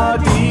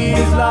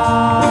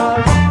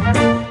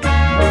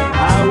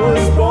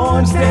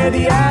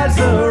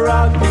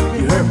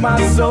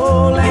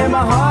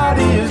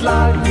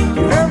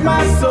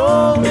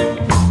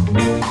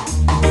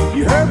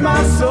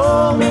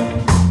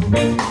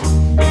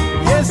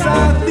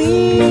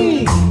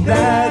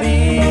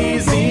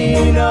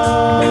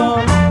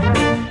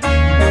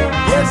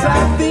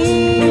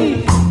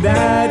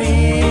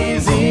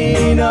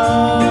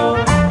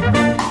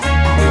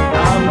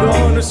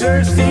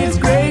 gonna search this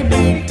great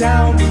big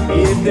town.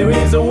 If there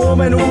is a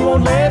woman who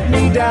won't let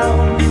me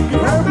down. You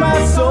hurt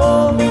my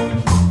soul.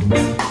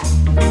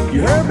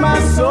 You hurt my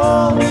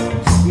soul.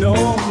 No,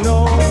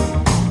 no.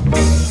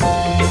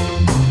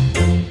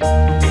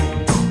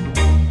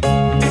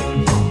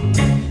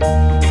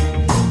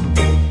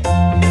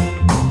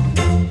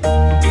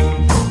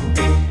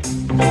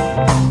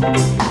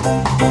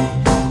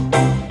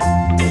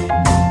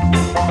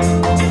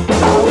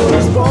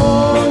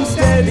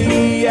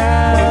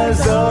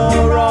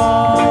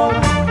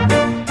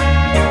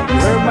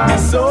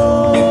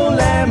 Soul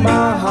and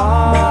my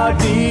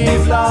heart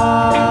is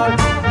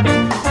locked.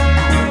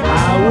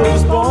 I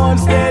was born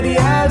steady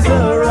as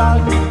a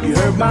rock. You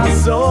hurt my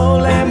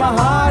soul and my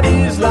heart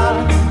is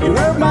locked. You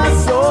hurt my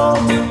soul.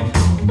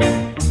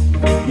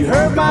 You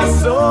hurt my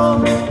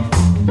soul.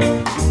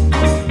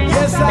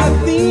 Yes, I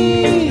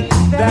think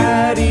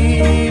that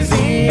is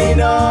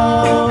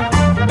enough.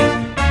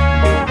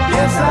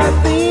 Yes, I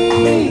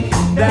think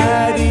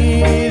that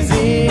is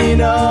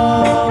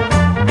enough.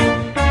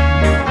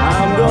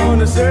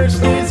 Gonna search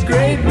this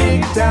great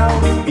big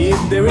town. If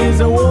there is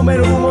a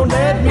woman who won't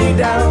let me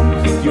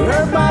down. You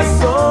hurt my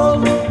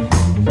soul.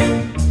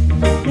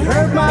 You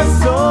hurt my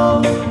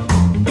soul.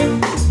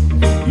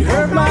 You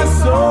hurt my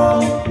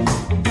soul.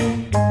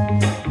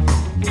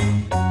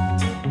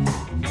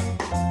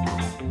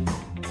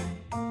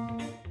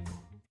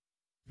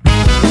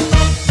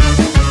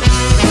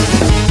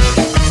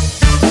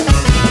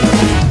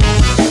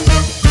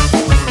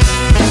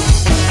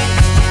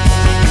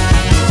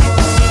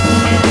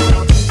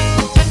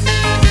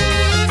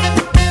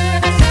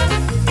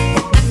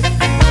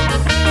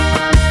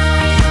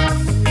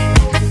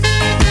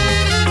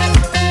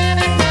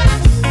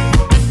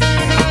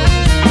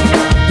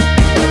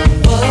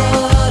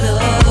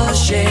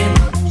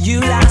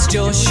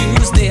 Your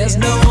shoes, there's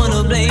no one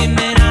to blame,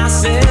 and I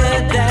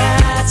said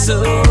that's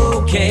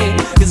okay,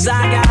 'cause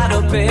I got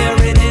a pair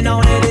written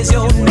on it is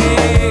your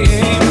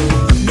name.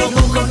 No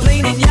more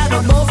complaining, yeah,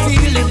 no more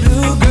feeling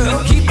blue, girl,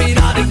 keep it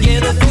all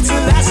together, it's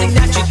the last thing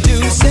that you do.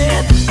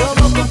 Said, no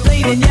more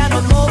complaining, yeah,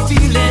 no more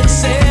feeling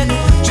sad,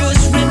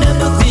 just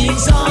remember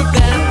things aren't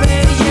that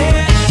way,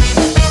 yeah.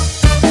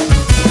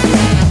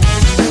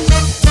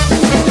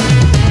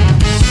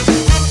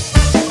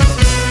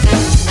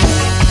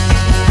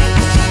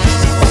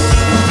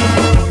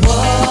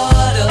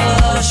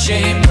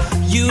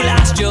 You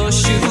lost your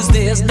shoes,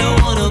 there's no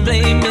one to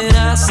blame, and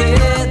I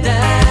said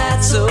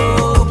that's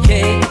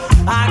okay.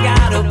 I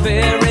got a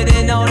pair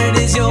written on it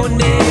is your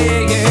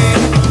name.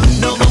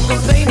 No more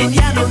complaining,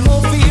 yeah, no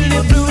more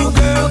feeling blue,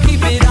 girl,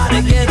 keep it all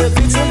together,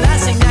 it's the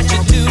last thing that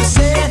you do.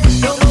 Said,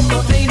 no more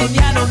complaining,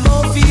 yeah, no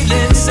more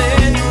feeling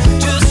sad,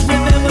 just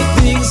remember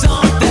things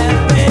aren't that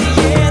way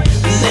yet.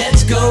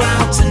 Let's go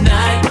out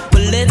tonight,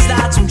 but let's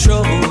start some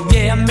trouble,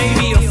 yeah,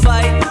 maybe a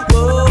fight.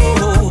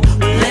 Whoa,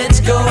 let's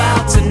go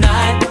out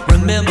tonight.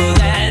 Remember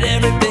that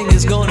everything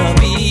is gonna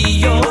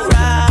be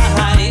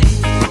alright.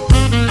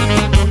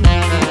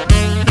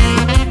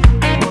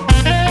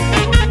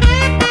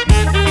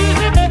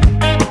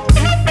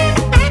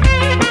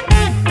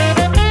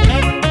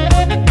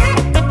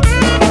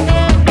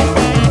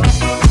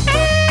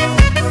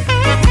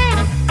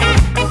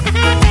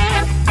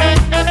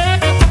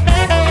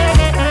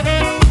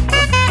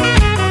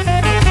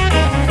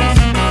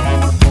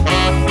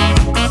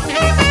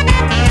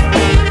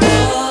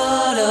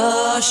 What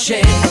a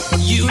shame.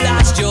 You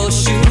lost your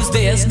shoes,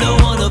 there's no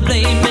one to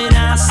blame, and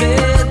I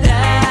said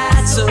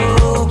that's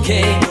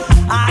okay.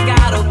 I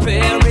got a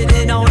pair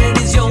written on it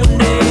is your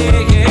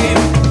name.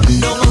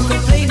 No more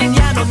complaining,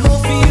 yeah, no more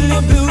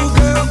feeling blue,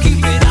 girl,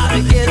 keep it all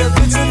together,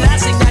 it's the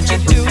last thing that you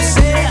do.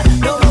 Said,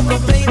 no more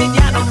complaining,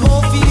 yeah, no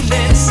more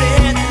feeling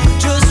sad,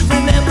 just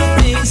remember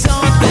things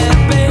aren't that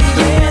bad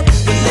yet.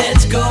 But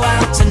let's go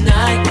out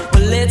tonight,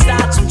 but let's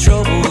start some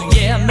trouble,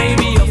 yeah,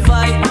 maybe a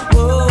fight.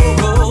 Whoa,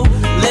 whoa.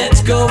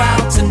 Let's go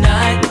out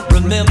tonight.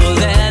 Remember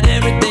that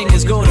everything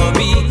is gonna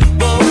be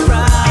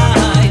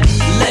alright.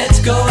 Let's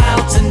go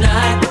out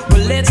tonight.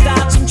 Well, let's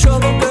start some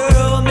trouble,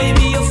 girl.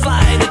 Maybe a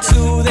fight or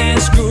two, then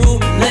screw.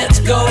 Let's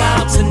go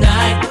out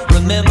tonight.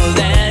 Remember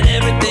that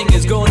everything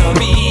is gonna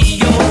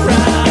be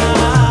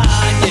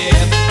alright. Yeah.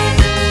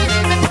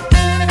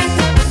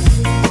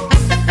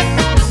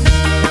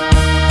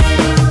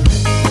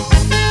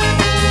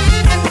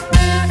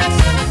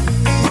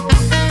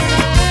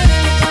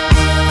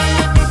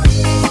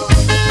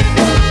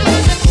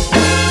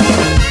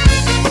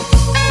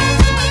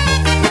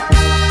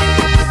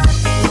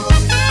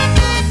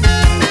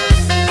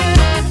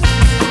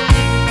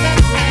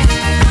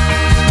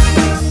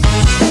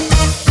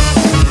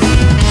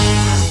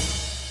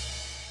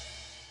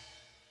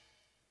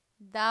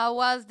 That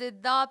was the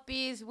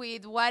Duppies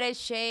with What a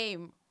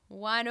Shame.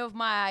 One of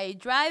my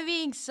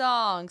driving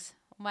songs.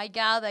 Oh my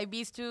God, I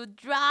miss to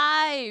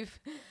drive.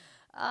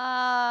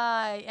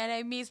 And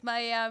I miss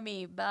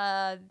Miami,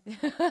 but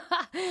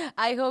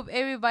I hope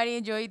everybody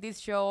enjoyed this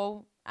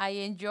show. I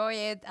enjoy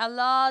it a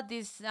lot.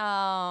 These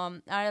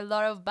are a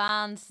lot of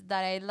bands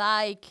that I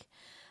like.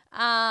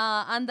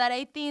 and that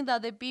I think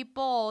that the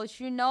people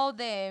should know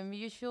them.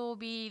 You should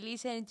be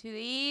listening to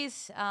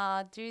this.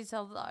 There is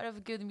a lot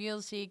of good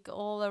music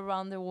all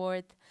around the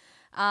world.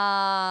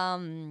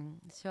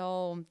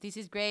 So this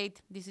is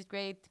great. This is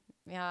great.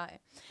 Yeah.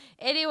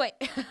 Anyway,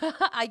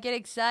 I get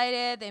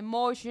excited,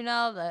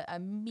 emotional,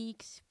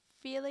 mixed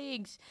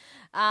feelings.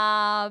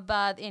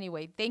 But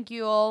anyway, thank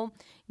you all.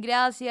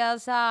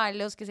 Gracias a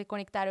los que se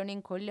conectaron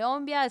en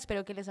Colombia.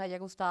 Espero que les haya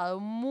gustado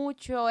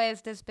mucho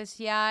este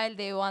especial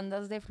de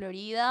bandas de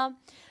Florida.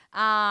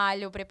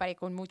 Lo preparé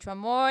con mucho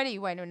amor y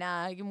bueno,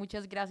 nada, y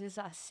muchas gracias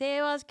a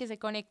Sebas que se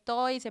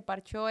conectó y se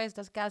parchó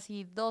estas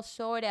casi 2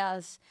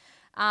 horas.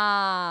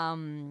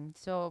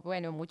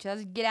 Bueno,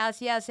 muchas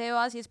gracias,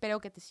 Sebas, y espero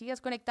que te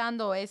sigas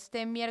conectando.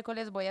 Este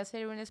miércoles voy a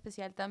hacer un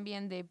especial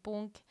también de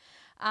punk,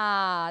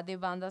 de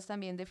bandas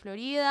también de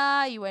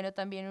Florida. Y bueno,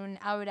 también un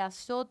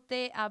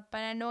abrazote a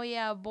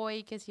Paranoia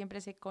Boy que siempre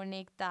se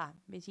conecta.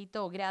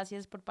 Besito,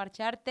 gracias por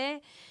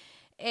parcharte.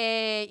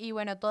 Y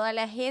bueno, toda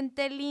la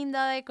gente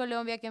linda de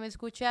Colombia que me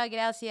escucha,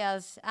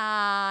 gracias.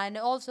 And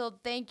also,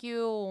 thank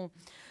you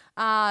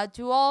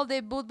to all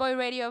the Boot Boy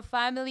Radio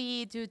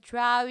family, to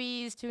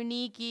Travis, to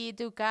Nikki,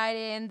 to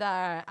Karen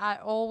that are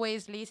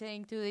always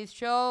listening to these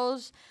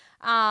shows.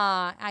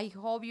 I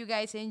hope you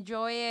guys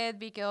enjoy it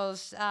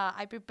because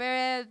I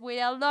prepared it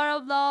with a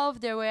lot of love.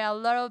 There were a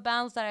lot of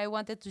bands that I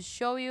wanted to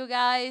show you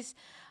guys.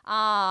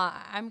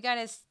 I'm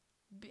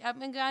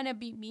gonna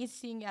be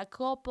missing a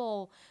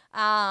couple,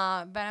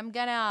 but I'm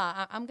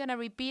gonna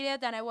repeat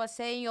it. And I was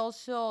saying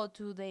also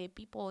to the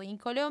people in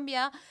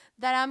Colombia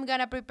that I'm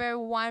gonna prepare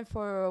one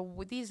for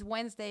this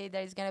Wednesday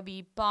that is gonna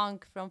be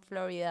punk from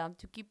Florida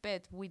to keep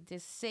it with the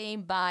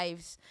same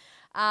vibes.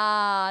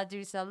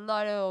 There's a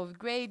lot of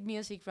great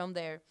music from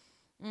there.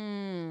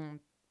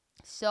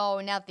 So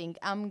nothing.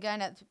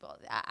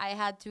 I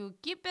had to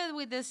keep it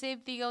with the same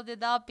thing of the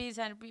Duppies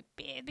and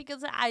repeat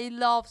because I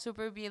love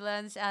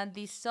Supervillains and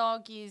this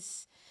song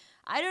is,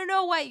 I don't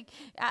know why.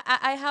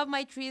 I have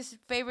my 3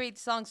 favorite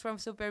songs from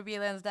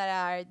Supervillains that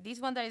are this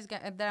one that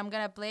I'm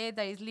gonna play,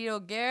 that is Little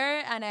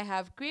Girl, and I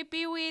have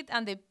Creepy With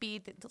and The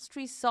Pit. Those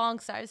 3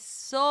 songs are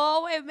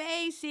so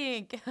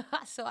amazing.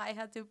 So I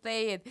had to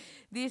play it.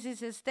 This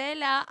is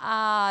Estela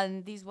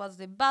and this was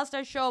the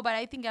Bastard Show, but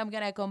I think I'm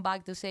gonna come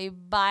back to say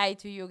bye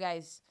to you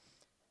guys.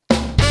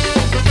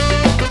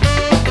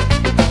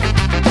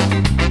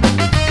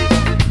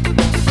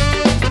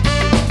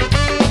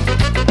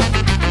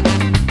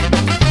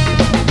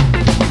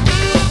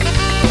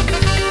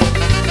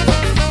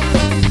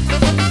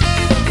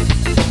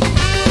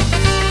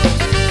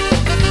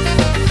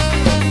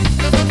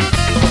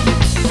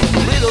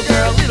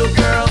 Little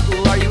girl,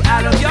 are you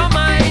out of your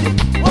mind?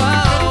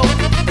 Whoa,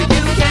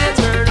 you can't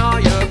turn all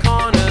your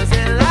corners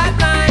in that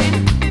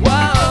line.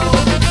 Whoa,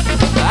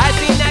 I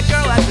seen that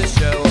girl at the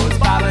show, was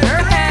bobbing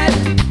her head.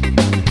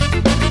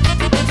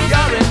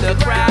 You're in the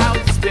crowd,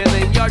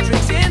 spilling your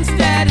drinks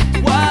instead.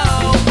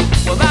 Whoa,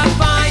 well I'm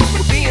fine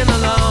for being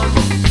alone.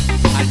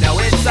 I know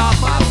it's all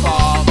my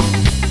fault.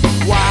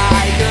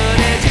 Why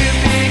couldn't you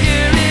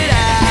figure it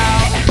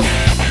out?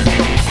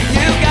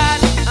 You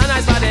got a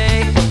nice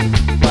body,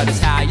 but it's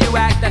how you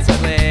act that's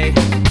ugly.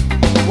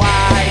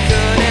 Why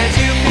couldn't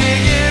you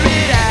figure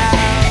it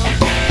out?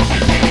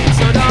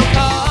 So don't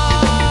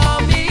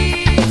call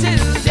me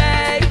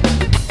today.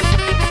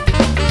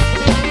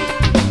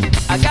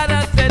 I got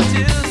nothing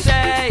to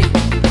say.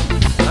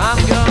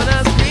 I'm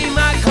gonna scream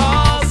my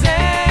calls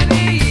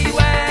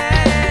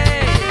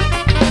anyway.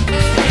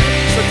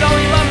 So don't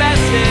leave a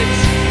message.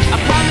 I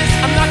promise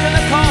I'm not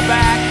gonna call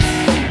back.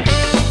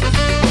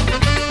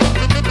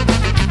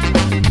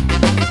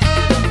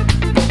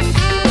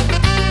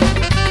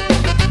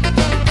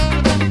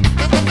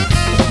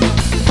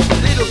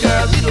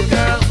 Little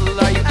girl,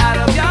 are you out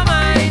of your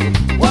mind?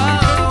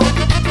 Whoa,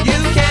 you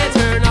can't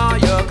turn all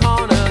your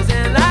corners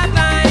in that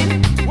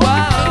line.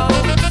 Whoa,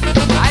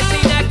 I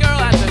seen that girl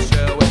at the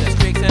show with the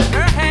streaks in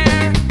her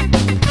hair.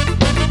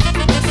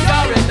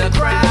 You're in the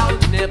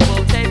crowd,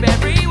 nipple tape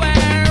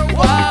everywhere.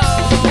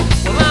 Whoa,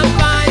 well I'm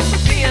fine for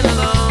being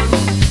alone.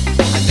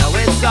 I know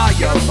it's all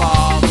your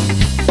fault.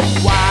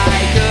 Why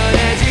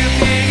couldn't you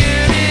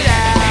figure it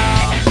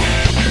out?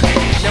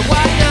 Now I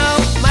know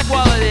my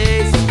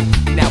qualities.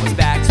 Now it's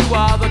back to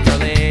all the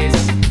girlies.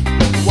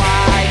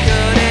 Why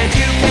couldn't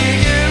you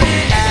figure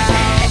it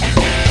out?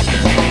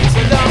 So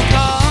don't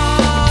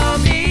call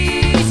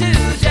me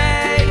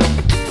today.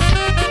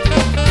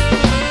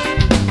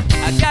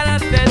 I got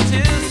nothing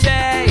to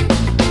say.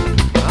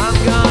 I'm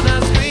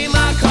gonna scream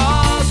my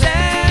calls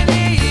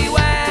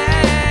anyway.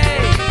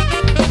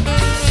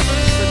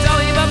 So don't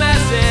leave a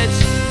message.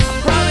 I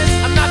promise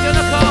I'm not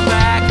gonna call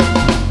back.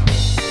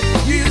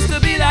 You used to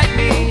be like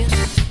me.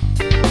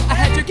 I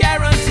had your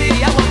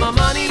guarantee. I want my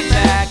money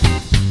back,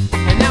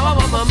 and now I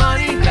want my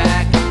money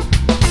back.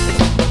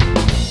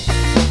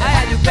 I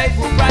had to pay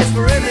full price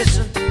for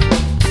admission,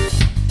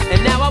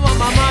 and now I want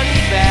my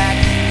money back.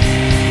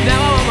 Now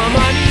I want my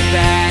money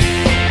back.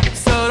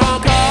 So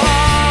don't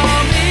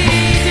call me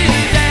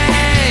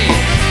today.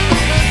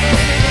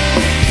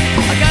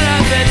 I got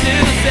nothing to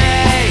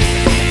say.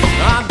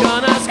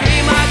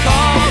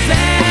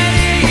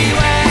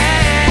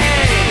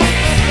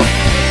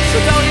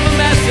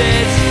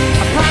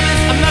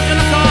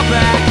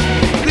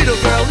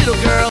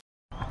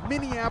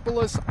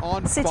 Minneapolis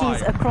on Cities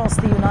fire. across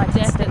the United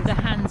Death States. at the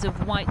hands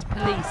of white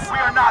police. We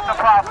are not the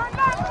problem.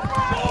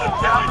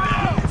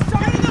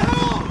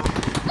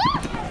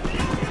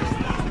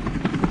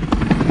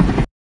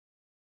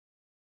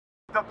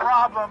 The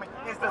problem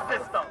is the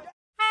system.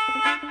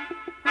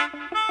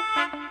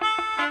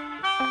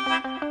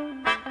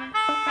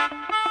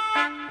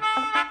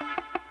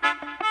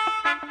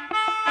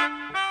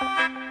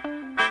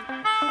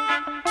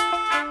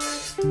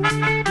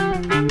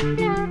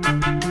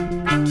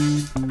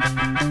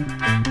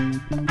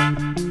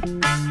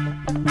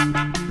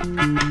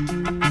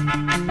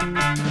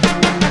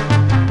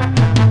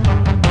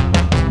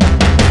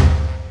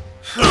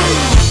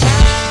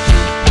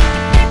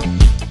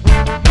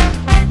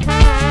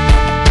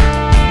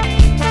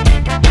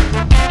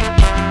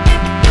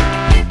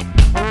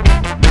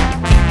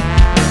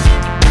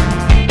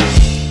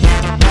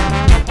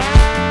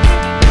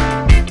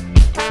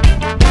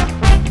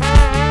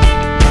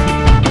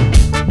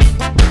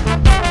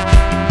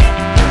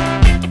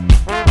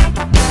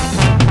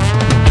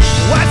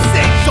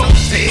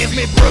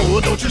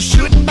 Don't you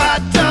shoot my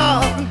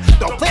tongue.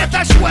 Don't plant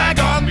that swag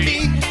on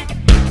me.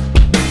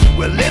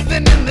 We're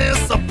living in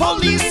this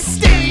police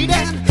state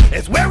and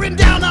it's wearing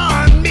down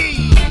on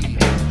me.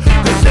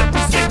 Cause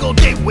every single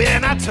day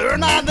when I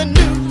turn on the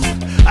news,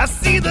 I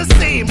see the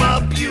same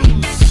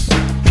abuse.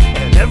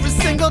 And every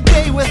single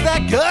day with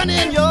that gun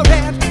in your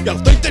hand, you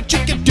think that you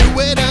can do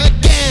it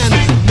again.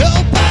 No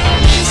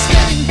police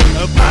state,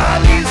 a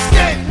police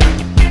state.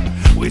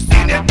 We've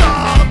seen it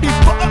all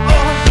before.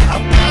 A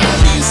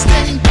police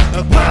state,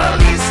 a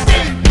police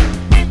state.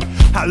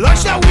 How long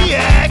shall we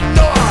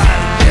ignore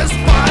this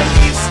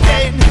police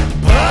state?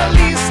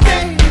 Police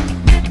state.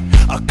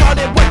 I call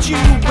it what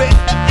you will.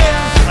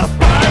 A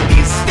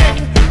police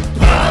state,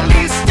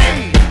 police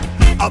state.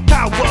 A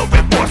power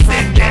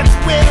enforcing its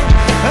will.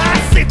 I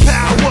say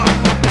power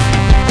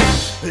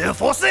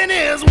enforcing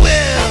his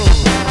will.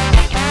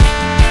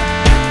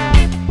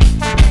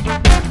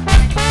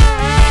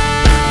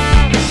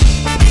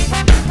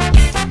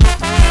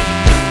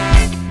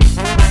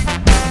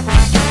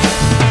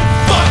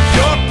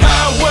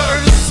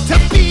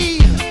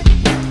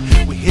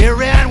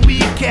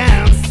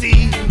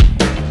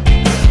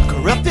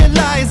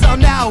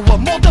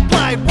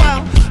 Multiplied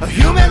while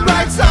human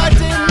rights are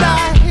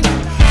denied.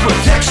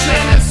 Protection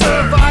and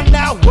serve are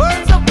now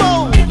words of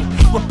old,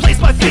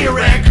 replaced by fear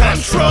and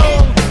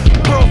control.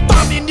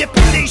 Profound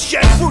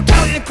manipulation,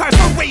 brutality,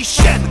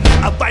 incarceration,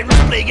 a virus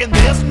plaguing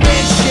this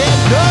nation.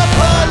 A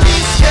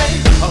police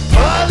state, a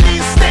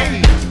police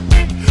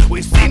state.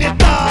 We've seen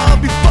it all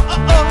before.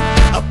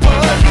 A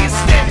police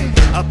state,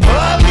 a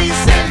police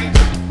state.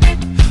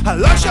 How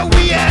long shall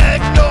we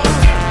ignore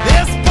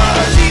this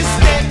police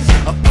state?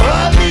 A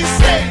police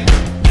state.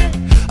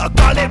 I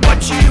call it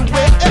what you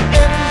will.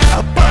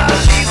 A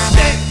police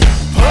state,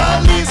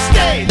 police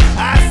state.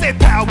 I say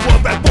power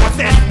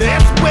enforcing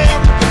this will.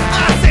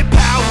 I say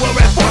power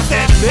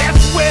enforcing this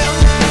will.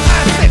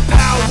 I say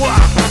power.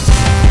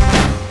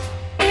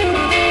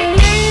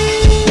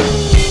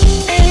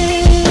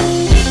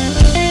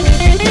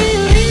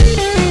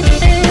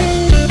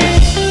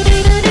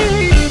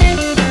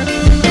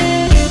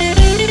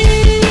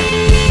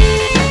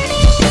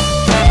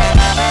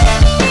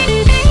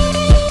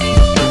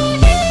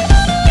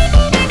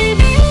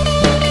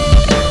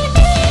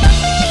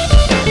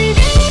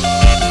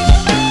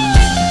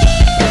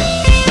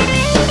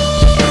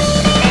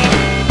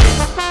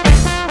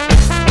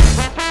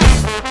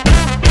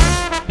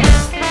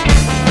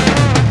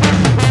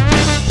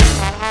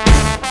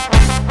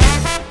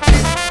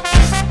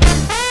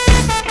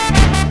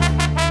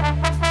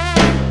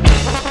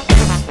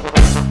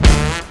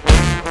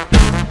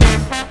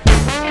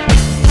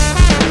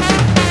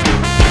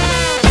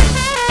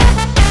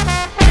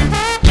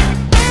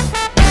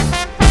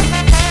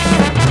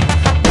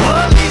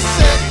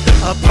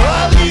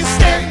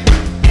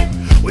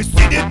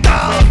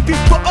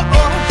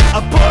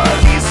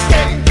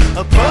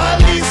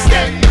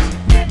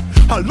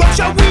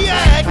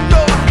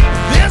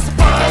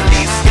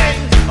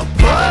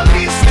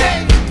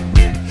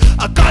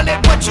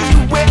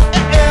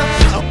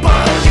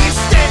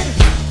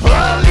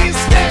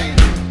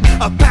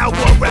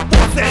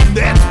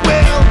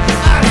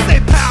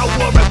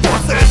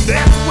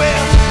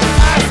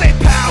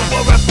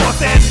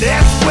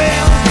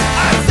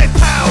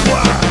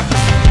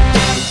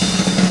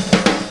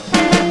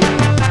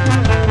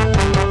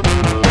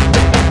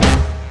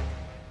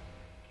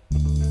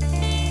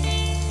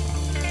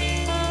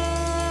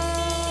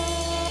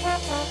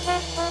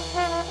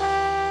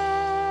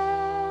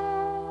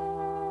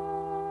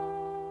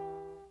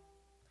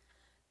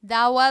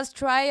 That was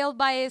Trial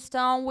by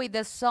Stone with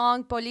the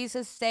song Police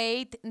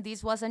State.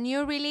 This was a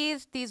new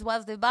release. This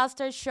was the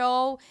Buster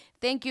Show.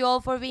 Thank you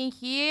all for being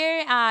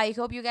here. I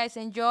hope you guys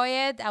enjoy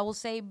it. I will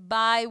say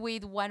bye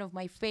with one of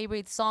my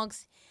favorite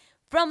songs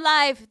from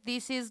live.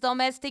 This is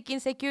Domestic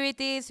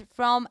Insecurities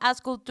from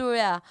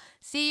Ascultura.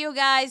 See you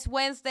guys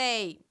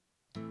Wednesday.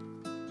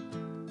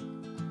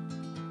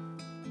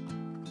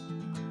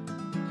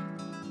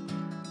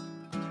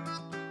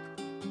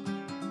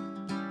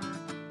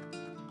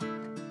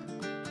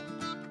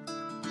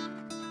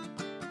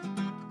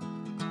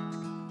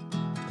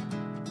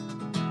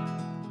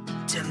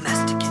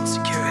 domestic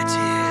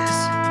insecurities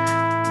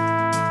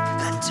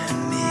enter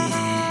me.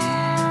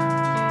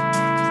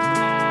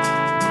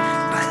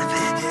 By the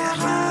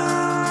federal,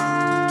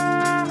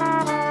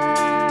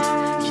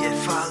 it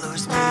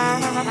follows me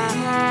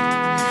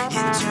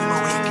into my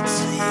waking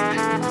sleep.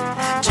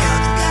 Till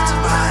the beats of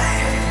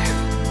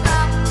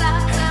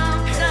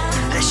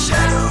the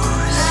shadows.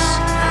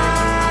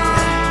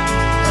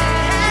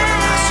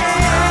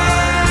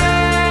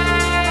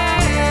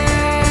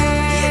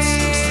 It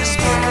seems to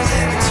speak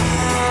liberty,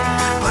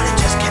 but it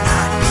just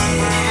cannot be.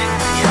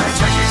 Your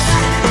judges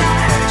and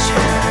imagines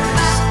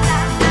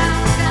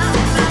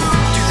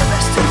do the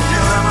best to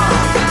fill them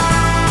up.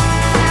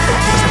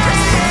 These are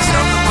prisons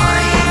of the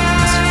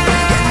mind,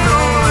 and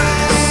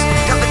those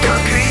of the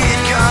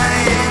concrete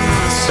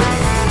kinds.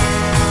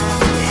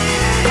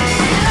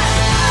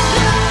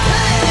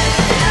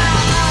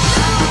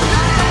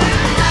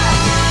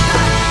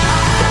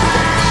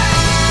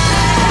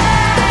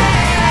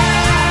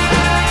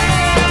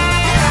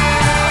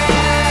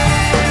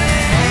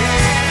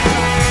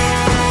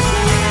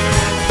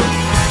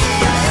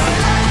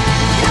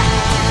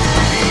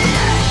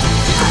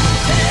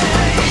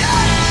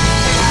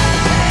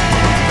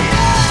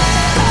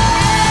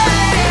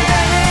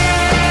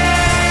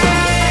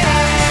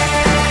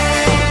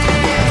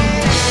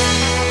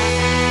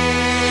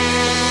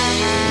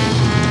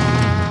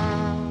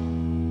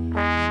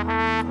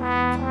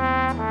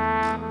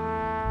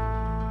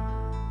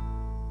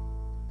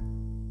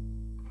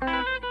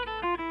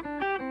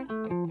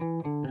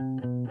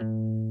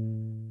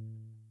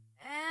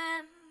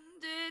 And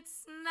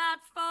it's not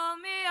for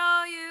me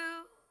or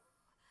you.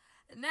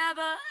 It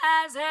never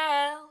has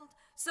held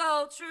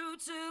so true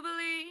to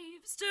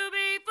beliefs to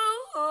be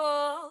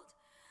fooled.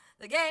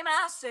 The game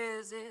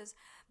masters is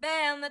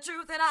bend the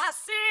truth and I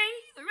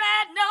see the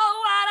red, no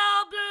white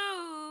or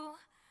blue.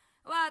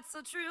 What's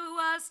so true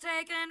was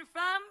taken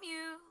from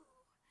you.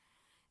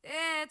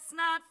 It's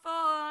not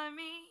for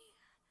me,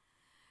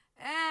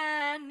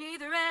 and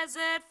neither is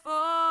it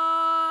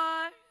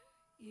for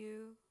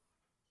you.